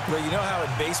nowhere. Well, you know how in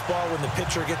baseball, when the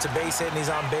pitcher gets a base hit and he's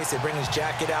on base, they bring his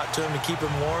jacket out to him to keep him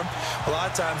warm? A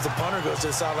lot of times the punter goes to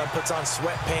the sideline, puts on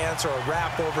sweatpants or a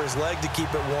wrap over his leg to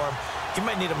keep it warm. He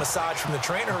might need a massage from the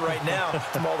trainer right now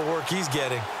from all the work he's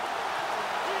getting.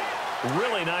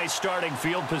 Really nice starting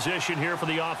field position here for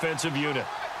the offensive unit.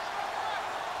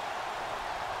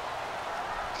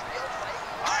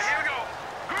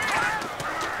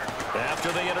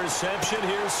 After the interception,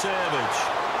 here's Savage.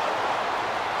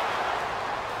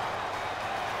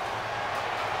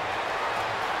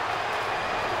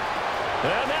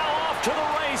 And now off to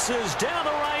the races down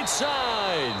the right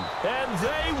side. And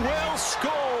they will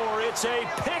score. It's a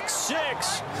pick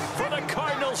 6 for the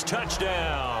Cardinals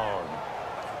touchdown.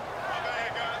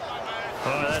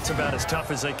 That's about as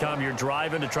tough as they come. You're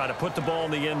driving to try to put the ball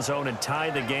in the end zone and tie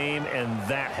the game, and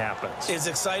that happens. It's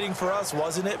exciting for us,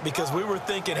 wasn't it? Because we were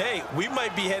thinking, hey, we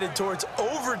might be headed towards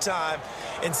overtime.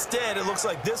 Instead, it looks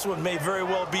like this one may very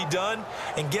well be done.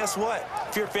 And guess what?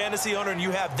 If you're a fantasy owner and you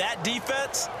have that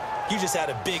defense, you just had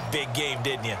a big, big game,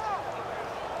 didn't you?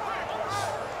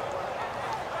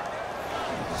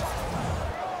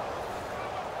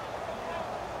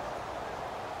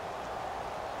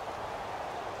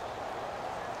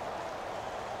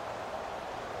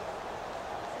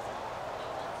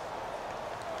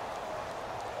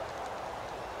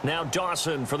 Now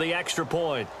Dawson for the extra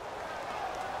point.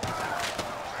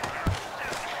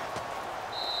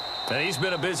 And he's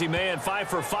been a busy man, 5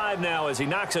 for 5 now as he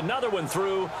knocks another one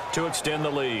through to extend the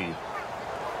lead.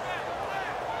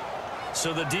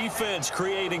 So the defense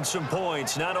creating some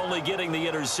points, not only getting the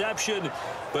interception,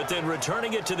 but then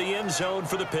returning it to the end zone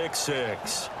for the pick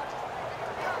six.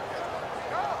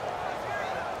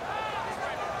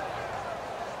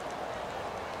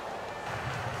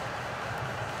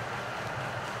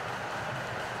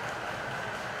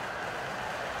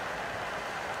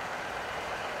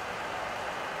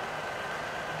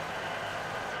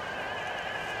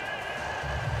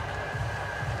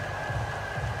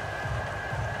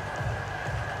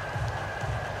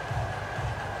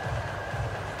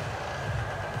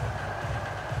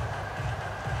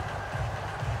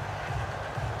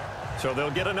 So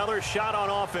they'll get another shot on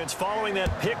offense following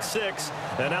that pick six.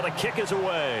 And now the kick is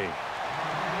away.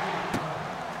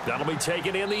 That'll be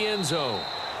taken in the end zone.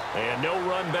 And no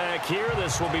run back here.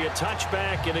 This will be a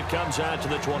touchback, and it comes out to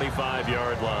the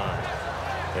 25-yard line.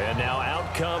 And now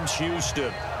out comes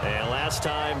Houston. And last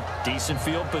time, decent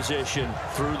field position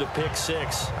through the pick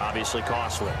six. Obviously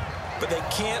costly. But they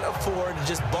can't afford to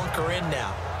just bunker in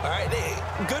now. All right,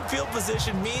 good field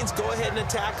position means go ahead and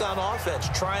attack on offense.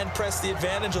 Try and press the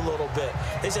advantage a little bit.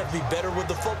 They just have to be better with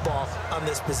the football on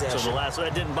this possession. So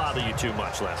that didn't bother you too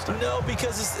much last time? No,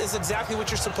 because it's exactly what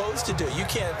you're supposed to do. You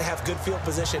can't have good field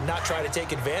position and not try to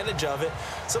take advantage of it.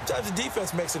 Sometimes the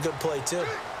defense makes a good play, too.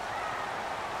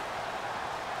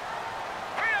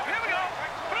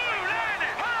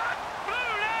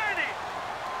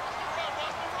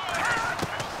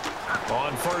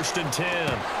 On 1st and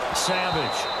 10,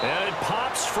 Savage, and it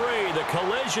pops free. The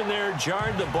collision there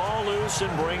jarred the ball loose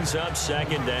and brings up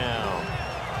 2nd down.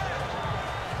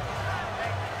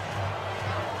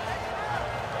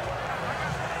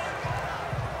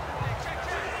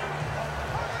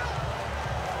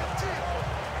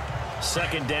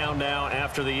 Second down now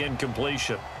after the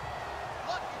incompletion.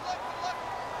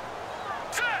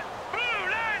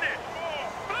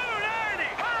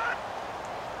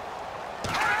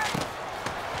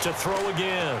 To throw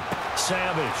again.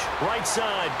 Savage, right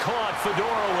side, caught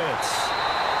Fedorowicz.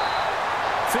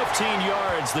 15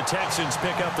 yards, the Texans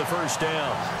pick up the first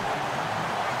down.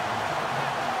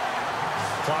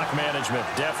 Clock management,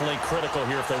 definitely critical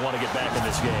here if they want to get back in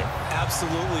this game.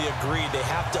 Absolutely agreed. They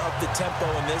have to up the tempo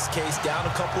in this case, down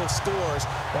a couple of scores.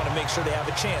 Want to make sure they have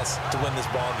a chance to win this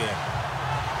ball game.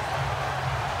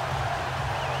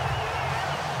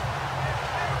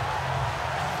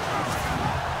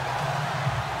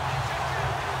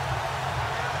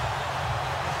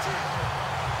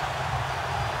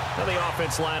 The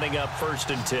offense lining up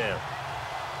 1st and 10.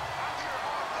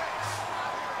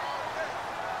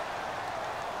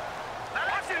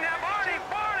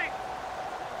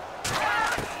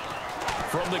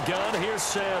 From the gun, here's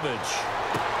Savage.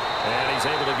 And he's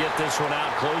able to get this one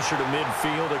out closer to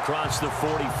midfield across the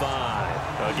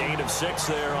 45. A gain of 6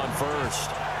 there on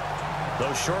 1st.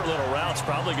 Those short little routes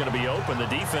probably going to be open. The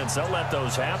defense, they'll let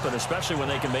those happen, especially when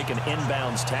they can make an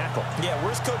inbounds tackle. Yeah,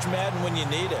 where's Coach Madden when you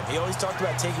need him? He always talked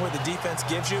about taking what the defense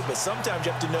gives you, but sometimes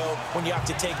you have to know when you have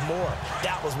to take more.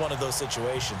 That was one of those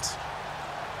situations.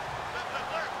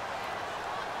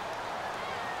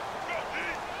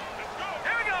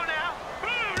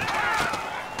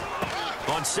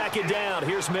 On 2nd down,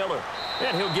 here's Miller.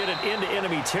 And he'll get it into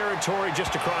enemy territory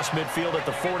just across midfield at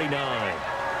the 49.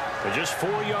 Just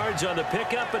 4 yards on the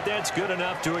pickup, but that's good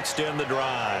enough to extend the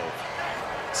drive.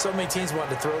 So many teams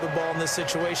want to throw the ball in this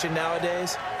situation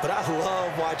nowadays, but I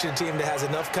love watching a team that has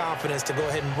enough confidence to go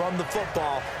ahead and run the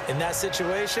football in that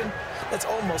situation. That's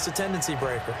almost a tendency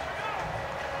breaker.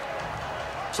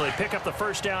 So they pick up the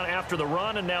first down after the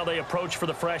run, and now they approach for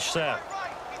the fresh set.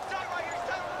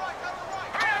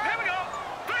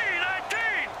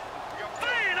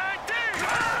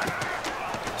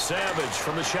 Savage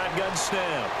from the shotgun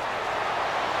snap.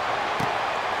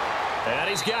 And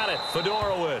he's got it,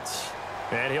 Fedorowicz.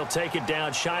 And he'll take it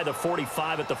down shy of the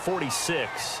 45 at the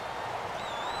 46.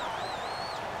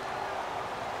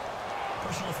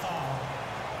 Personal foul.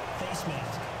 Face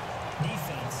mask.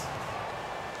 Defense.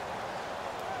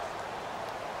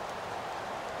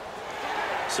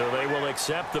 So they will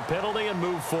accept the penalty and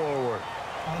move forward.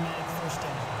 Automatic first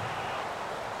down.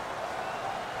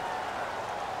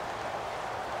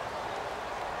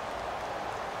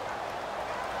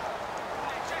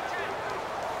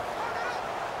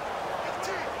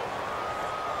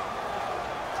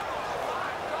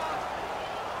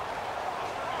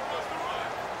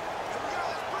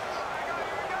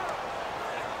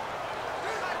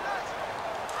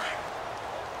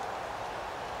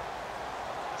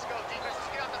 Let's go, defense.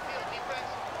 Let's get out the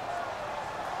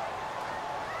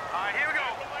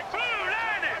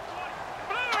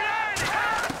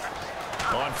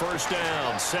first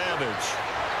down. Savage.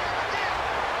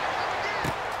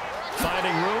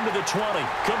 Finding room to the 20.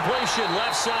 Completion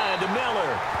left side to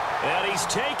Miller. And he's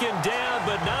taken down,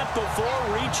 but not before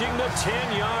reaching the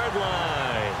 10-yard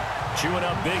line. Chewing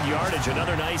up big yardage.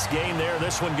 Another nice gain there.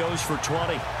 This one goes for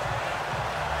 20.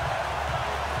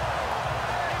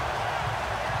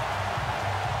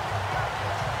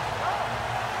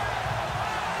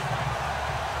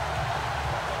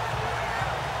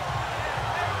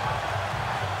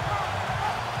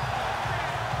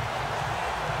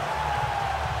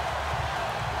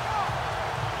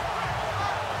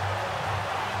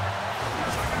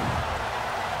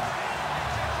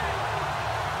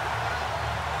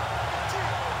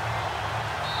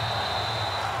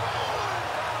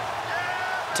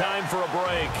 Time for a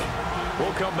break.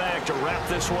 We'll come back to wrap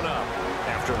this one up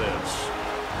after this.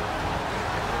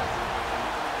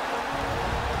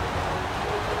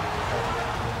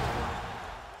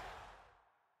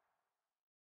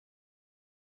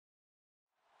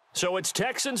 So it's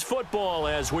Texans football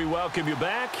as we welcome you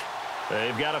back.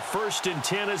 They've got a 1st and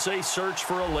 10 as they search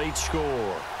for a late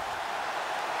score.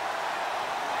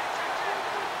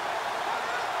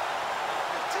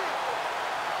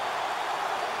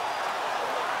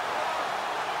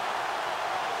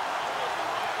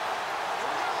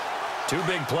 Two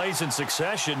big plays in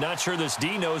succession. Not sure this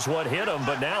D knows what hit him,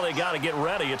 but now they got to get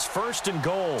ready. It's 1st and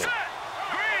goal.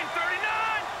 Green,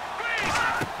 39. Green.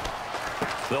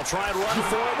 They'll try and run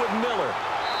for it with Miller.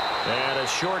 And a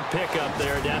short pickup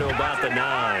there down to about the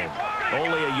 9.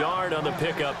 Only a yard on the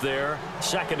pickup there.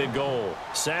 2nd and goal.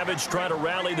 Savage trying to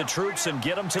rally the troops and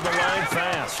get them to the line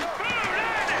fast.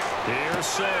 Here's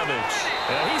Savage.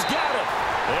 And he's got it.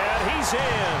 And he's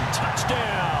in.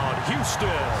 Touchdown,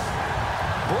 Houston.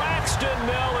 Braxton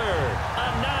Miller, a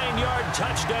 9-yard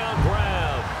touchdown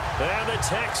grab. And the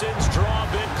Texans draw a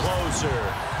bit closer.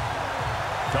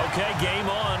 Okay,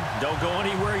 game on. Don't go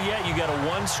anywhere yet. You got a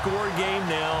 1-score game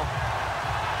now.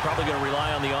 Probably going to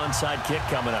rely on the onside kick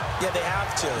coming up. Yeah, they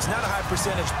have to. It's not a high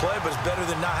percentage play, but it's better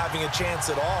than not having a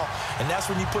chance at all. And that's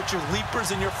when you put your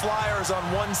leapers and your flyers on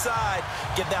one side,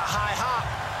 get that high hop,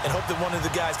 and hope that one of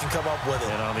the guys can come up with it.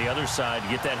 And on the other side,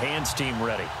 get that hands team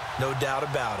ready. No doubt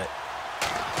about it.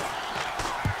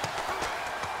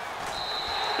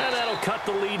 And that'll cut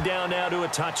the lead down now to a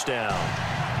touchdown.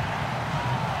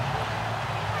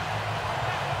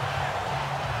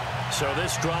 So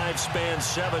this drive spans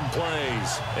 7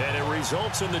 plays, and it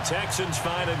results in the Texans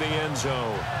finding the end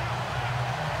zone.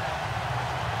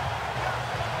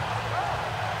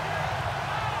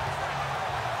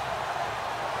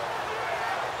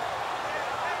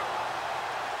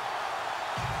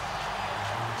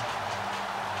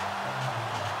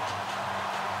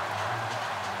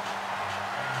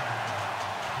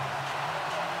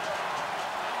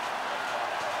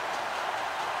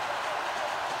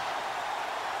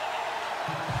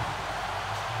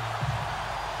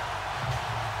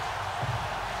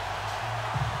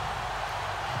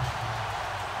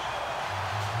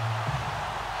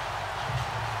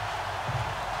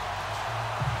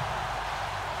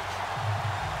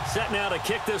 Set now to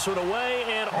kick this one away,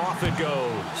 and off it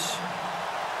goes.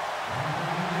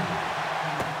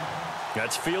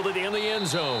 That's fielded in the end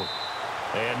zone.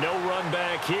 And no run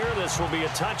back here. This will be a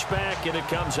touchback, and it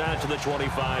comes out to the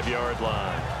 25-yard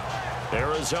line.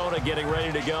 Arizona getting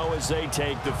ready to go as they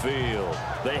take the field.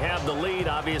 They have the lead,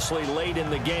 obviously, late in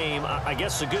the game. I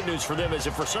guess the good news for them is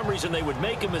if for some reason they would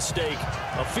make a mistake,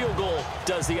 a field goal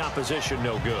does the opposition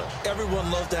no good. Everyone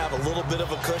loves to have a little bit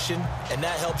of a cushion, and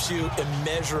that helps you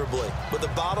immeasurably. But the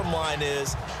bottom line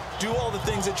is, do all the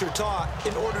things that you're taught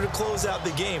in order to close out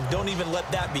the game. Don't even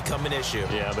let that become an issue.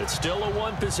 Yeah, but still a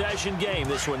one-possession game.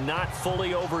 This one not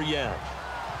fully over yet.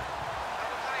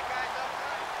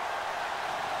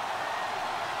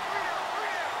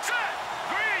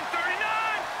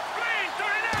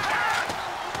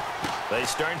 They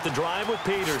start the drive with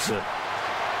Peterson.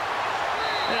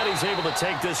 And he's able to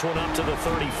take this one up to the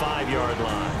 35-yard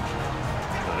line.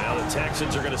 And now the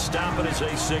Texans are going to stop it as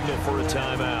they signal for a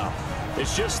timeout.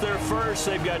 It's just their first.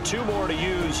 They've got 2 more to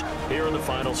use here in the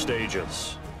final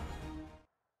stages.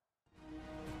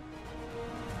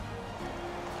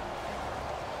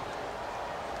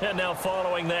 And now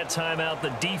following that timeout, the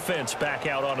defense back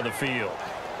out onto the field.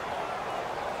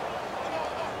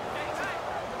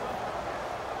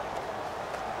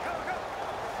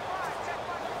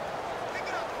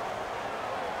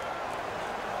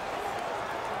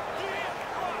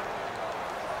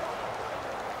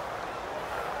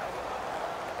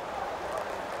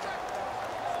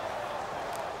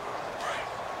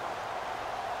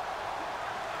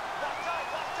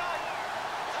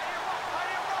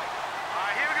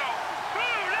 Here we go.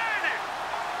 Boom,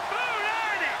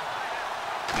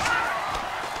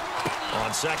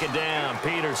 On second down,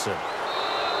 Peterson. And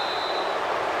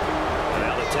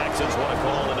now the Texans want to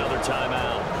call another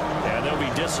timeout. And they'll be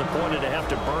disappointed to have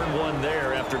to burn one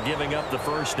there after giving up the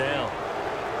first down.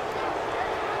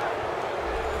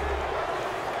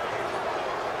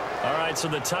 All right, so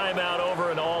the timeout over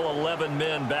and all 11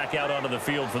 men back out onto the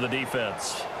field for the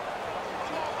defense.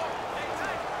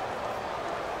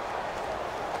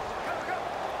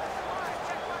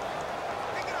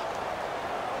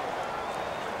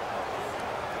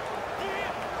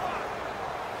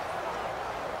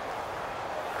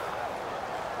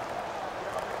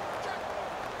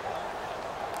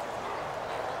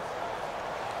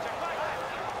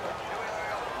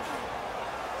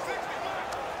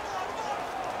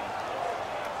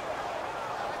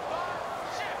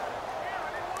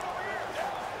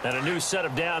 And a new set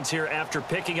of downs here after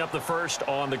picking up the first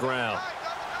on the ground.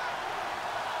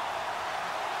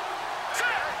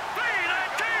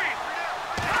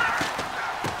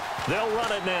 They'll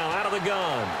run it now out of the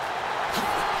gun.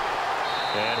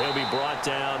 And he'll be brought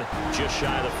down just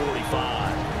shy of the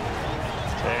 45.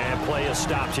 And play is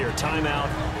stopped here. Timeout.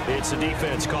 It's the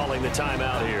defense calling the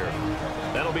timeout here.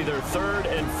 That'll be their third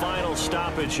and final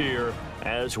stoppage here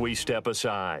as we step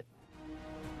aside.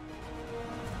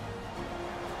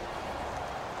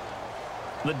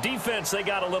 The defense, they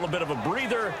got a little bit of a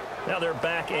breather. Now they're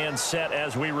back and set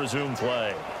as we resume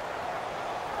play.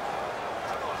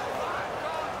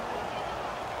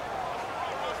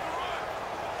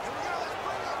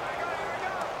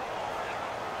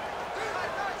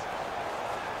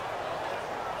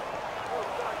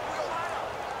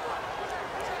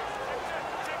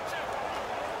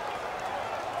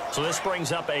 So this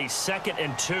brings up a 2nd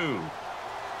and 2.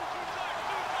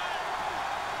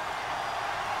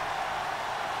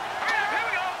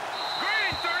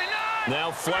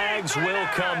 Now flags will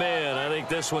come in. I think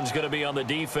this one's going to be on the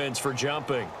defense for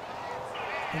jumping.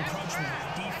 Encroachment,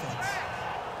 defense.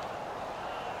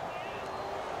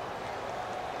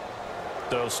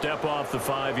 So step off the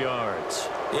 5 yards.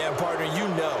 Yeah, partner, you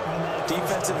know,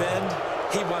 defensive end,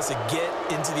 he wants to get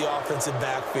into the offensive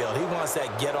backfield. He wants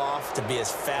that get off to be as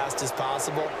fast as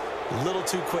possible. A little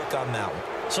too quick on that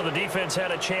one. So the defense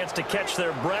had a chance to catch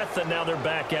their breath, and now they're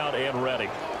back out and ready.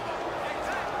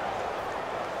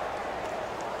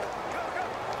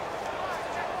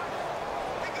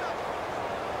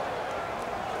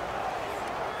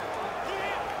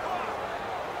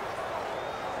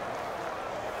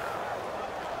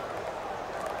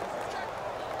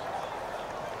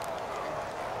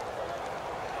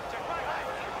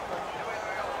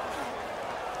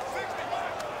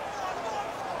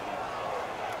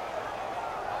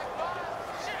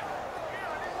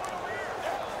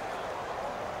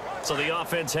 So the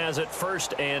offense has it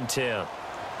 1st and 10.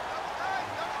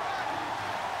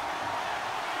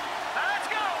 Let's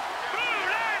go. Blue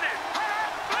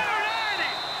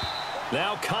 90.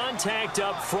 Now contact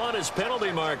up front as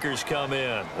penalty markers come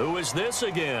in. Who is this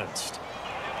against?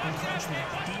 Encroachment,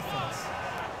 defense.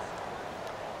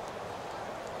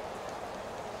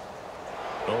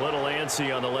 A little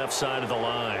antsy on the left side of the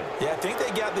line. Yeah, I think they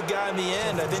got the guy in the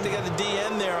end. I think they got the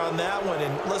DN there on that one.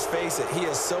 And let's face it, he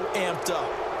is so amped up,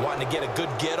 wanting to get a good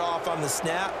get off on the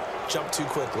snap, jump too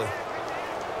quickly.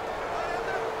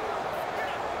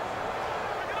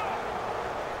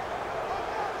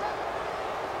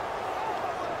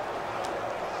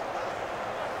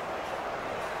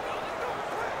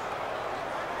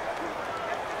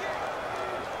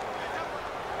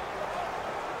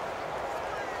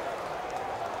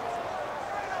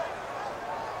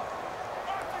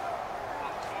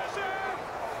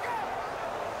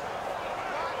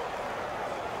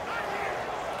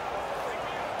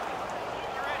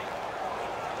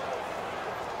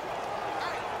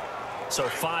 So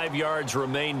 5 yards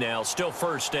remain now, still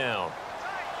 1st down.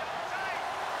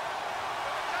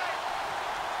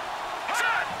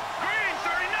 Green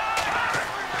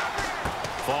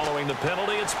 39. Following the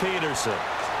penalty, it's Peterson.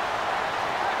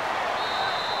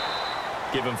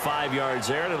 Give him 5 yards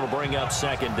there, and it'll bring up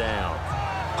 2nd down.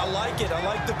 I like it. I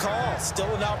like the call.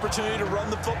 Still an opportunity to run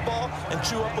the football and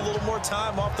chew up a little more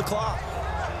time off the clock.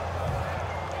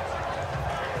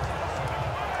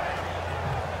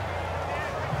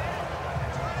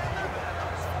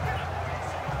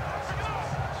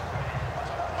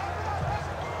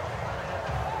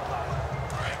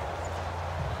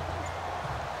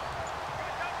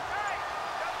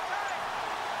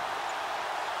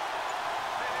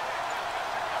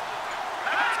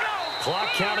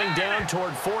 Clock counting down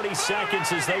toward 40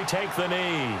 seconds as they take the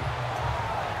knee.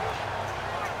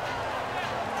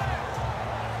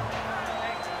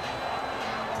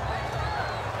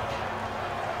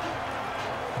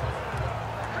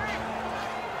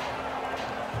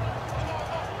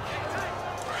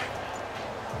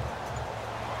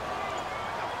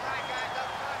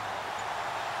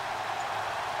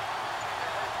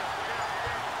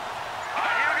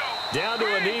 Down to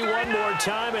a knee one more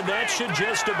time, and that should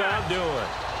just about do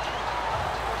it.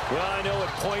 Well, I know at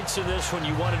points in this one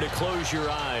you wanted to close your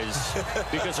eyes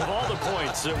because of all the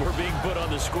points that were being put on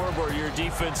the scoreboard. You're a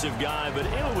defensive guy, but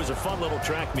it was a fun little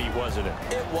track meet, wasn't it?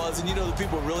 It was, and you know the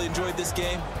people who really enjoyed this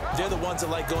game? They're the ones that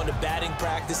like going to batting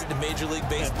practice at the Major League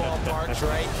Baseball parks,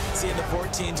 right? Seeing the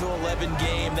 14-11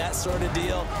 game, that sort of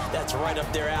deal. That's right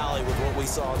up their alley with what we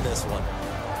saw in this one.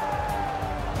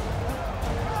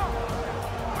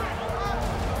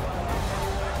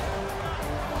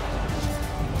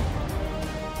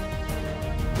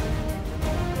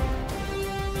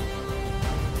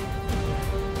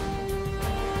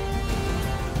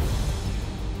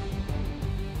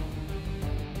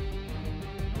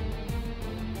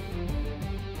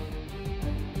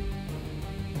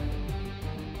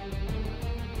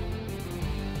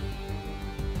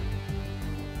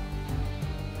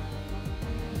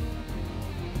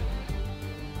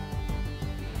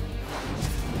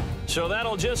 So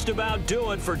that'll just about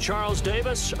do it for Charles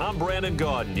Davis. I'm Brandon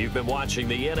Gaudin. You've been watching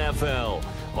the NFL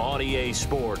on EA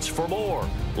Sports. For more,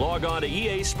 log on to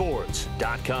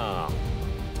easports.com.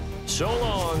 So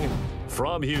long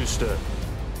from Houston.